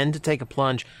will tend to take a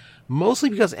plunge, mostly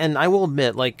because, and I will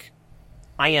admit,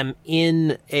 I am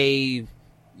in a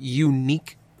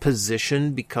unique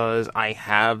position because I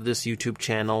have this YouTube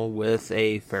channel with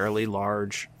a fairly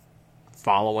large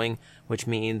following, which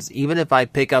means even if I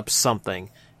pick up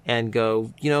something and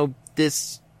go,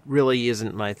 this really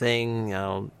isn't my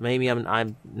thing, maybe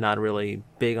I'm not really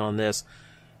big on this,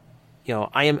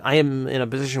 I am in a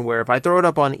position where if I throw it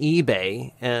up on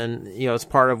eBay and it's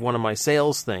part of one of my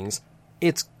sales things,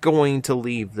 it's going to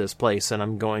leave this place and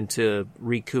I'm going to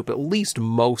recoup at least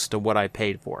most of what I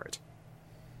paid for it.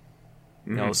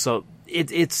 So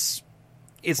it's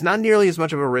not nearly as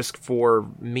much of a risk for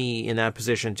me in that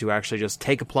position to actually just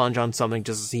take a plunge on something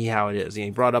just to see how it is.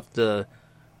 You brought up the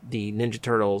Ninja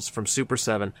Turtles from Super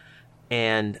 7,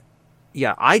 and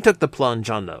I took the plunge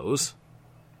on those,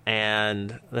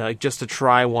 and just to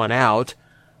try one out.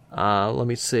 Let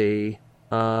me see.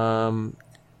 I've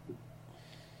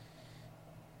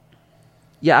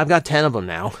got 10 of them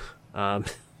now.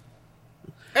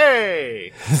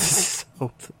 Hey.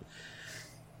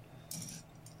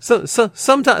 So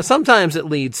sometimes it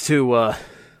leads to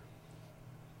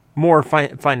more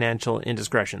financial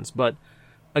indiscretions, but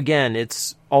again,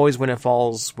 it's always when it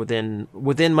falls within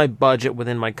my budget,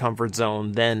 within my comfort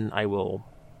zone, then I will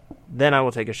then I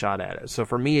will take a shot at it. So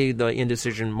for me, the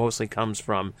indecision mostly comes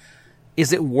from,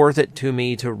 is it worth it to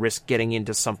me to risk getting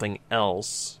into something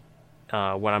else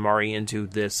when I'm already into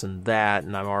this and that,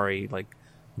 and I'm already like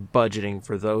budgeting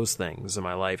for those things in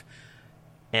my life?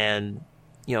 And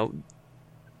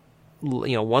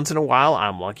once in a while,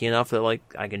 I'm lucky enough that like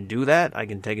I can do that. I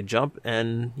can take a jump,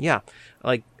 and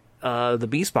the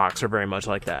Beast Box are very much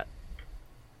like that.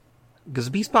 Because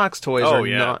Beast Box toys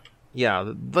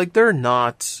they're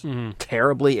not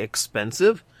terribly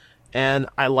expensive, and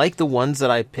I like the ones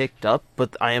that I picked up,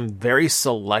 but I am very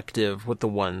selective with the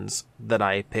ones that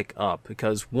I pick up,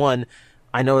 because one,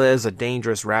 I know that is a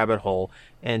dangerous rabbit hole,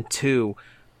 and two,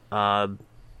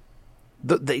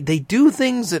 they do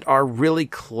things that are really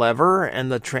clever,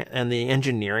 and the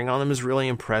engineering on them is really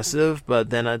impressive. But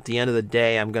then at the end of the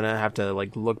day, I'm gonna have to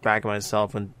like look back at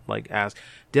myself and like ask,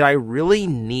 did I really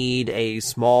need a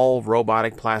small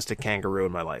robotic plastic kangaroo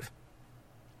in my life?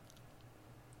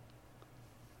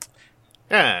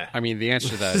 Yeah. I mean, the answer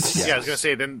to that is yes. Yeah, I was gonna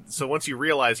say then. So once you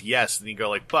realize yes, then you go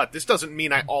like, but this doesn't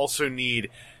mean I also need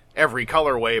every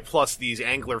colorway plus these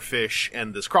anglerfish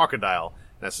and this crocodile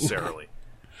necessarily.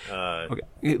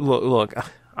 Okay. Look,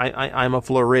 I'm a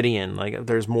Floridian. Like,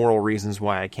 there's moral reasons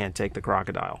why I can't take the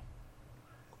crocodile.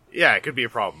 Yeah, it could be a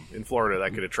problem in Florida.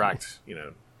 That could attract,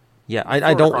 Yeah,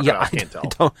 I don't. Yeah,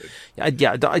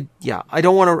 I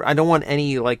don't want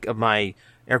any like of my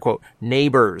air quote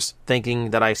neighbors thinking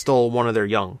that I stole one of their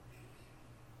young.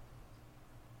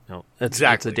 No, it's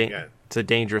a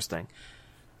dangerous thing.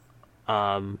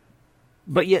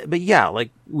 But yeah,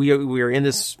 like we are in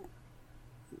this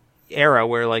era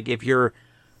where like if you're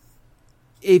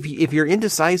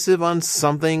indecisive on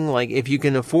something, like if you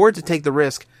can afford to take the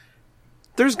risk,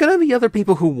 there's gonna be other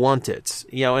people who want it,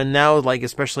 and now like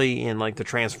especially in like the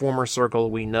Transformer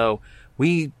circle, we know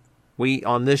we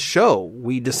on this show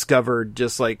we discovered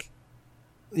just like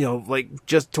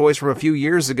just toys from a few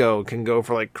years ago can go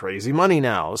for like crazy money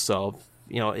now. So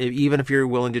even if you're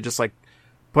willing to just like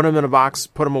put them in a box,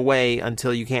 put them away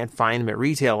until you can't find them at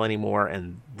retail anymore,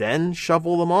 and then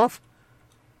shovel them off,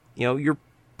 you're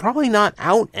probably not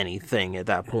out anything at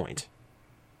that point.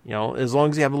 As long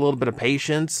as you have a little bit of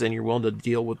patience and you're willing to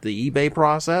deal with the eBay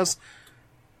process,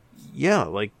 yeah,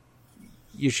 like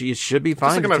you should be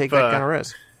fine to take that kind of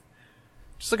risk.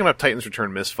 Just looking up Titan's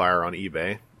Return Misfire on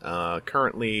eBay.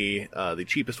 Currently, the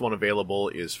cheapest one available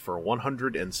is for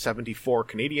 174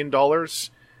 Canadian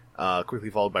dollars. Quickly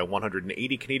followed by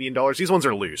 180 Canadian dollars. These ones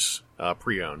are loose,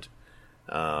 pre-owned.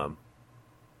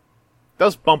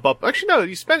 Does bump up. Actually, no.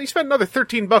 You spent another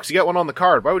 $13. You get one on the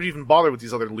card. Why would you even bother with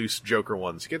these other loose Joker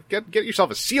ones? Get yourself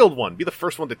a sealed one. Be the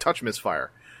first one to touch Misfire.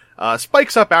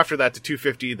 Spikes up after that to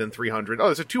 $250, then $300. Oh,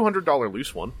 there's a $200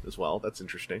 loose one as well. That's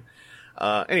interesting.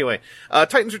 Anyway,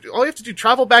 Titans. All you have to do,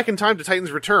 travel back in time to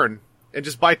Titan's Return and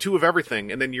just buy 2 of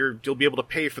everything, and then you'll be able to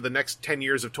pay for the next 10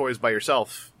 years of toys by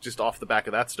yourself, just off the back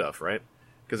of that stuff, right?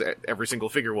 Because every single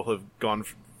figure will have gone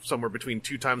somewhere between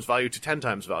 2 times value to 10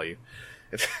 times value.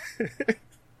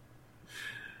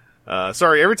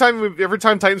 Sorry, every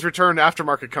time Titan's Return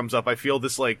Aftermarket comes up, I feel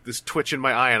this twitch in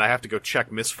my eye, and I have to go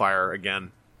check Misfire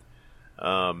again.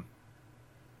 But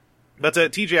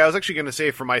TJ, I was actually going to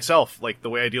say for myself, like the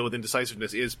way I deal with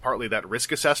indecisiveness is partly that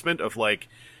risk assessment of like,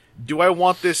 do I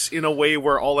want this in a way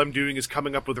where all I'm doing is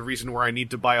coming up with a reason where I need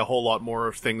to buy a whole lot more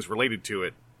of things related to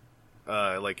it?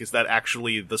 Is that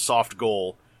actually the soft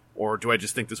goal, or do I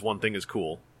just think this one thing is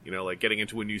cool? Like getting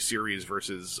into a new series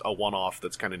versus a one-off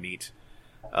that's kind of neat.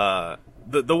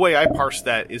 The way I parse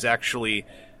that is actually,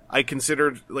 I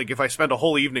considered, like, if I spend a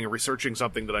whole evening researching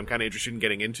something that I'm kind of interested in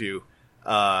getting into,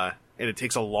 and it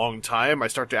takes a long time, I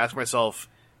start to ask myself,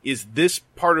 is this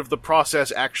part of the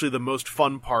process actually the most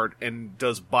fun part, and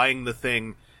does buying the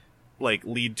thing, like,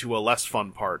 lead to a less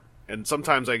fun part? And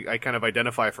sometimes I kind of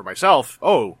identify for myself,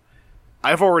 oh,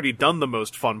 I've already done the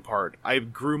most fun part. I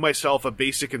grew myself a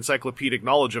basic encyclopedic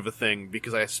knowledge of a thing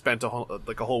because I spent a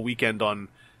whole weekend on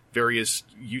various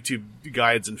YouTube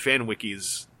guides and fan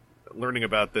wikis learning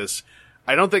about this.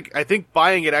 I think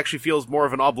buying it actually feels more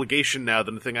of an obligation now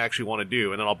than the thing I actually want to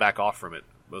do, and then I'll back off from it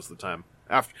most of the time.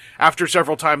 After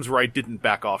several times where I didn't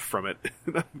back off from it.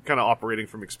 I'm kind of operating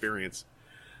from experience.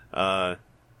 But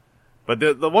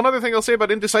the one other thing I'll say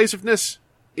about indecisiveness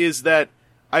is that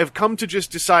I've come to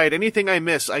just decide anything I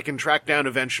miss I can track down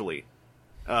eventually.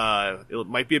 It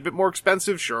might be a bit more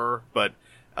expensive, sure, but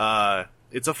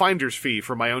it's a finder's fee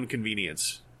for my own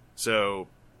convenience. So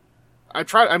I'm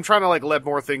trying to like let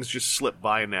more things just slip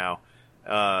by now.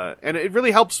 And it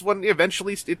really helps when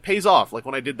eventually it pays off. Like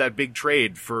when I did that big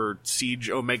trade for Siege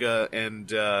Omega and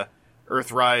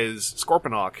Earthrise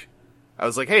Scorponok. I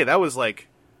was like, hey, that was like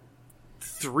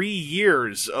 3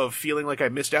 years of feeling like I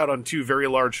missed out on 2 very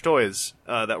large toys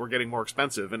that were getting more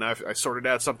expensive, and I sorted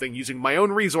out something using my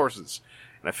own resources.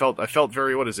 And I felt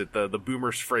very, what is it, the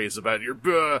boomer's phrase about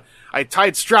I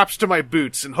tied straps to my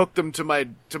boots and hooked them to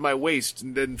my waist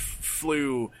and then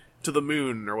flew to the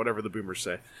moon, or whatever the boomers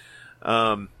say.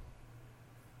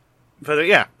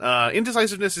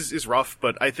 Indecisiveness is rough,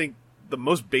 but I think the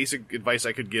most basic advice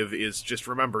I could give is just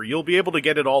remember, you'll be able to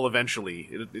get it all eventually.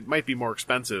 It might be more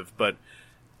expensive, but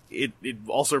it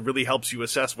also really helps you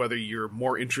assess whether you're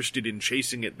more interested in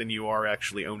chasing it than you are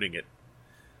actually owning it.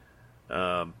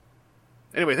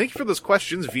 Anyway, thank you for those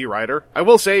questions, V-Rider. I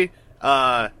will say,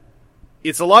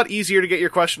 it's a lot easier to get your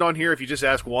question on here if you just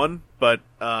ask one, but,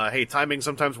 hey, timing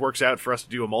sometimes works out for us to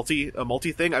do a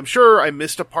multi thing. I'm sure I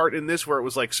missed a part in this where it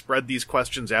was like, spread these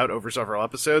questions out over several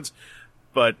episodes,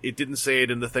 but it didn't say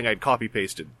it in the thing I'd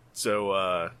copy-pasted.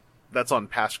 So, that's on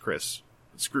past Chris.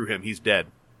 Screw him, he's dead.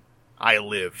 I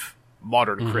live.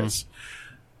 Modern Chris.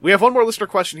 We have one more listener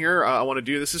question here I want to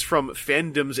do. This is from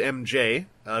Fandoms MJ,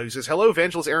 who says, hello,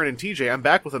 Evangelist Aaron and TJ. I'm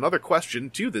back with another question,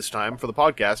 too, this time, for the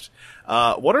podcast.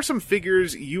 What are some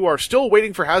figures you are still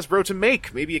waiting for Hasbro to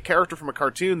make? Maybe a character from a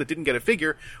cartoon that didn't get a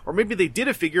figure, or maybe they did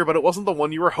a figure, but it wasn't the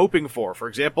one you were hoping for. For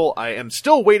example, I am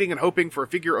still waiting and hoping for a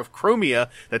figure of Chromia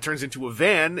that turns into a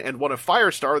van, and one of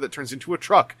Firestar that turns into a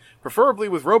truck. Preferably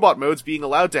with robot modes being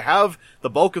allowed to have the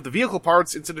bulk of the vehicle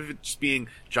parts instead of it just being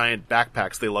giant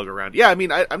backpacks they lug around. Yeah, I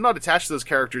mean, I'm not attached to those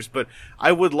characters, but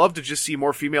I would love to just see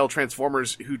more female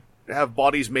Transformers who have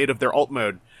bodies made of their alt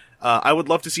mode. I would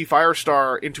love to see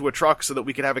Firestar into a truck so that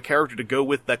we could have a character to go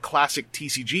with the classic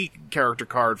TCG character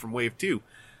card from Wave 2,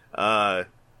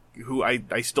 who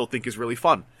I still think is really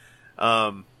fun.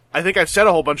 I think I've said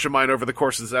a whole bunch of mine over the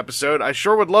course of this episode. I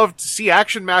sure would love to see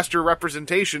Action Master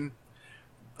representation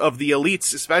of the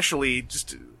elites, especially.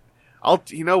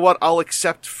 You know what? I'll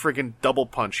accept friggin' Double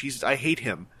Punch. I hate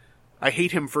him. I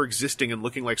hate him for existing and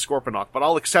looking like Scorponok, but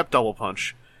I'll accept Double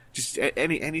Punch. Just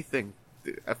anything.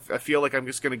 I feel like I'm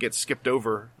just gonna get skipped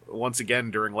over once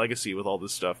again during Legacy with all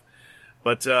this stuff.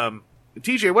 But,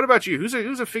 TJ, what about you? Who's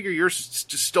a figure you're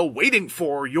just still waiting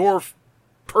for your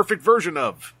perfect version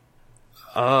of?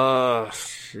 I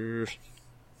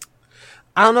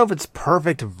don't know if it's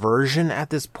perfect version at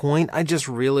this point. I just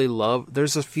really love,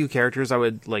 there's a few characters I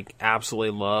would like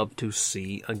absolutely love to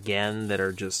see again that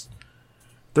are just,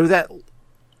 they're that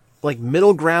like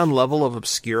middle ground level of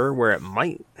obscure where it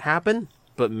might happen,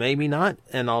 but maybe not.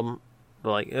 And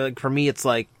like for me, it's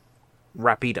like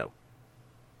Rapido.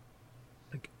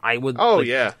 Like I would. Oh like,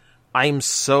 yeah. I'm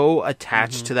so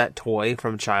attached to that toy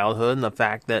from childhood, and the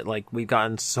fact that like we've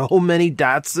gotten so many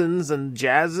Datsuns and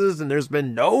Jazzes, and there's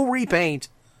been no repaint,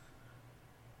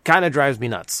 kind of drives me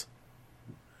nuts.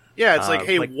 Yeah, it's like,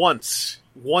 hey, once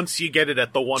you get it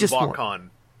at the one BotCon.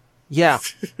 Yeah,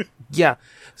 yeah.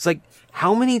 It's like,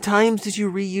 how many times did you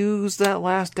reuse that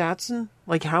last Datsun?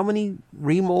 Like, how many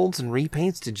remolds and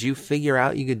repaints did you figure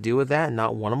out you could do with that, and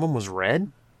not one of them was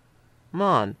red? Come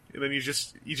on. And then you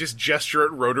just gesture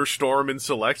at Rotor Storm in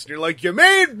Select, and you're like, you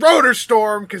made Rotor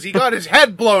Storm because he got his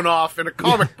head blown off in a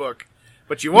comic book,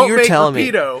 but you won't make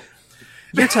Rapido.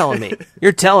 You're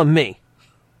telling me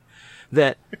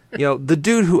that, the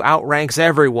dude who outranks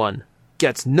everyone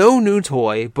gets no new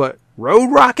toy, but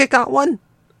Road Rocket got one?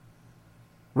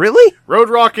 Really? Road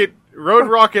Rocket,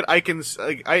 I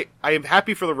am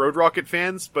happy for the Road Rocket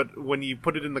fans, but when you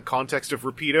put it in the context of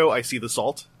Rapido, I see the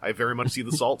salt. I very much see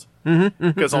the salt.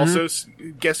 Because also,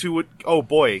 guess who'd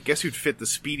fit the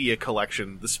Speedia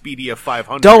collection, the Speedia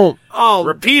 500?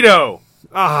 Rapido!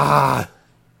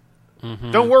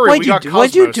 Don't worry, we got Cosmos.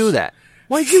 Why'd you do that?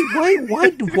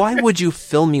 Why would you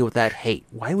fill me with that hate?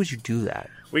 Why would you do that?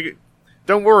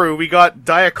 Don't worry, we got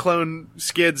Diaclone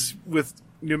skids with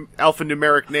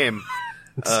alphanumeric name.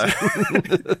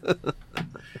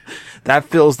 That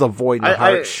fills the void in the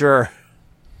heart, sure.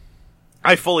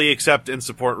 I fully accept and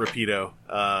support Rapido.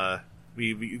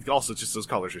 We also, just those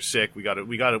colors are sick. We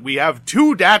have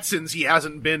 2 Datsuns he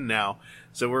hasn't been now.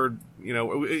 So we're,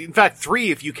 in fact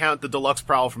 3 if you count the Deluxe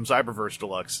Prowl from Cyberverse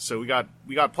Deluxe. So we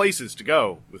got places to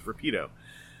go with Rapido.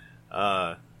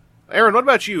 Aaron, what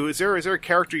about you? Is there a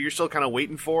character you're still kind of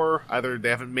waiting for? Either they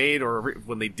haven't made, or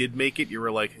when they did make it, you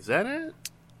were like, is that it?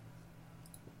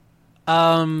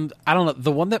 I don't know.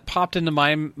 The one that popped into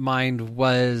my mind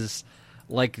was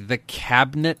like the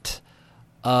cabinet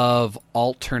of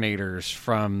alternators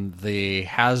from the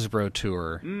Hasbro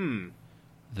tour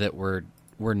that were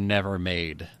never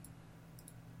made.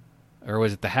 Or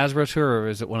was it the Hasbro tour, or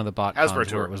was it one of the BotCons Hasbro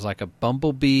tour? Where it was like a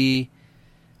Bumblebee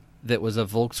that was a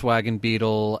Volkswagen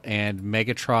Beetle, and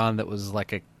Megatron that was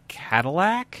like a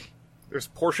Cadillac? There's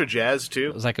Porsche Jazz too.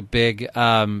 It was like a big,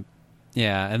 and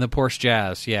the Porsche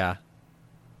Jazz, yeah.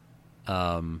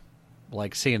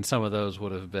 Like seeing some of those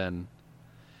would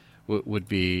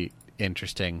be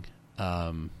interesting.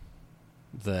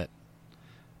 That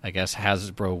I guess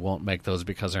Hasbro won't make those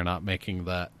because they're not making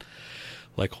that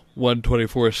like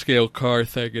 1/24 scale car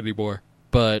thing anymore.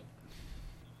 But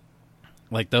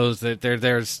like those,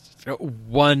 there's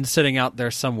one sitting out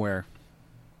there somewhere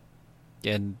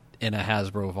in a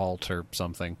Hasbro vault or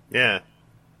something. Yeah.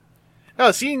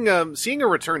 No, seeing a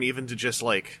return even to just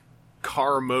like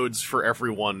car modes for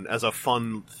everyone as a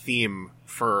fun theme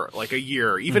for like a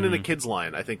year, even in a kids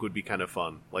line, I think would be kind of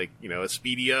fun. Like, a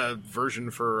Speedia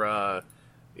version for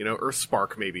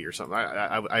Earthspark maybe or something.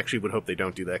 I actually would hope they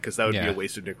don't do that because that would be a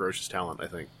waste of Nick Roche's talent, I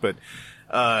think. But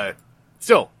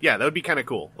still, yeah, that would be kind of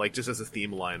cool. Like just as a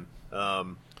theme line.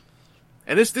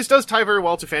 And this does tie very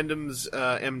well to Fandom's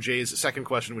MJ's second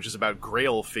question, which is about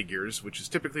Grail figures, which is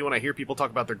typically when I hear people talk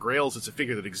about their Grails, it's a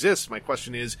figure that exists. My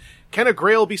question is, can a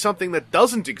Grail be something that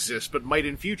doesn't exist but might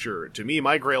in future? To me,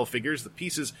 my Grail figures, the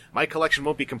pieces my collection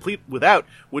won't be complete without,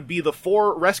 would be the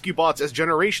 4 Rescue Bots as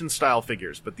Generation-style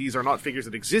figures, but these are not figures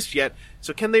that exist yet,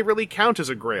 so can they really count as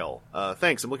a Grail?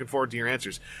 Thanks, I'm looking forward to your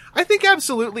answers. I think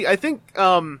absolutely. I think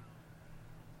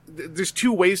there's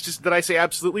 2 ways that I say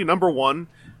absolutely. Number one,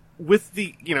 with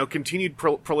the continued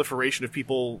proliferation of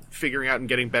people figuring out and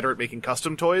getting better at making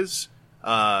custom toys,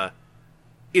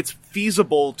 it's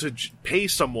feasible to pay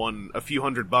someone a few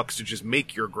 $100 to just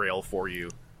make your Grail for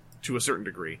you to a certain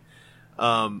degree.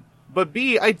 But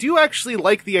B, I do actually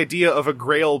like the idea of a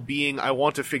Grail being I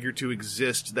want a figure to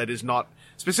exist that is not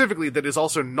specifically that is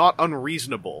also not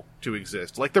unreasonable to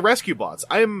exist, like the Rescue Bots.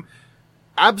 I'm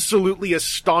absolutely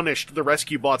astonished the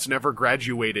Rescue Bots never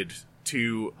graduated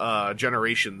to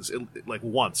Generations, like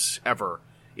once ever.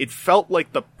 It felt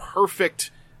like the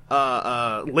perfect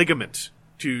ligament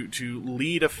to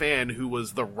lead a fan who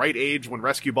was the right age when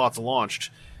Rescue Bots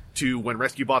launched to when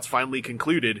Rescue Bots finally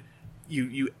concluded.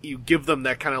 You give them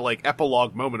that kind of like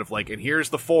epilogue moment of like, and here's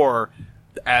the 4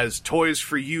 as toys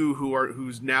for you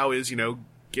who's now is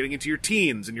getting into your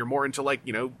teens and you're more into like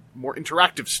more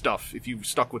interactive stuff if you've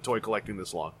stuck with toy collecting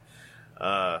this long.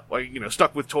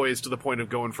 Stuck with toys to the point of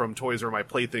going from toys are my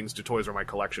playthings to toys are my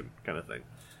collection kind of thing.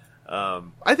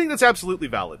 I think that's absolutely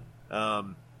valid.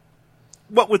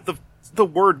 What with the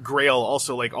word Grail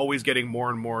also like always getting more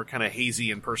and more kind of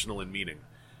hazy and personal in meaning.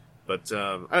 But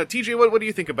TJ, what do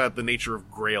you think about the nature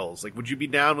of Grails? Like, would you be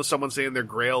down with someone saying their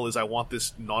Grail is I want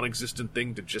this non-existent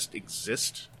thing to just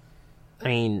exist? I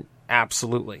mean,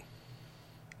 absolutely.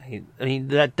 I mean,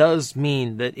 that does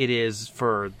mean that it is,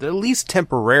 for at least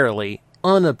temporarily,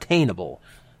 unobtainable.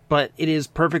 But it is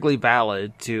perfectly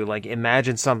valid to, like,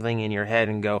 imagine something in your head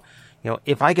and go,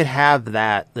 if I could have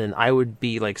that, then I would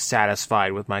be, like,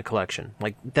 satisfied with my collection.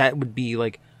 Like, that would be,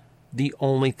 like, the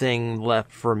only thing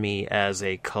left for me as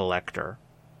a collector.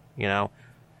 Yeah.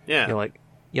 If the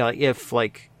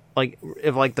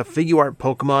Figuart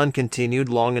Pokemon continued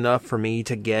long enough for me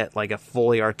to get like a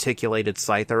fully articulated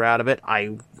Scyther out of it,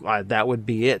 I that would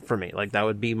be it for me. Like that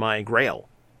would be my Grail.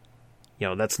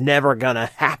 That's never gonna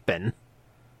happen.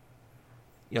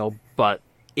 But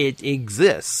it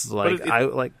exists.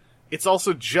 It's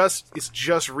also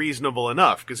just reasonable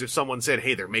enough, because if someone said,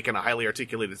 hey, they're making a highly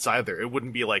articulated Scyther, it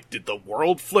wouldn't be like, did the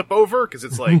world flip over? Because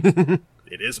it's like,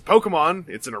 it is a Pokemon,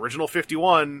 it's an original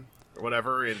 51, or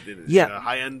whatever, in a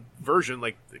high-end version,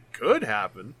 like, it could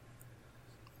happen.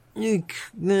 I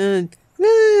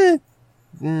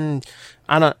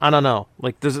don't know.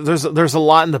 Like, there's a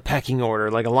lot in the pecking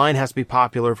order. Like, a line has to be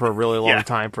popular for a really long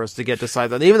time for us to get to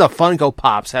Scyther. Even the Funko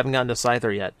Pops haven't gotten to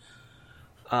Scyther yet.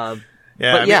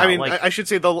 I should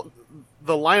say the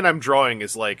line I'm drawing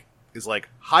is like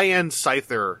high-end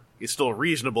Scyther is still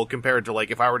reasonable compared to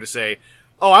like if I were to say,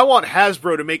 oh, I want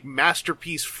Hasbro to make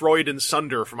Masterpiece Freud and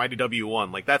Sunder from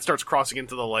IDW1. Like that starts crossing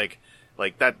into the like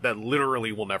that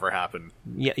literally will never happen.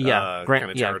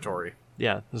 Kind of territory.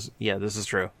 This is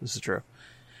true. This is true.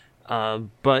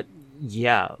 But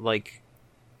yeah, like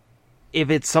if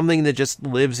it's something that just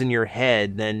lives in your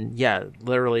head, then yeah,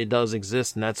 literally it does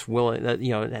exist, and that's willing,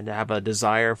 and to have a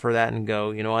desire for that and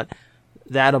go, you know what,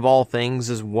 that of all things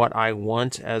is what I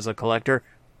want as a collector.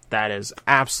 That is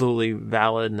absolutely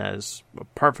valid, and that is a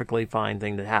perfectly fine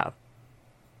thing to have.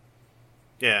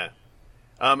 Yeah.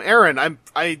 Aaron, I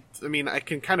mean, I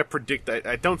can kind of predict that.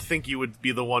 I don't think you would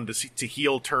be the one to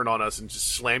heel turn on us and just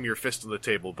slam your fist on the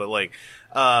table. But like,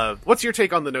 what's your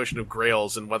take on the notion of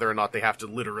Grails and whether or not they have to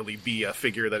literally be a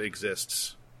figure that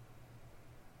exists?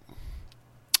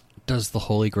 Does the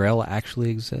Holy Grail actually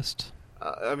exist?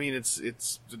 I mean,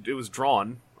 it was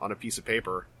drawn on a piece of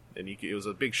paper. and it was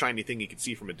a big shiny thing you could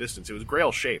see from a distance. It was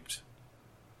Grail shaped.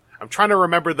 I'm trying to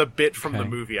remember the bit from the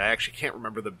movie. I actually can't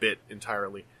remember the bit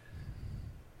entirely.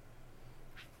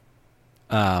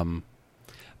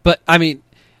 But I mean,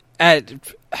 I'm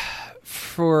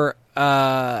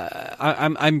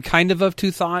kind of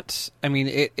two thoughts. I mean,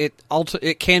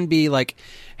 it can be like,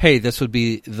 hey, this would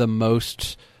be the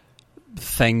most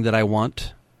thing that I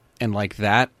want, and like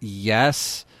that,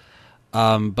 yes.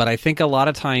 But I think a lot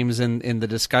of times in the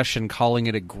discussion, calling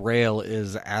it a grail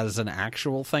is as an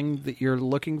actual thing that you're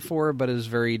looking for, but is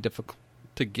very difficult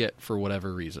to get for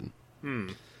whatever reason.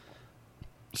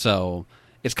 So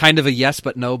it's kind of a yes,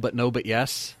 but no, but no, but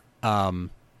yes.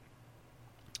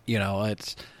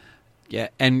 It's, yeah.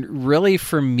 And really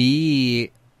for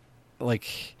me,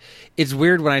 like, it's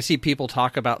weird when I see people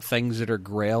talk about things that are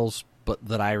grails, but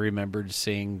that I remembered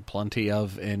seeing plenty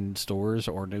of in stores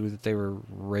or knew that they were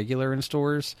regular in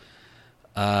stores.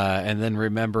 And then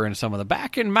remembering some of the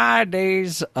back in my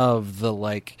days of the,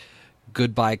 like,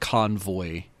 Goodbye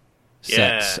Convoy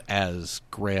sets as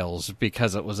grails,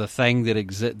 because it was a thing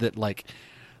that like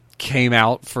came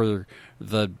out for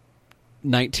the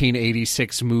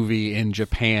 1986 movie in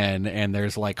Japan, and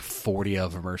there's like 40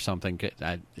 of them or something.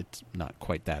 It's not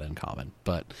quite that uncommon,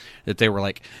 but that they were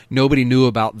like, nobody knew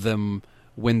about them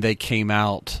when they came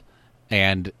out,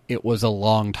 and it was a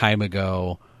long time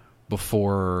ago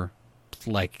before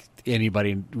like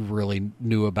anybody really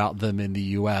knew about them in the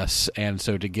US, and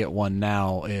so to get one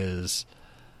now is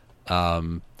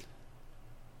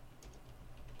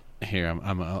here,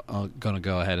 I'm going to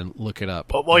go ahead and look it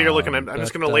up. Well, while you're looking, I'm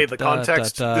just going to lay the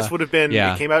context. This would have been,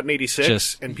 it came out in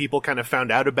 86, and people kind of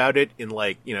found out about it in,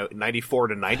 94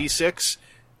 to 96,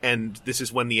 and this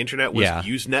is when the internet was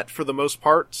Usenet for the most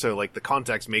part, so, like, the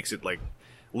context makes it, like,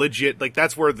 legit. Like,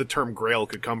 that's where the term grail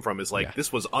could come from, is, like,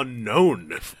 this was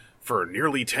unknown for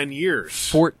nearly 10 years.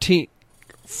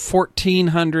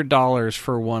 $1,400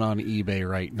 for one on eBay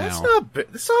right now.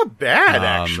 That's not bad,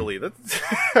 actually. I thought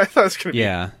it was going to be...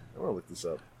 Yeah. I want to look this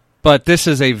up. But this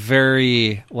is a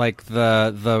very, like,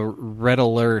 the red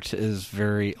alert is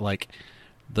very, like,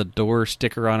 the door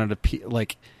sticker on it,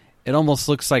 like, it almost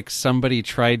looks like somebody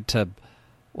tried to,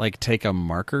 like, take a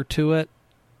marker to it.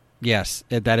 Yes,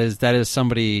 that is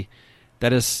somebody,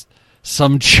 that is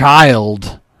some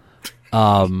child,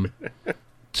 took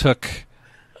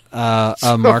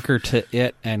a marker to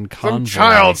it and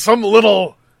Convoy. Some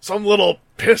little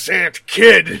pissant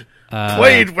kid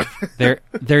played with.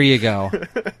 There you go.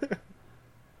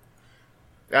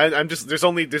 I'm just there's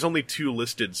only 2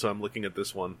 listed, so I'm looking at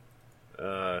this one.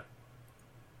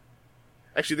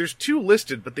 Actually, there's 2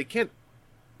 listed, but they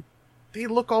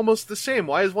look almost the same.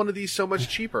 Why is one of these so much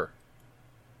cheaper?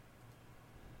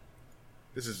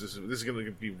 This is going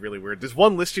to be really weird. There's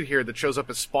one listed here that shows up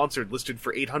as sponsored, listed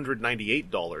for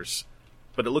 $898,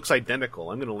 but it looks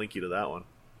identical. I'm going to link you to that one.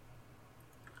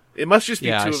 It must just be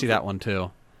 2 I see that one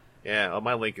too. Yeah,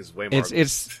 my link is way more.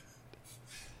 It's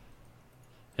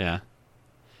yeah,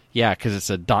 because it's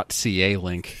a .ca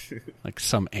link, like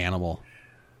some animal.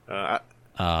 I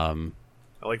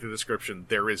like the description.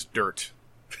 There is dirt.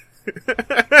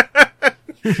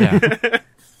 Yeah.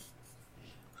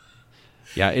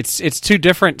 Yeah, it's 2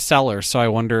 different sellers, so I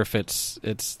wonder if it's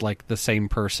like the same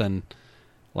person,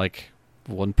 like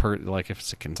like if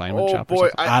it's a consignment shop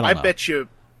or something. I bet you.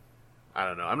 I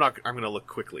don't know. I'm going to look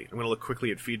quickly. I'm going to look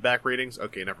quickly at feedback ratings.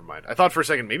 Okay, never mind. I thought for a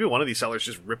second maybe one of these sellers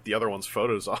just ripped the other one's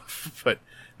photos off, but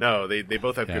no, they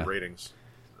both have good ratings.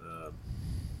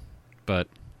 But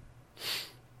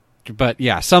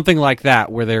yeah, something like that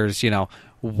where there's,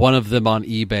 one of them on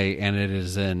eBay and it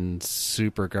is in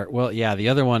super well, yeah, the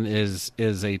other one is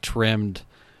a trimmed,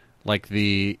 like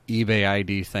the eBay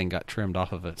ID thing got trimmed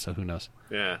off of it, so who knows.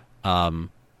 Yeah.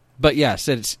 But yes,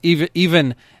 it's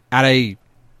even at a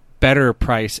better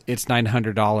price, it's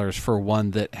 $900 for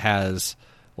one that has,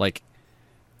 like,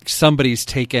 somebody's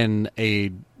taken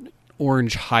a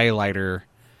orange highlighter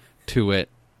to it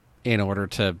in order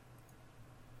to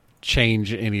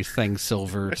change anything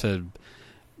silver to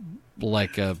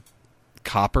like a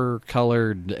copper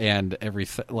colored and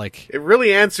everything. Like, it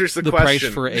really answers the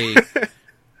question. Price for a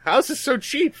how's this so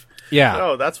cheap? Yeah.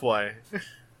 Oh, that's why.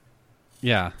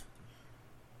 Yeah.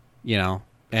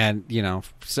 And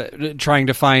trying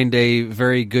to find a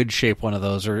very good shape one of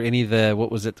those, or any of the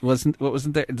what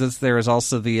wasn't there? There was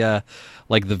also the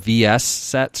like the VS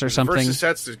sets or something. Versus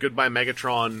sets. There's Goodbye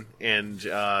Megatron, and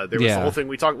there was the whole thing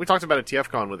we talked about at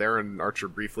TFCon with Aaron Archer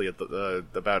briefly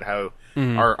about how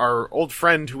our old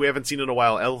friend who we haven't seen in a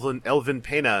while, Elvin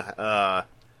Pena,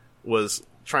 was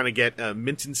trying to get a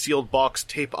mint and sealed box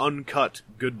tape uncut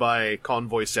Goodbye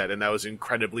Convoy set, and that was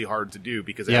incredibly hard to do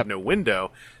because they had no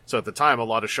window. So at the time, a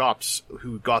lot of shops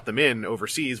who got them in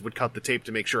overseas would cut the tape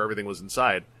to make sure everything was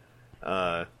inside.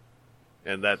 And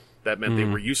that meant they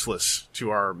were useless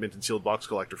to our mint and sealed box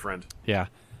collector friend. Yeah.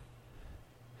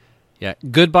 Yeah.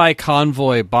 Goodbye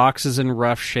Convoy, boxes in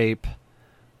rough shape.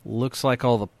 Looks like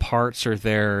all the parts are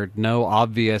there. No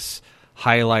obvious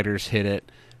highlighters hit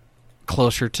it.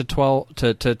 Closer to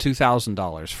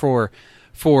 $2,000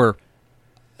 for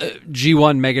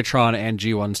G1 Megatron and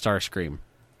G1 Starscream,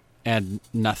 and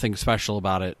nothing special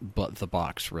about it but the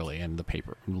box, really, and the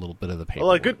paper, a little bit of the paper.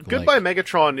 Well, Goodbye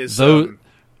Megatron is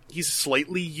he's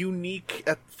slightly unique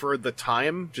for the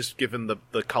time, just given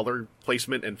the color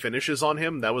placement and finishes on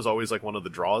him. That was always like one of the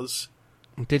draws.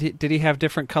 Did he have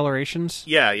different colorations?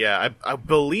 Yeah. I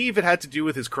believe it had to do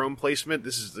with his chrome placement.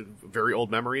 This is very old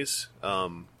memories.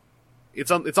 It's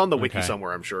on the wiki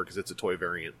somewhere, I'm sure, because it's a toy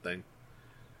variant thing.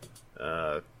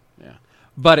 Yeah,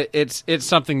 but it's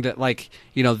something that, like,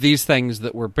 you know, these things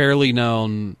that were barely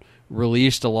known,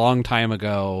 released a long time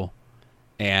ago,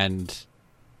 and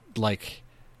like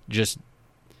just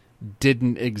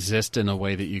didn't exist in a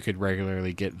way that you could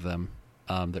regularly get them.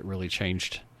 That really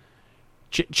changed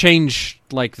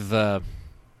like the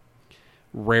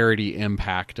rarity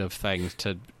impact of things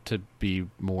to be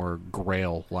more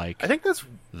Grail like. I think that's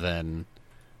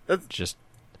just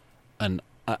a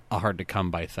hard to come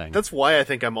by thing. That's why I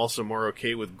think I'm also more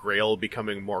okay with Grail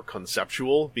becoming more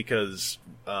conceptual, because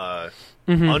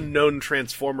unknown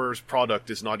Transformers product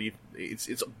is not even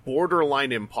it's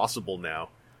borderline impossible now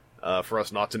for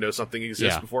us not to know something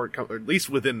exists before it comes, or at least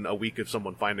within a week of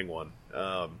someone finding one.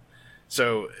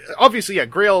 So obviously, yeah,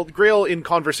 Grail in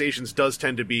conversations does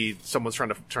tend to be someone's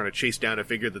trying to chase down a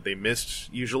figure that they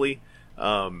missed. Usually,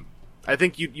 I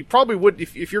think you probably would,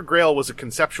 if your Grail was a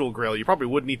conceptual Grail, you probably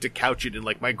would need to couch it in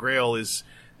like, my Grail is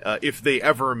if they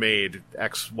ever made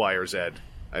X, Y, or Z.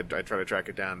 I try to track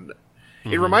it down.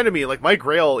 It reminded me, like, my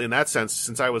Grail in that sense,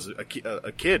 since I was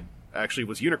a kid, actually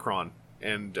was Unicron.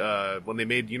 And when they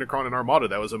made Unicron and Armada,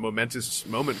 that was a momentous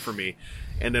moment for me.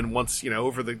 And then once,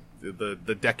 over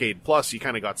the decade plus, you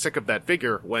kind of got sick of that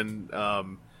figure when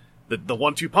the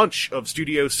 1-2 punch of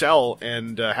Studio Cell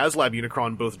and HasLab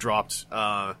Unicron both dropped.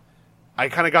 I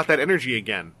kind of got that energy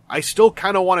again. I still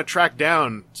kind of want to track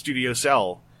down Studio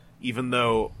Cell, even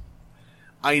though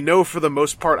I know for the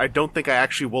most part I don't think I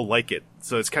actually will like it.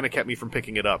 So it's kind of kept me from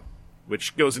picking it up,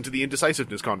 which goes into the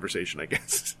indecisiveness conversation, I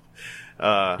guess.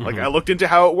 Like, I looked into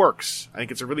how it works. I think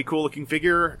it's a really cool looking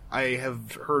figure. I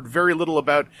have heard very little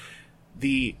about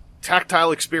the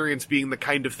tactile experience being the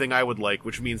kind of thing I would like,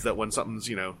 which means that when something's,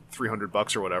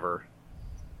 $300 or whatever,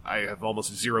 I have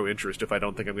almost zero interest if I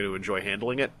don't think I'm going to enjoy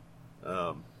handling it.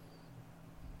 But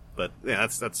yeah,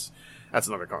 that's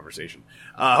another conversation.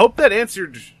 Hope that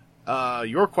answered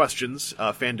your questions,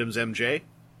 Fandoms MJ.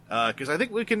 Because I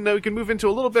think we can move into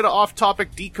a little bit of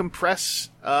off-topic decompress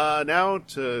now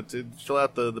to fill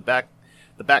out the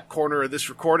back corner of this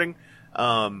recording.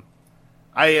 I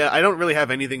don't really have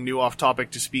anything new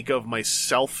off-topic to speak of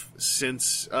myself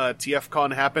since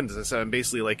TFCon happened. As I said, I'm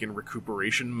basically like in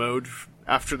recuperation mode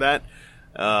after that.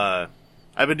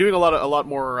 I've been doing a lot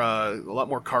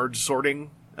more card sorting.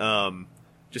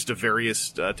 Just of various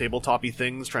tabletop-y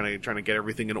things, trying to get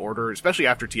everything in order, especially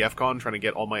after TFCon, trying to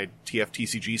get all my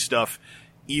TFTCG stuff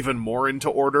even more into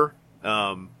order.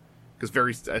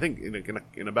 Because I think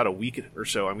in about a week or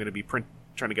so, I'm going to be trying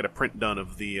to get a print done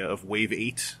of Wave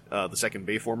 8, the second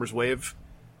Bayformers wave.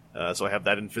 So I have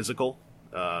that in physical,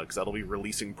 because that'll be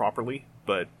releasing properly.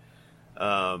 But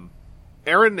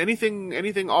Aaron,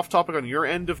 anything off topic on your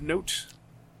end of note?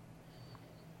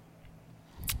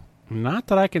 Not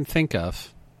that I can think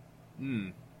of.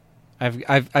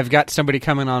 I've got somebody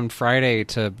coming on Friday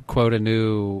to quote a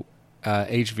new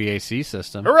HVAC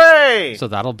system. Hooray! So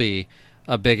that'll be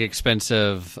a big,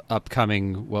 expensive,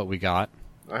 upcoming what we got.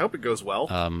 I hope it goes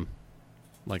well.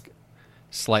 Like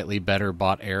slightly better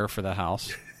bought air for the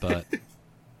house, but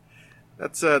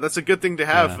that's a good thing to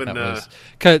have.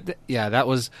 Yeah,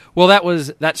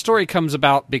 that story comes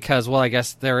about because, well, I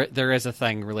guess there is a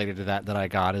thing related to that I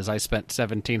got. Is I spent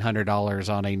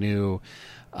 $1,700 on a new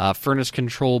furnace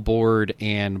control board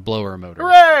and blower motor.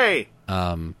 Hooray!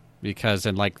 Because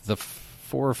in like the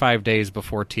 4 or 5 days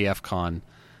before TFCon,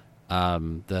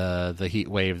 the heat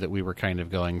wave that we were kind of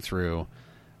going through,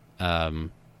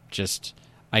 just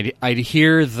I'd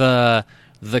hear the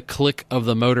click of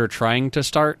the motor trying to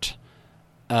start,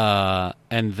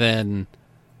 and then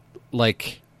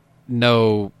like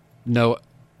no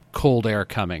cold air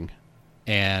coming,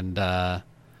 and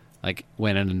like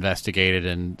went and investigated,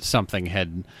 and something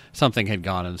had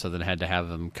gone, and so then had to have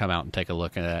them come out and take a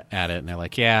look at it, and they're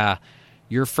like, yeah,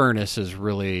 your furnace is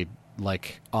really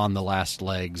like on the last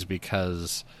legs,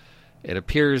 because it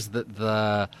appears that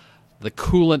the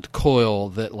coolant coil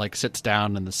that like sits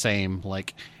down in the same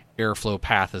like airflow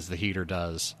path as the heater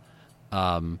does,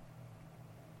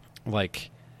 like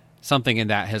something in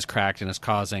that has cracked and is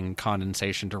causing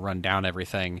condensation to run down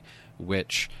everything,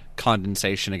 which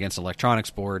condensation against electronics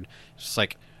board, it's just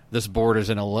like, this board is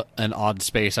in an odd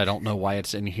space. I don't know why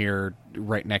it's in here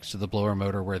right next to the blower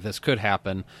motor where this could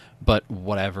happen, but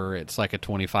whatever. It's like a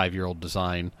 25-year-old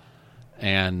design,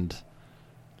 and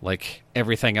like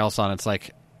everything else on it's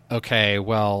like, okay,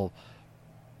 well,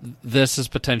 this is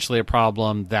potentially a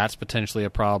problem, that's potentially a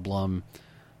problem,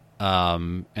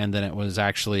 and then it was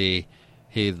actually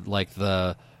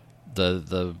the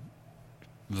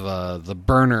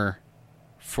burner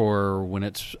for when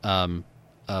it's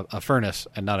a furnace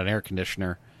and not an air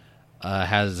conditioner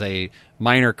has a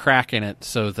minor crack in it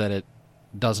so that it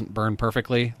doesn't burn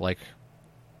perfectly. Like,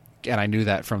 and I knew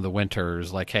that from the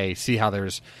winters. Like, hey, see how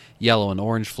there's yellow and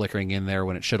orange flickering in there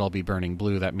when it should all be burning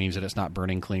blue? That means that it's not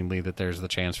burning cleanly, that there's the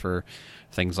chance for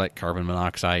things like carbon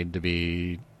monoxide to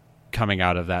be coming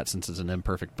out of that since it's an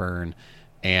imperfect burn.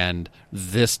 And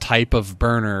this type of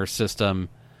burner system,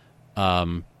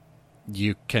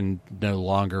 you can no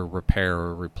longer repair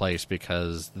or replace,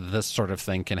 because this sort of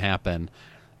thing can happen.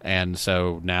 And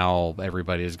so now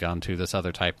everybody has gone to this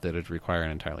other type that would require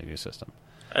an entirely new system.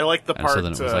 I like the part. So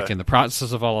then it was like in the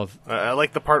process of all of. I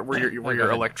like the part where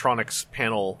your electronics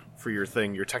panel for your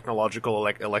thing, your technological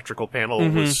electrical panel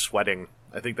was sweating.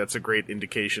 I think that's a great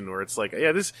indication where it's like,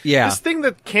 this thing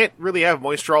that can't really have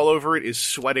moisture all over it is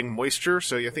sweating moisture.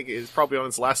 So I think it's probably on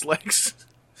its last legs.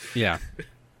 Yeah.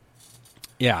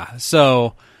 Yeah.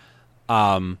 So,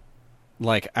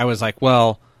 like I was like,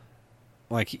 well,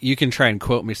 like you can try and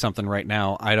quote me something right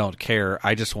now. I don't care.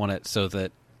 I just want it so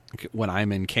that when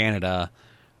I'm in Canada,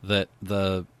 that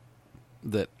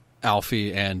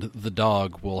Alfie and the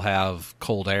dog will have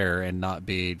cold air and not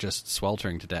be just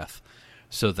sweltering to death.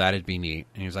 So that'd be neat.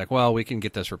 And he was like, well, we can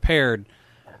get this repaired.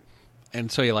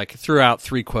 And so he like threw out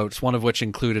 3 quotes, one of which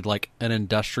included like an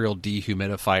industrial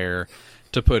dehumidifier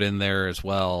to put in there as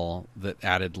well that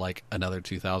added like another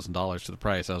 $2,000 to the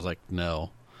price. I was like, no.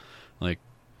 Like,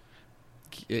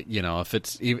 if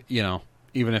it's,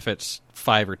 even if it's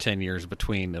 5 or 10 years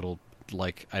between, it'll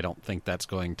like, I don't think that's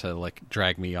going to like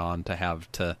drag me on to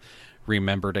have to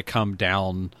remember to come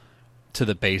down to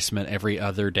the basement every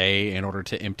other day in order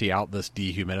to empty out this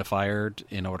dehumidifier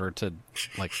in order to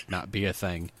like not be a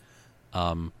thing.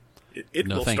 It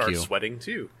no, will thank start you. sweating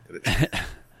too.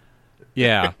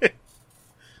 Yeah.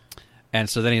 And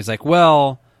so then he's like,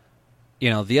 well,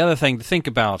 the other thing to think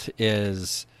about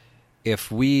is if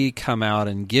we come out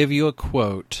and give you a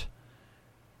quote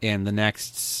in the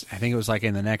next, I think it was like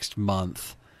in the next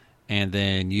month, and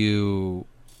then you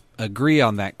agree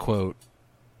on that quote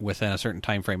within a certain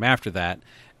time frame after that,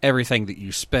 everything that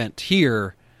you spent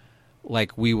here,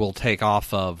 like we will take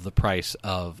off of the price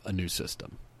of a new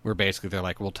system. Where basically they're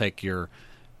like, we'll take your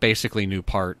basically new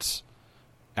parts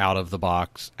out of the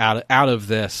box, out of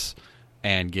this,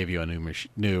 and give you a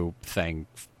new thing,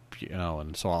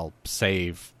 and so I'll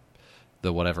save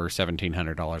the whatever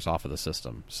 $1,700 off of the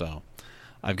system. So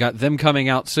I've got them coming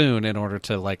out soon in order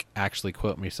to like actually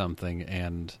quote me something,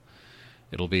 and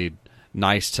it'll be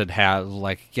nice to have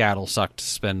like, yeah, it'll suck to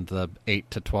spend the $8,000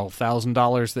 to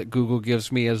 $12,000 that Google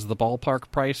gives me as the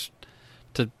ballpark price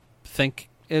to think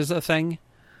is a thing.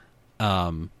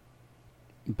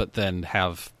 But then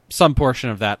have some portion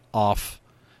of that off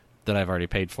that I've already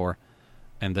paid for,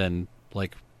 and then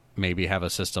like maybe have a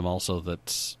system also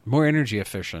that's more energy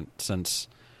efficient, since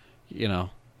the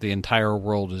entire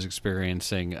world is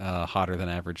experiencing hotter than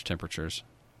average temperatures.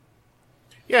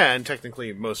 Yeah, and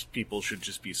technically most people should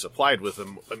just be supplied with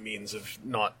a means of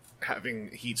not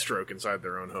having heat stroke inside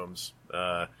their own homes.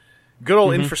 Good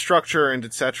old infrastructure and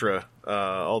etc.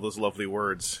 All those lovely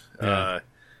words. Yeah.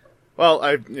 Well,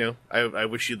 I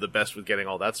wish you the best with getting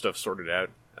all that stuff sorted out.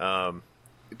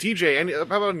 TJ, how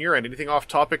about on your end? Anything off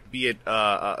topic, be it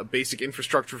a basic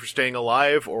infrastructure for staying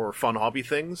alive or fun hobby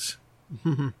things?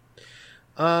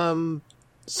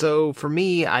 So for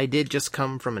me, I did just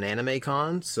come from an anime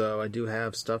con, so I do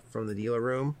have stuff from the dealer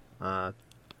room. I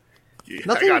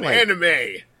got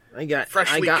anime. I got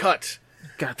freshly cut.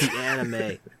 Got the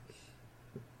anime.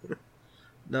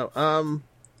 No,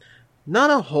 not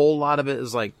a whole lot of it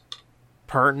is like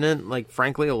pertinent. Like,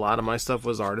 frankly, a lot of my stuff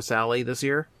was Artist Alley this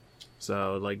year,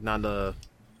 so like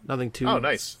nothing too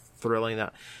nice thrilling.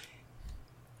 That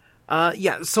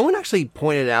Yeah, someone actually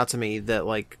pointed out to me that,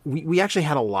 like, we actually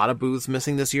had a lot of booths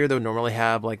missing this year that would normally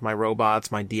have, like, my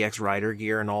robots, my DX Rider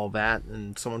gear, and all that.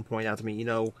 And someone pointed out to me,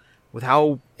 with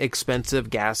how expensive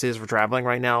gas is for traveling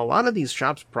right now, a lot of these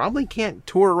shops probably can't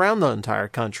tour around the entire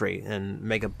country and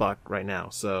make a buck right now.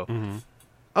 So,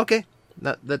 okay,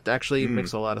 that actually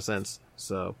makes a lot of sense.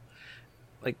 So,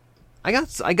 like, I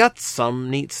got some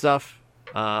neat stuff.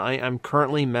 I'm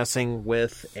currently messing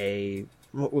with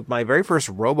my very first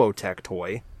Robotech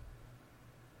toy.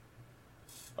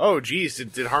 Oh, geez,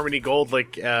 did Harmony Gold,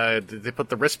 like, did they put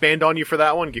the wristband on you for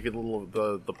that one? Give you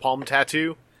the palm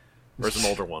tattoo? Or is it an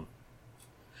older one?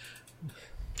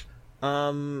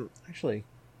 Actually,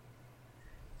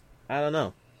 I don't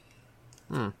know.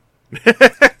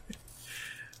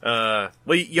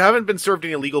 Well, you haven't been served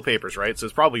any legal papers, right? So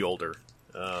it's probably older.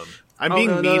 I'm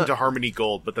being mean to Harmony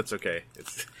Gold, but that's okay.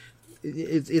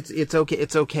 It's okay.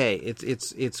 It's okay.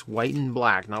 It's white and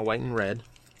black, not white and red.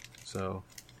 So,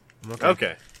 I'm okay.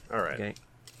 Okay. All right. Okay.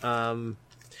 No,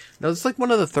 it's like one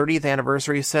of the 30th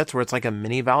anniversary sets where it's like a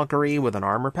mini Valkyrie with an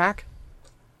armor pack.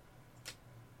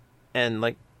 And,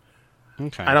 like,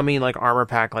 Okay. I don't mean like armor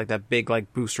pack, like that big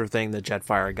like booster thing that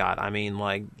Jetfire got. I mean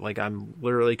like I'm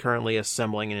literally currently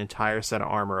assembling an entire set of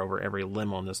armor over every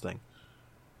limb on this thing.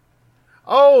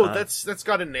 Oh, that's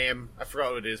got a name. I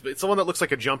forgot what it is, but it's the one that looks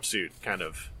like a jumpsuit, kind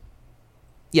of.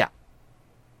 Yeah.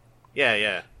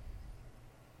 Yeah.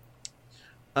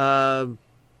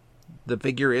 The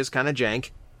figure is kind of jank.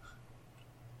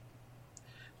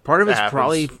 Part of it's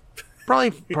probably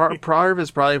part of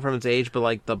it's probably from its age, but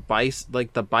like the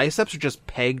biceps are just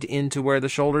pegged into where the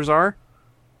shoulders are.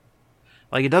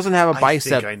 Like it doesn't have a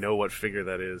bicep. I think I know what figure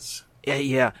that is.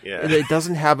 Yeah. Yeah. It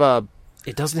doesn't have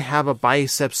a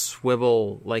bicep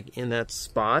swivel like in that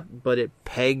spot, but it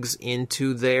pegs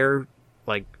into there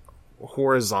like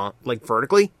horizontal, like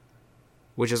vertically,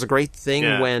 which is a great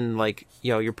thing when like,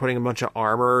 you're putting a bunch of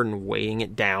armor and weighing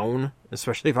it down,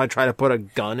 especially if I try to put a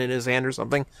gun in his hand or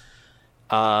something.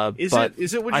 Is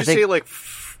it would you say like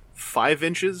 5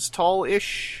 inches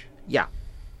tall-ish? Yeah.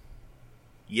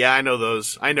 Yeah, I know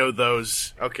those.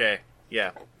 Okay.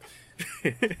 Yeah.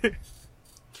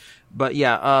 But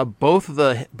yeah, both of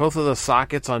the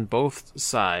sockets on both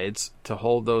sides to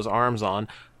hold those arms on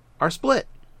are split.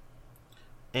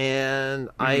 And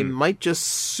I might just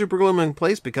super glue them in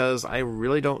place because I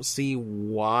really don't see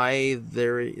why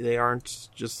they aren't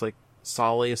just like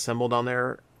solidly assembled on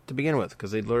there to begin with,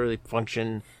 because they literally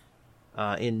function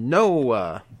in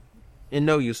no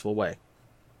useful way.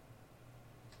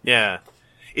 Yeah.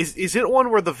 Is it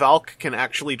one where the Valk can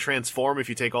actually transform if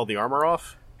you take all the armor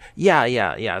off? Yeah.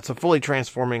 It's a fully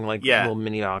transforming little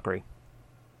mini Valkyrie.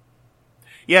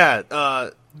 Yeah,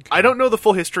 I don't know the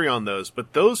full history on those,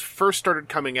 but those first started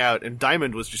coming out, and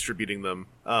Diamond was distributing them.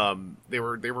 They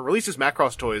were released as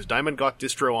Macross toys. Diamond got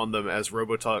distro on them as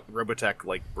Robotech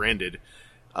like branded.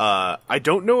 I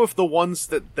don't know if the ones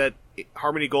that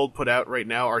Harmony Gold put out right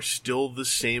now are still the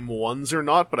same ones or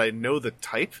not, but I know the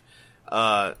type.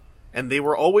 And they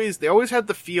always had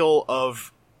the feel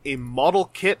of a model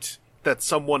kit that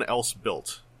someone else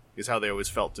built, is how they always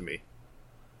felt to me.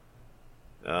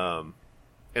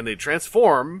 And they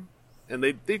transform, and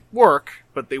they work,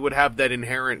 but they would have that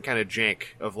inherent kind of jank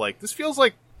of like, this feels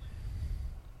like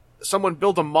someone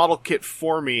built a model kit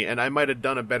for me, and I might have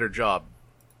done a better job.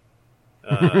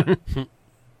 So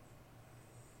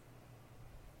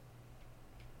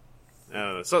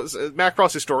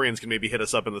Macross historians can maybe hit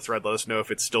us up in the thread. Let us know if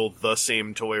it's still the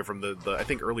same toy from the I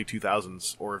think early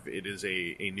 2000s, or if it is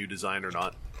a new design or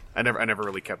not. I never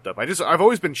really kept up. I've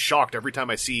always been shocked every time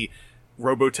I see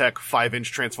Robotech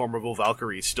 5-inch transformable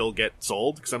Valkyrie still get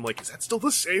sold, because I'm like, is that still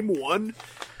the same one?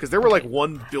 Because there were like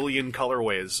 1 billion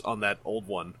colorways on that old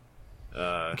one.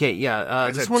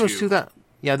 This one was 2000.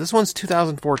 Yeah, this one's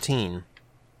 2014.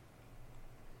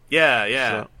 Yeah.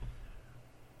 So,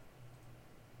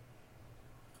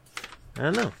 I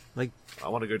don't know. Like, I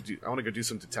want to go do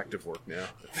some detective work now.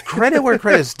 Credit where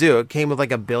credit's due. It came with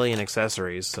like 1 billion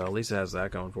accessories, so at least it has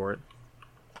that going for it.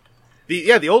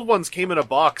 The old ones came in a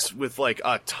box with like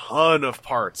a ton of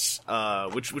parts,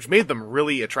 which made them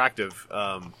really attractive.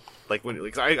 I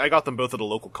got them both at a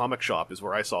local comic shop, is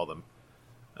where I saw them.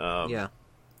 Yeah.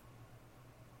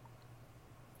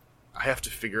 I have to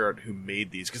figure out who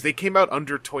made these, because they came out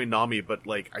under Toynami, but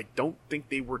like I don't think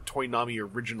they were Toynami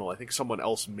original. I think someone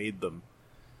else made them.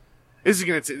 This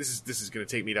is gonna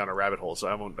take me down a rabbit hole, so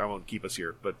I won't keep us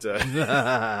here. But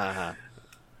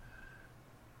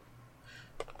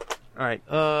all right,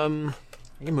 I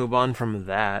can move on from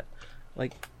that.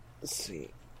 Like, let's see.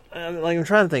 I'm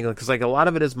trying to think, because like a lot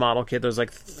of it is model kit. There's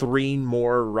like 3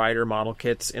 more rider model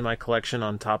kits in my collection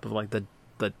on top of like the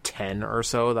 10 or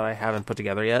so that I haven't put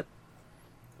together yet.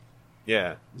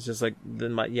 Yeah. It's just like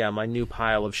my new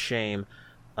pile of shame.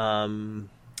 Of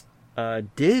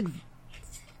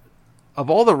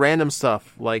all the random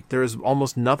stuff, like there's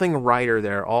almost nothing rider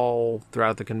there all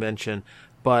throughout the convention,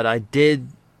 but I did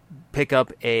pick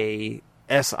up a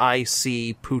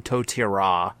SIC Puto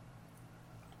Tira.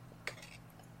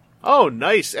 Oh,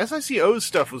 nice. SICO's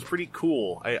stuff was pretty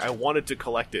cool. I wanted to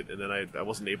collect it, and then I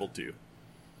wasn't able to.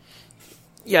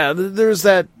 Yeah, there's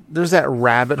that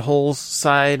rabbit hole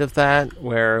side of that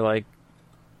where, like,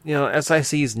 you know,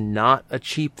 SIC is not a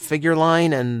cheap figure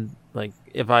line, and like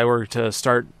if I were to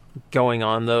start going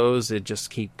on those, it just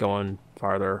keep going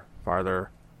farther.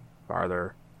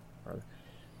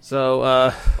 So,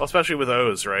 well, especially with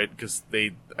O's, right? Because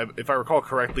they, if I recall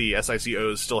correctly,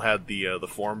 SICO's still had the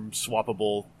form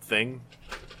swappable thing,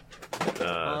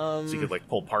 so you could like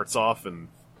pull parts off and.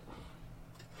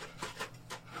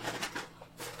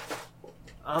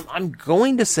 I'm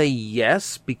going to say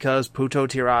yes, because Puto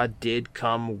Tira did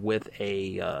come with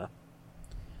a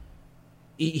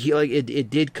it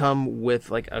did come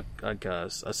with like a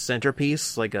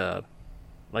centerpiece, like an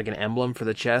emblem for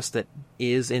the chest that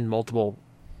is in multiple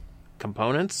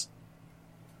components.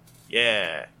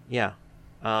 Yeah.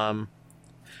 I'm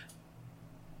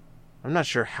not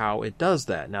sure how it does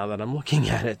that now that I'm looking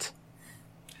at it.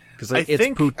 Because like, I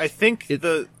think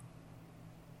that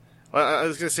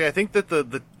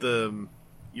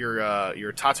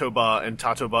your Tatoba and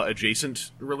Tatoba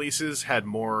adjacent releases had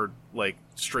more like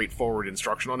straightforward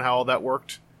instruction on how all that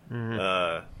worked.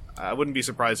 Mm-hmm. I wouldn't be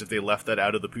surprised if they left that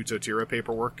out of the Puto Tira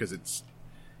paperwork, because it'd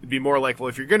be more like, well,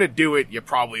 if you're gonna do it, you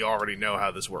probably already know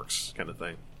how this works, kind of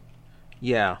thing.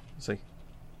 Yeah, it's like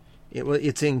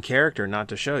it's in character, not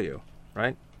to show you,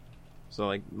 right? So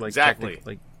like exactly,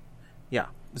 like yeah.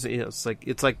 It's like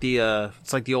the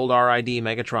old RID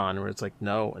Megatron, where it's like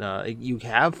no, you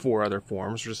have 4 other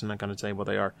forms. We're just not going to tell you what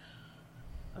they are.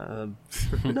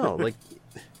 No, like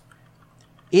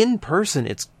in person,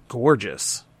 it's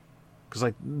gorgeous, because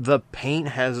like the paint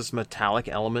has this metallic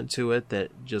element to it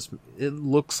that it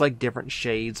looks like different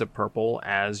shades of purple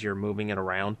as you're moving it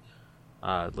around.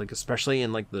 Like especially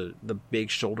in like the big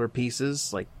shoulder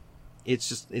pieces, like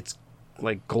it's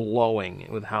like glowing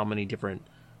with how many different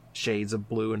shades of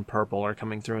blue and purple are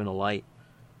coming through in the light.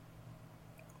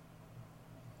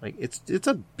 Like it's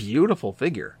a beautiful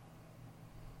figure.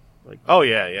 Like, oh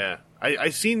yeah.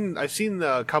 I've seen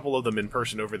a couple of them in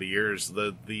person over the years.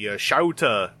 The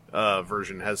Shauta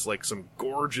version has like some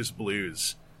gorgeous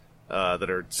blues that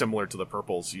are similar to the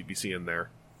purples you'd be seeing there.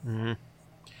 Mm-hmm.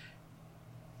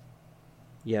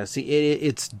 Yeah, see,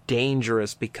 it's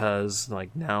dangerous, because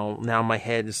like now my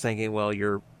head is thinking, well,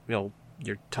 your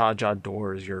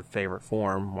Tajador is your favorite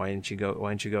form. Why didn't you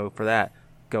go for that?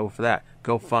 Go for that.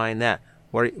 Go find that.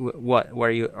 What?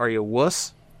 Are you a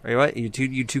wuss? Are you what? You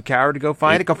too coward to go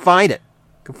find it? Go find it.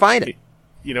 Go find it.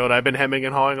 You know what I've been hemming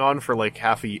and hawing on for like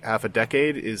half a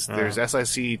decade is there's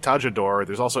SIC Tajador.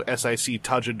 There's also SIC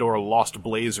Tajador Lost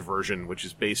Blaze version, which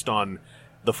is based on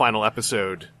the final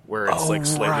episode, where it's like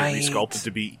slightly resculpted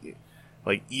to be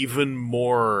like even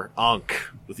more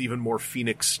Ankh with even more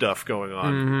Phoenix stuff going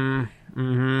on.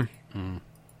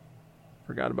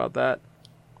 Forgot about that.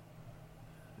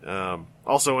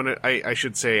 Also, I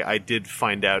should say I did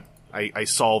find out I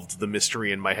solved the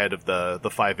mystery in my head of the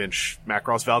 5-inch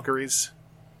Macross Valkyries.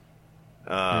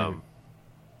 Do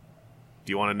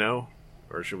you want to know,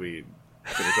 or should we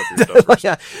finish up your stuff first?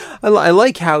 Yeah, I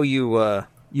like how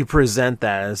you present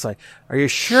that. It's like, are you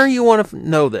sure you want to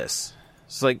know this?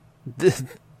 It's like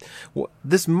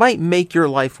this might make your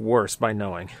life worse by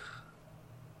knowing.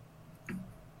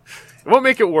 It won't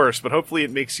make it worse, but hopefully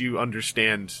it makes you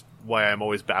understand why I'm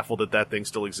always baffled at that thing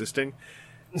still existing.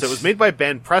 So it was made by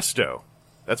Banpresto.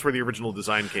 That's where the original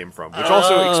design came from, which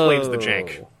also explains the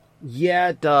jank. Yeah,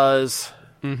 it does.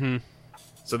 Mm-hmm.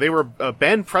 So they were a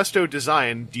Banpresto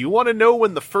design. Do you want to know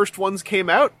when the first ones came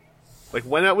out? Like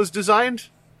when that was designed?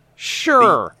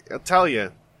 Sure. I'll tell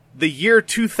you. The year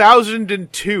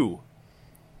 2002.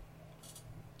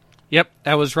 Yep,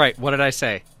 that was right. What did I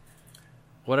say?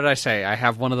 I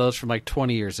have one of those from like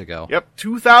 20 years ago. Yep,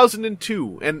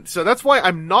 2002. And so that's why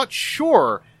I'm not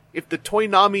sure if the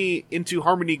Toynami Into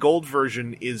Harmony Gold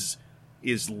version is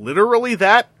literally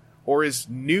that, or is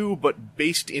new but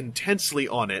based intensely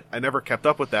on it. I never kept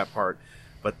up with that part.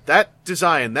 But that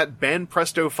design, that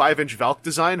Banpresto 5-inch Valk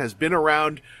design, has been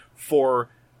around for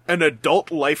an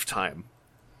adult lifetime.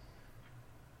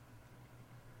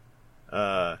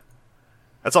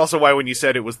 That's also why when you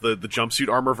said it was the jumpsuit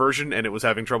armor version and it was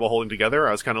having trouble holding together,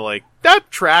 I was kind of like, that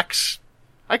tracks.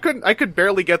 I could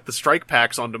barely get the strike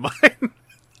packs onto mine.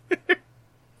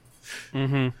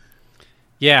 Mm-hmm.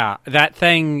 Yeah, that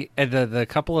thing, the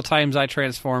couple of times I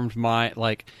transformed my,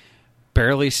 like,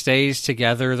 barely stays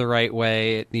together the right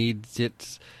way.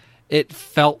 It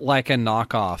felt like a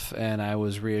knockoff, and I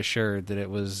was reassured that it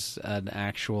was an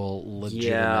actual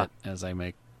legitimate, as I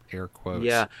make air quotes,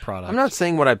 product. I'm not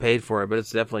saying what I paid for it, but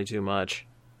it's definitely too much.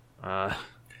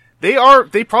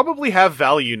 They probably have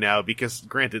value now because,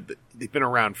 granted, they've been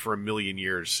around for a million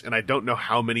years, and I don't know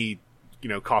how many,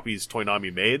 copies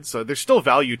Toynami made, so there's still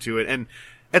value to it. And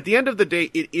at the end of the day,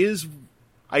 it is,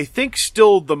 I think,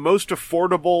 still the most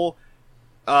affordable,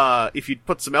 if you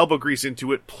put some elbow grease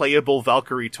into it, playable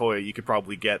Valkyrie toy you could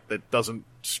probably get that doesn't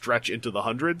stretch into the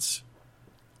hundreds.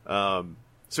 So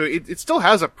it still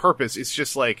has a purpose. It's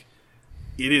just like,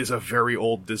 it is a very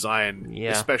old design,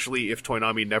 especially if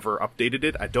Toynami never updated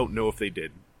it. I don't know if they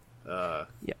did.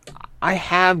 I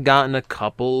have gotten a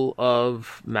couple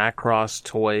of Macross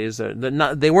toys.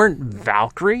 They weren't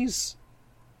Valkyries.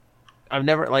 I've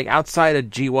never, like, outside of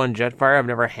G1 Jetfire, I've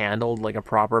never handled, like, a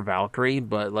proper Valkyrie,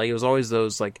 but, like, it was always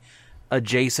those, like,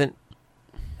 adjacent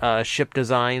ship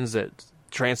designs that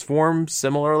transform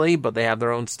similarly, but they have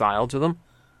their own style to them.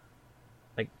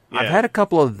 Like, I've had a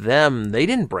couple of them. They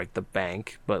didn't break the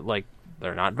bank, but, like,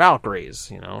 they're not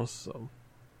Valkyries, so...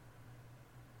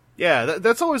 Yeah,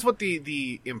 that's always what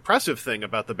the impressive thing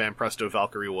about the Banpresto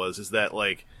Valkyrie was, is that,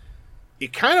 like,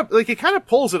 it kind of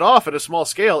pulls it off at a small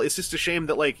scale. It's just a shame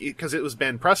that, like, because it was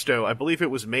Banpresto, I believe it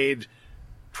was made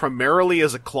primarily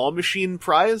as a claw machine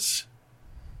prize.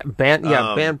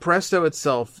 Banpresto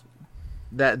itself,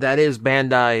 that is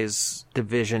Bandai's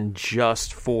division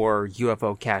just for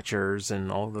UFO catchers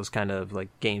and all those kind of, like,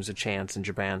 games of chance in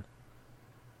Japan.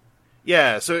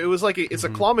 Yeah, so it was like it's a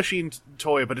claw machine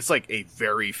toy, but it's like a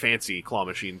very fancy claw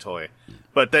machine toy.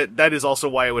 But that is also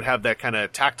why it would have that kind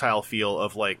of tactile feel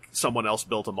of, like, someone else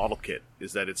built a model kit,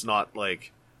 is that it's not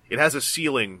like, it has a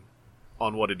ceiling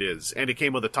on what it is, and it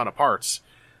came with a ton of parts.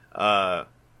 I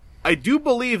do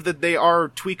believe that they are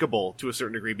tweakable to a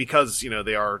certain degree because,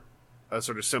 they are a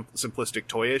sort of simplistic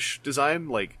toyish design.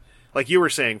 Like you were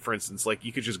saying, for instance, like,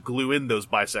 you could just glue in those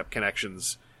bicep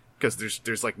connections because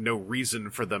there's like no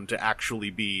reason for them to actually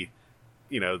be,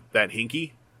 that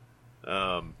hinky.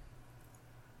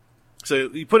 So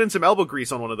you put in some elbow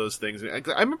grease on one of those things.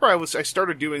 I remember I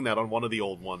started doing that on one of the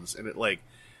old ones, and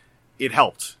it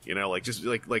helped, like just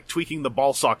like tweaking the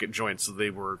ball socket joints so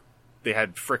they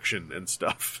had friction and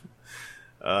stuff.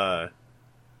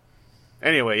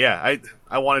 Anyway, yeah,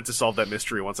 I wanted to solve that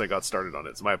mystery once I got started on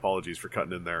it, so my apologies for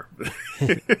cutting in there.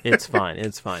 It's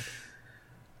fine.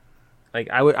 Like,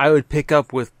 I would pick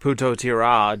up with Puto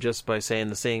Tira just by saying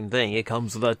the same thing. It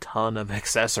comes with a ton of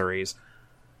accessories.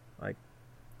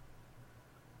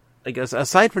 Like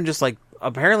aside from just, like,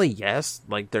 apparently, yes,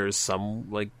 like, there's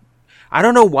some, like, I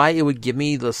don't know why it would give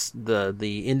me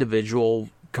the individual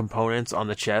components on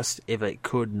the chest if it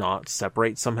could not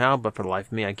separate somehow, but for the life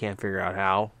of me, I can't figure out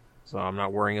how, so I'm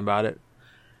not worrying about it.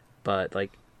 But,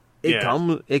 like,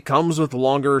 it comes with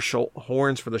longer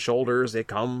horns for the shoulders. It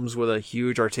comes with a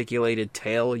huge articulated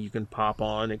tail you can pop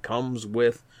on. It comes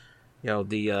with, it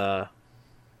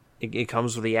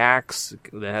comes with the axe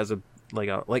that has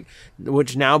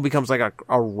which now becomes like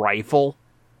a rifle,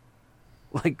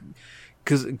 like,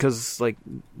 because like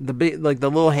the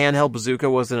little handheld bazooka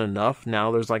wasn't enough.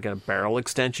 Now there's like a barrel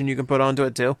extension you can put onto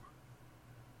it too.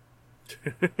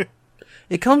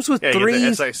 It comes with 3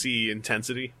 the SIC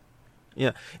intensity.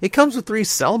 Yeah, it comes with 3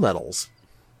 cell medals,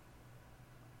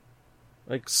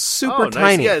 like super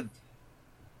tiny. Nice. Yeah.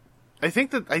 I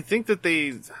think that they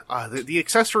the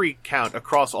accessory count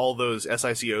across all those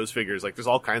SICO's figures, like, there's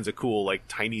all kinds of cool, like,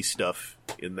 tiny stuff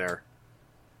in there.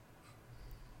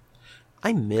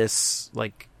 I miss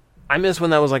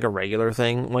when that was like a regular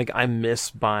thing. Like, I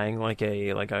miss buying like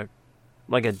a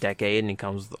Decade and it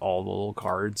comes with all the little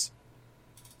cards.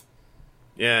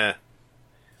 Yeah.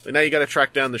 But now you gotta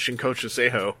track down the Shinkocha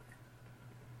Seiho.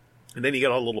 And then you get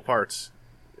all the little parts.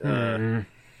 It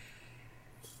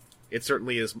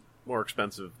certainly is more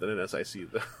expensive than an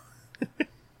SIC, though.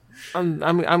 I'm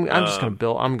just gonna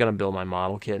build my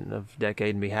model kit of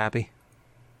Decade and be happy.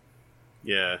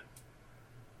 Yeah.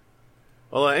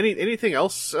 Well, anything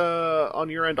else on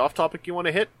your end off topic you want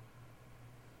to hit?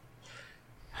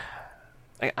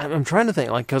 I'm trying to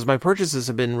think, like, because my purchases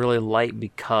have been really light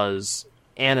because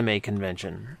anime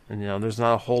convention, and there's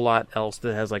not a whole lot else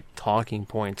that has like talking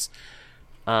points.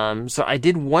 So I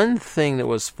did one thing that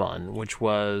was fun, which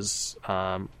was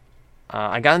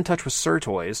I got in touch with Sir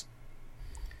Toys,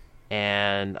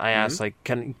 and I asked, like,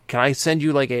 can I send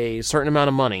you, like, a certain amount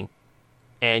of money,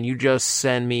 and you just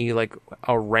send me, like,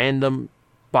 a random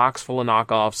box full of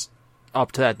knockoffs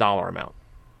up to that dollar amount?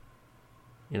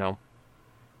 You know?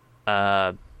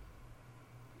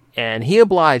 And he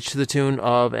obliged to the tune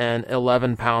of an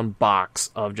 11-pound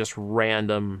box of just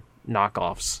random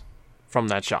knockoffs from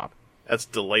that shop. That's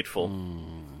delightful.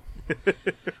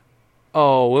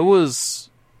 Oh,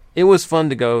 it was fun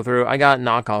to go through. I got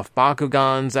knockoff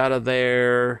Bakugans out of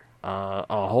there,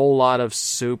 a whole lot of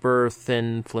super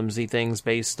thin, flimsy things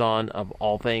based on, of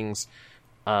all things,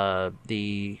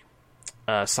 the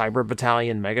Cyber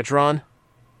Battalion Megatron.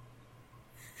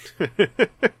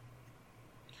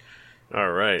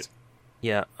 All right.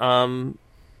 Yeah.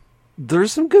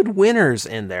 There's some good winners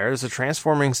in there. There's a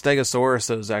transforming Stegosaurus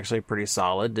that was actually pretty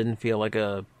solid. Didn't feel like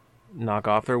a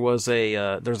knockoff.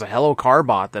 There's a Hello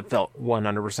Carbot that felt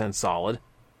 100% solid.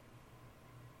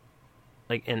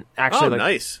 Like, and actually, like,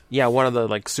 nice. Yeah, one of the,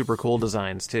 like, super cool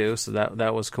designs too. So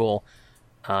that was cool.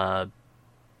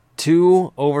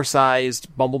 2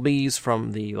 oversized Bumblebees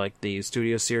from the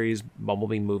Studio Series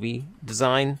Bumblebee movie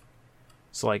design.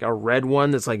 So, like, a red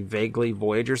one that's, like, vaguely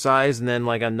Voyager size, and then,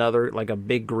 like, another, like, a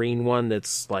big green one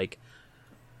that's, like,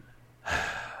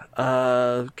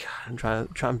 God, I'm trying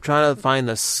to find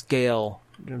the scale.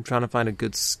 I'm trying to find a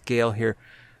good scale here.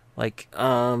 Like,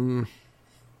 I'm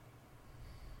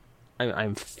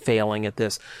failing at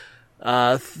this.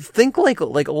 Think like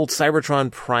old Cybertron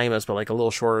Primus, but, like, a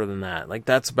little shorter than that. Like,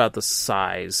 that's about the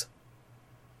size.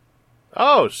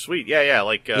 Oh, sweet. Yeah,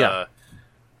 like, Yeah.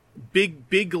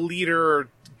 Big leader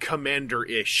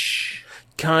commander-ish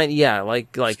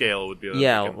Like scale would be.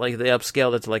 Like they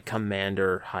upscaled it to, like,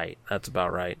 commander height. That's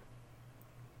about right.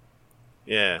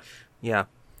 Yeah. Yeah.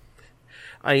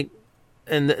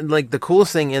 And like, the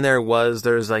coolest thing in there was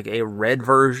there's, like, a red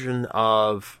version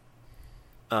of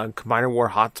Combiner War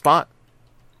Hotspot,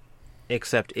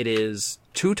 except it is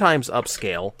 2 times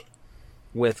upscale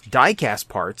with diecast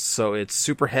parts, so it's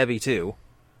super heavy too.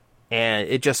 And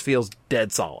it just feels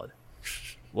dead solid.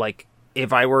 Like,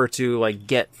 if I were to, like,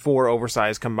 get 4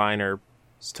 oversized combiners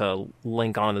to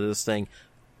link onto this thing,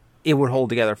 it would hold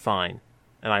together fine.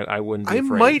 And I wouldn't be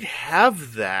afraid. I might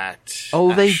have that.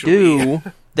 Oh, actually. they do.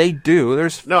 They do.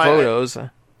 There's photos.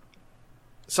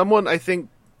 Someone, I think,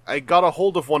 I got a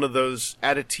hold of one of those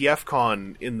at a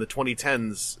TFCon in the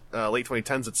 2010s, late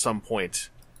 2010s at some point.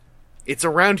 It's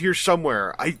around here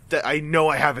somewhere. I know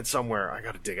I have it somewhere. I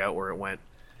gotta dig out where it went.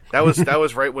 That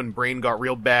was right when Brain got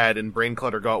real bad and Brain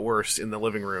Clutter got worse in the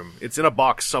living room. It's in a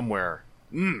box somewhere.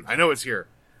 I know it's here.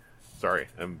 Sorry,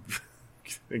 I'm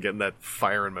getting that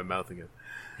fire in my mouth again.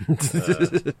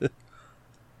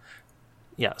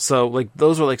 Yeah, so, like,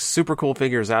 those were, like, super cool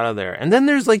figures out of there. And then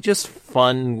there's, like, just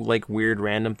fun, like, weird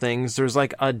random things. There's,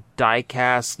 like, a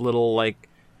die-cast little, like,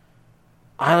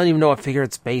 I don't even know what figure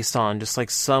it's based on. Just, like,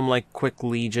 some, like, Quick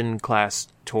Legion class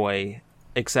toy.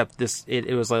 Except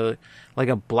it was like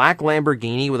a black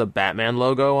Lamborghini with a Batman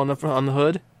logo on the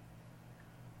hood,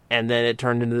 and then it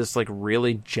turned into this, like,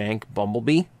 really jank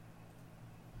Bumblebee.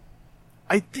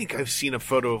 I think I've seen a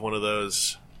photo of one of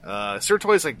those.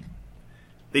 Toys, like,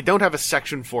 they don't have a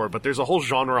section for it, but there's a whole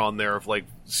genre on there of, like,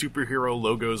 superhero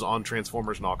logos on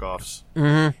Transformers knockoffs.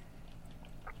 Mm-hmm.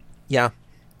 Yeah.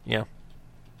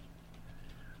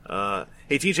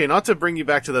 Hey, TJ, not to bring you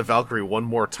back to the Valkyrie one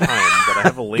more time, but I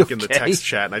have a link in the text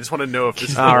chat, and I just want to know if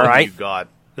this is the one that you got.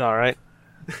 All right.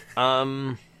 Let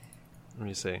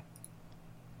me see.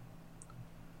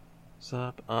 What's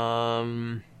up?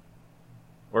 Or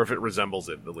if it resembles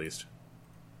it, at least.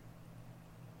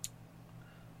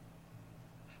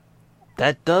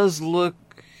 That does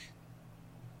look...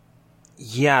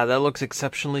 Yeah, that looks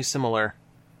exceptionally similar.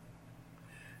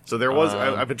 So there was...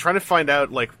 I've been trying to find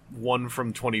out, like, one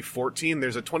from 2014.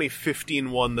 There's a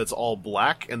 2015 one that's all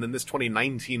black, and then this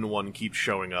 2019 one keeps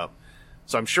showing up.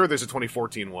 So I'm sure there's a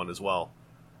 2014 one as well.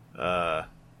 It's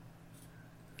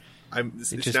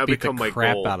just now beat become the my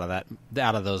crap goal.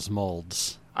 out of those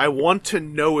molds. I want to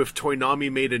know if Toynami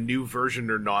made a new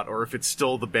version or not, or if it's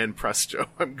still the Ben Presto.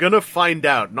 I'm gonna find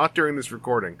out. Not during this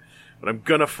recording, but I'm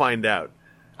gonna find out.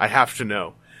 I have to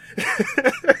know.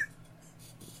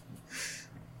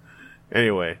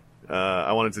 Anyway,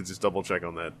 I wanted to just double check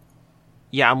on that.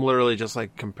 Yeah, I'm literally just,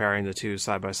 like, comparing the two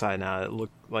side by side now. It look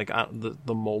like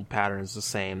the mold pattern is the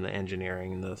same. The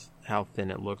engineering and how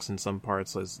thin it looks in some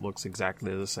parts looks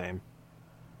exactly the same.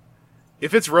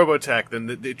 If it's Robotech, then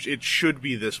it should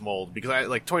be this mold, because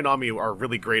Toynami are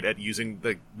really great at using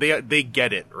they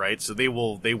get it, right? So they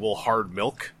will hard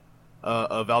milk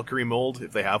a Valkyrie mold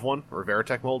if they have one, or a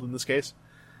Veritech mold in this case.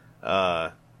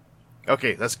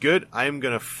 Okay, that's good. I'm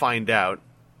gonna find out.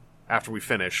 after we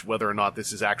finish, whether or not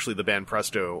this is actually the band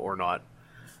Presto or not.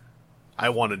 I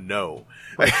want to know.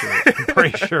 I'm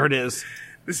pretty sure it is.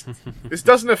 This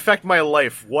doesn't affect my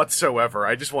life whatsoever.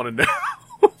 I just want to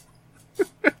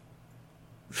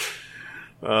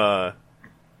know.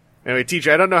 Anyway,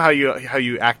 TJ, I don't know how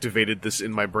you activated this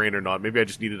in my brain or not. Maybe I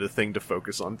just needed a thing to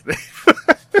focus on today.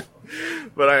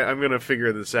 But I'm gonna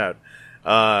figure this out.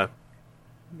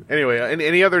 Anyway,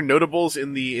 any other notables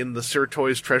in the Sir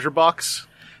Toys treasure box?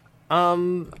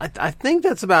 I think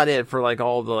that's about it for like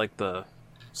all the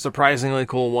surprisingly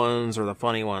cool ones or the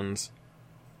funny ones.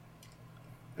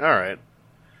 All right.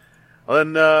 Well,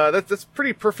 then that's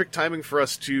pretty perfect timing for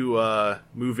us to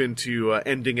move into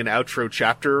ending and outro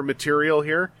chapter material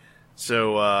here.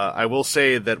 So I will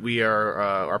say that we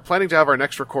are planning to have our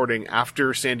next recording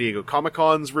after San Diego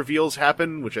Comic-Con's reveals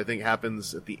happen, which I think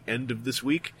happens at the end of this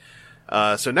week.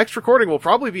 So next recording will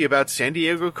probably be about San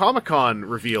Diego Comic-Con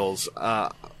reveals.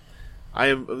 The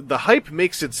hype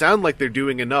makes it sound like they're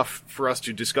doing enough for us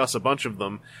to discuss a bunch of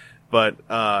them, but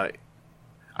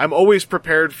I'm always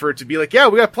prepared for it to be like, yeah,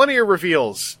 we got plenty of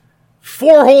reveals.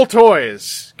 4 whole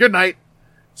toys. Good night.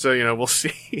 So, we'll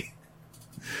see.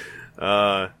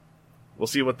 We'll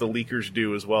see what the leakers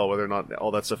do as well, whether or not all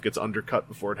that stuff gets undercut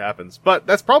before it happens. But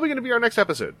that's probably going to be our next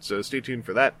episode, so stay tuned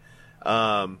for that.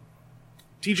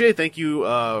 TJ, thank you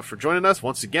for joining us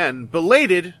once again.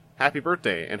 Belated happy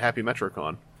birthday and happy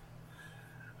MetroCon.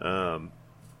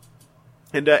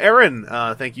 And Aaron,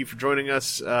 thank you for joining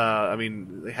us. Happy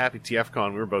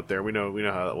TFCon. We were both there. We know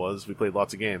how that was. We played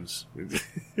lots of games.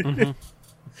 Mm-hmm.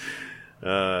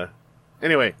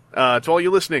 Anyway, to all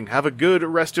you listening, have a good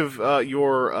rest of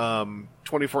your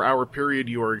 24-hour period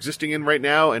you are existing in right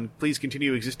now, and please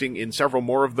continue existing in several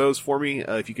more of those for me,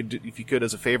 if you could,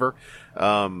 as a favor,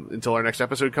 until our next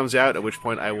episode comes out. At which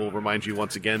point, I will remind you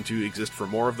once again to exist for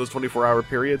more of those 24-hour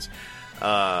periods.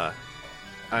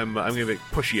 I'm going to be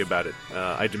pushy about it.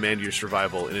 I demand your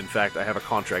survival, and in fact, I have a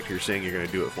contract here saying you're going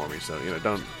to do it for me. So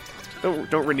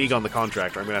don't renege on the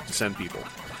contract, or I'm going to have to send people.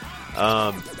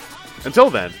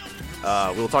 Until then,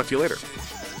 we'll talk to you later.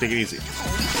 Take it easy.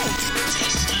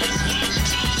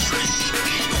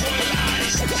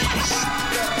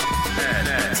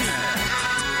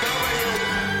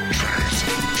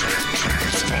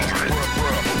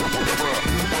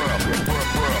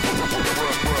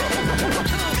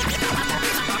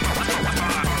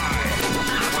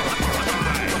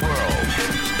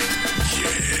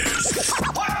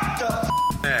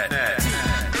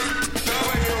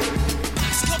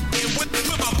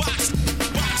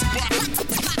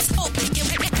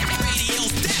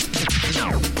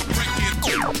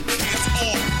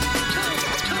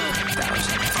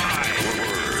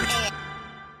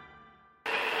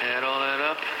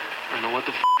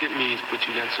 It means, but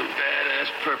you got some badass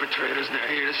perpetrators, and they're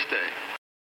here to stay.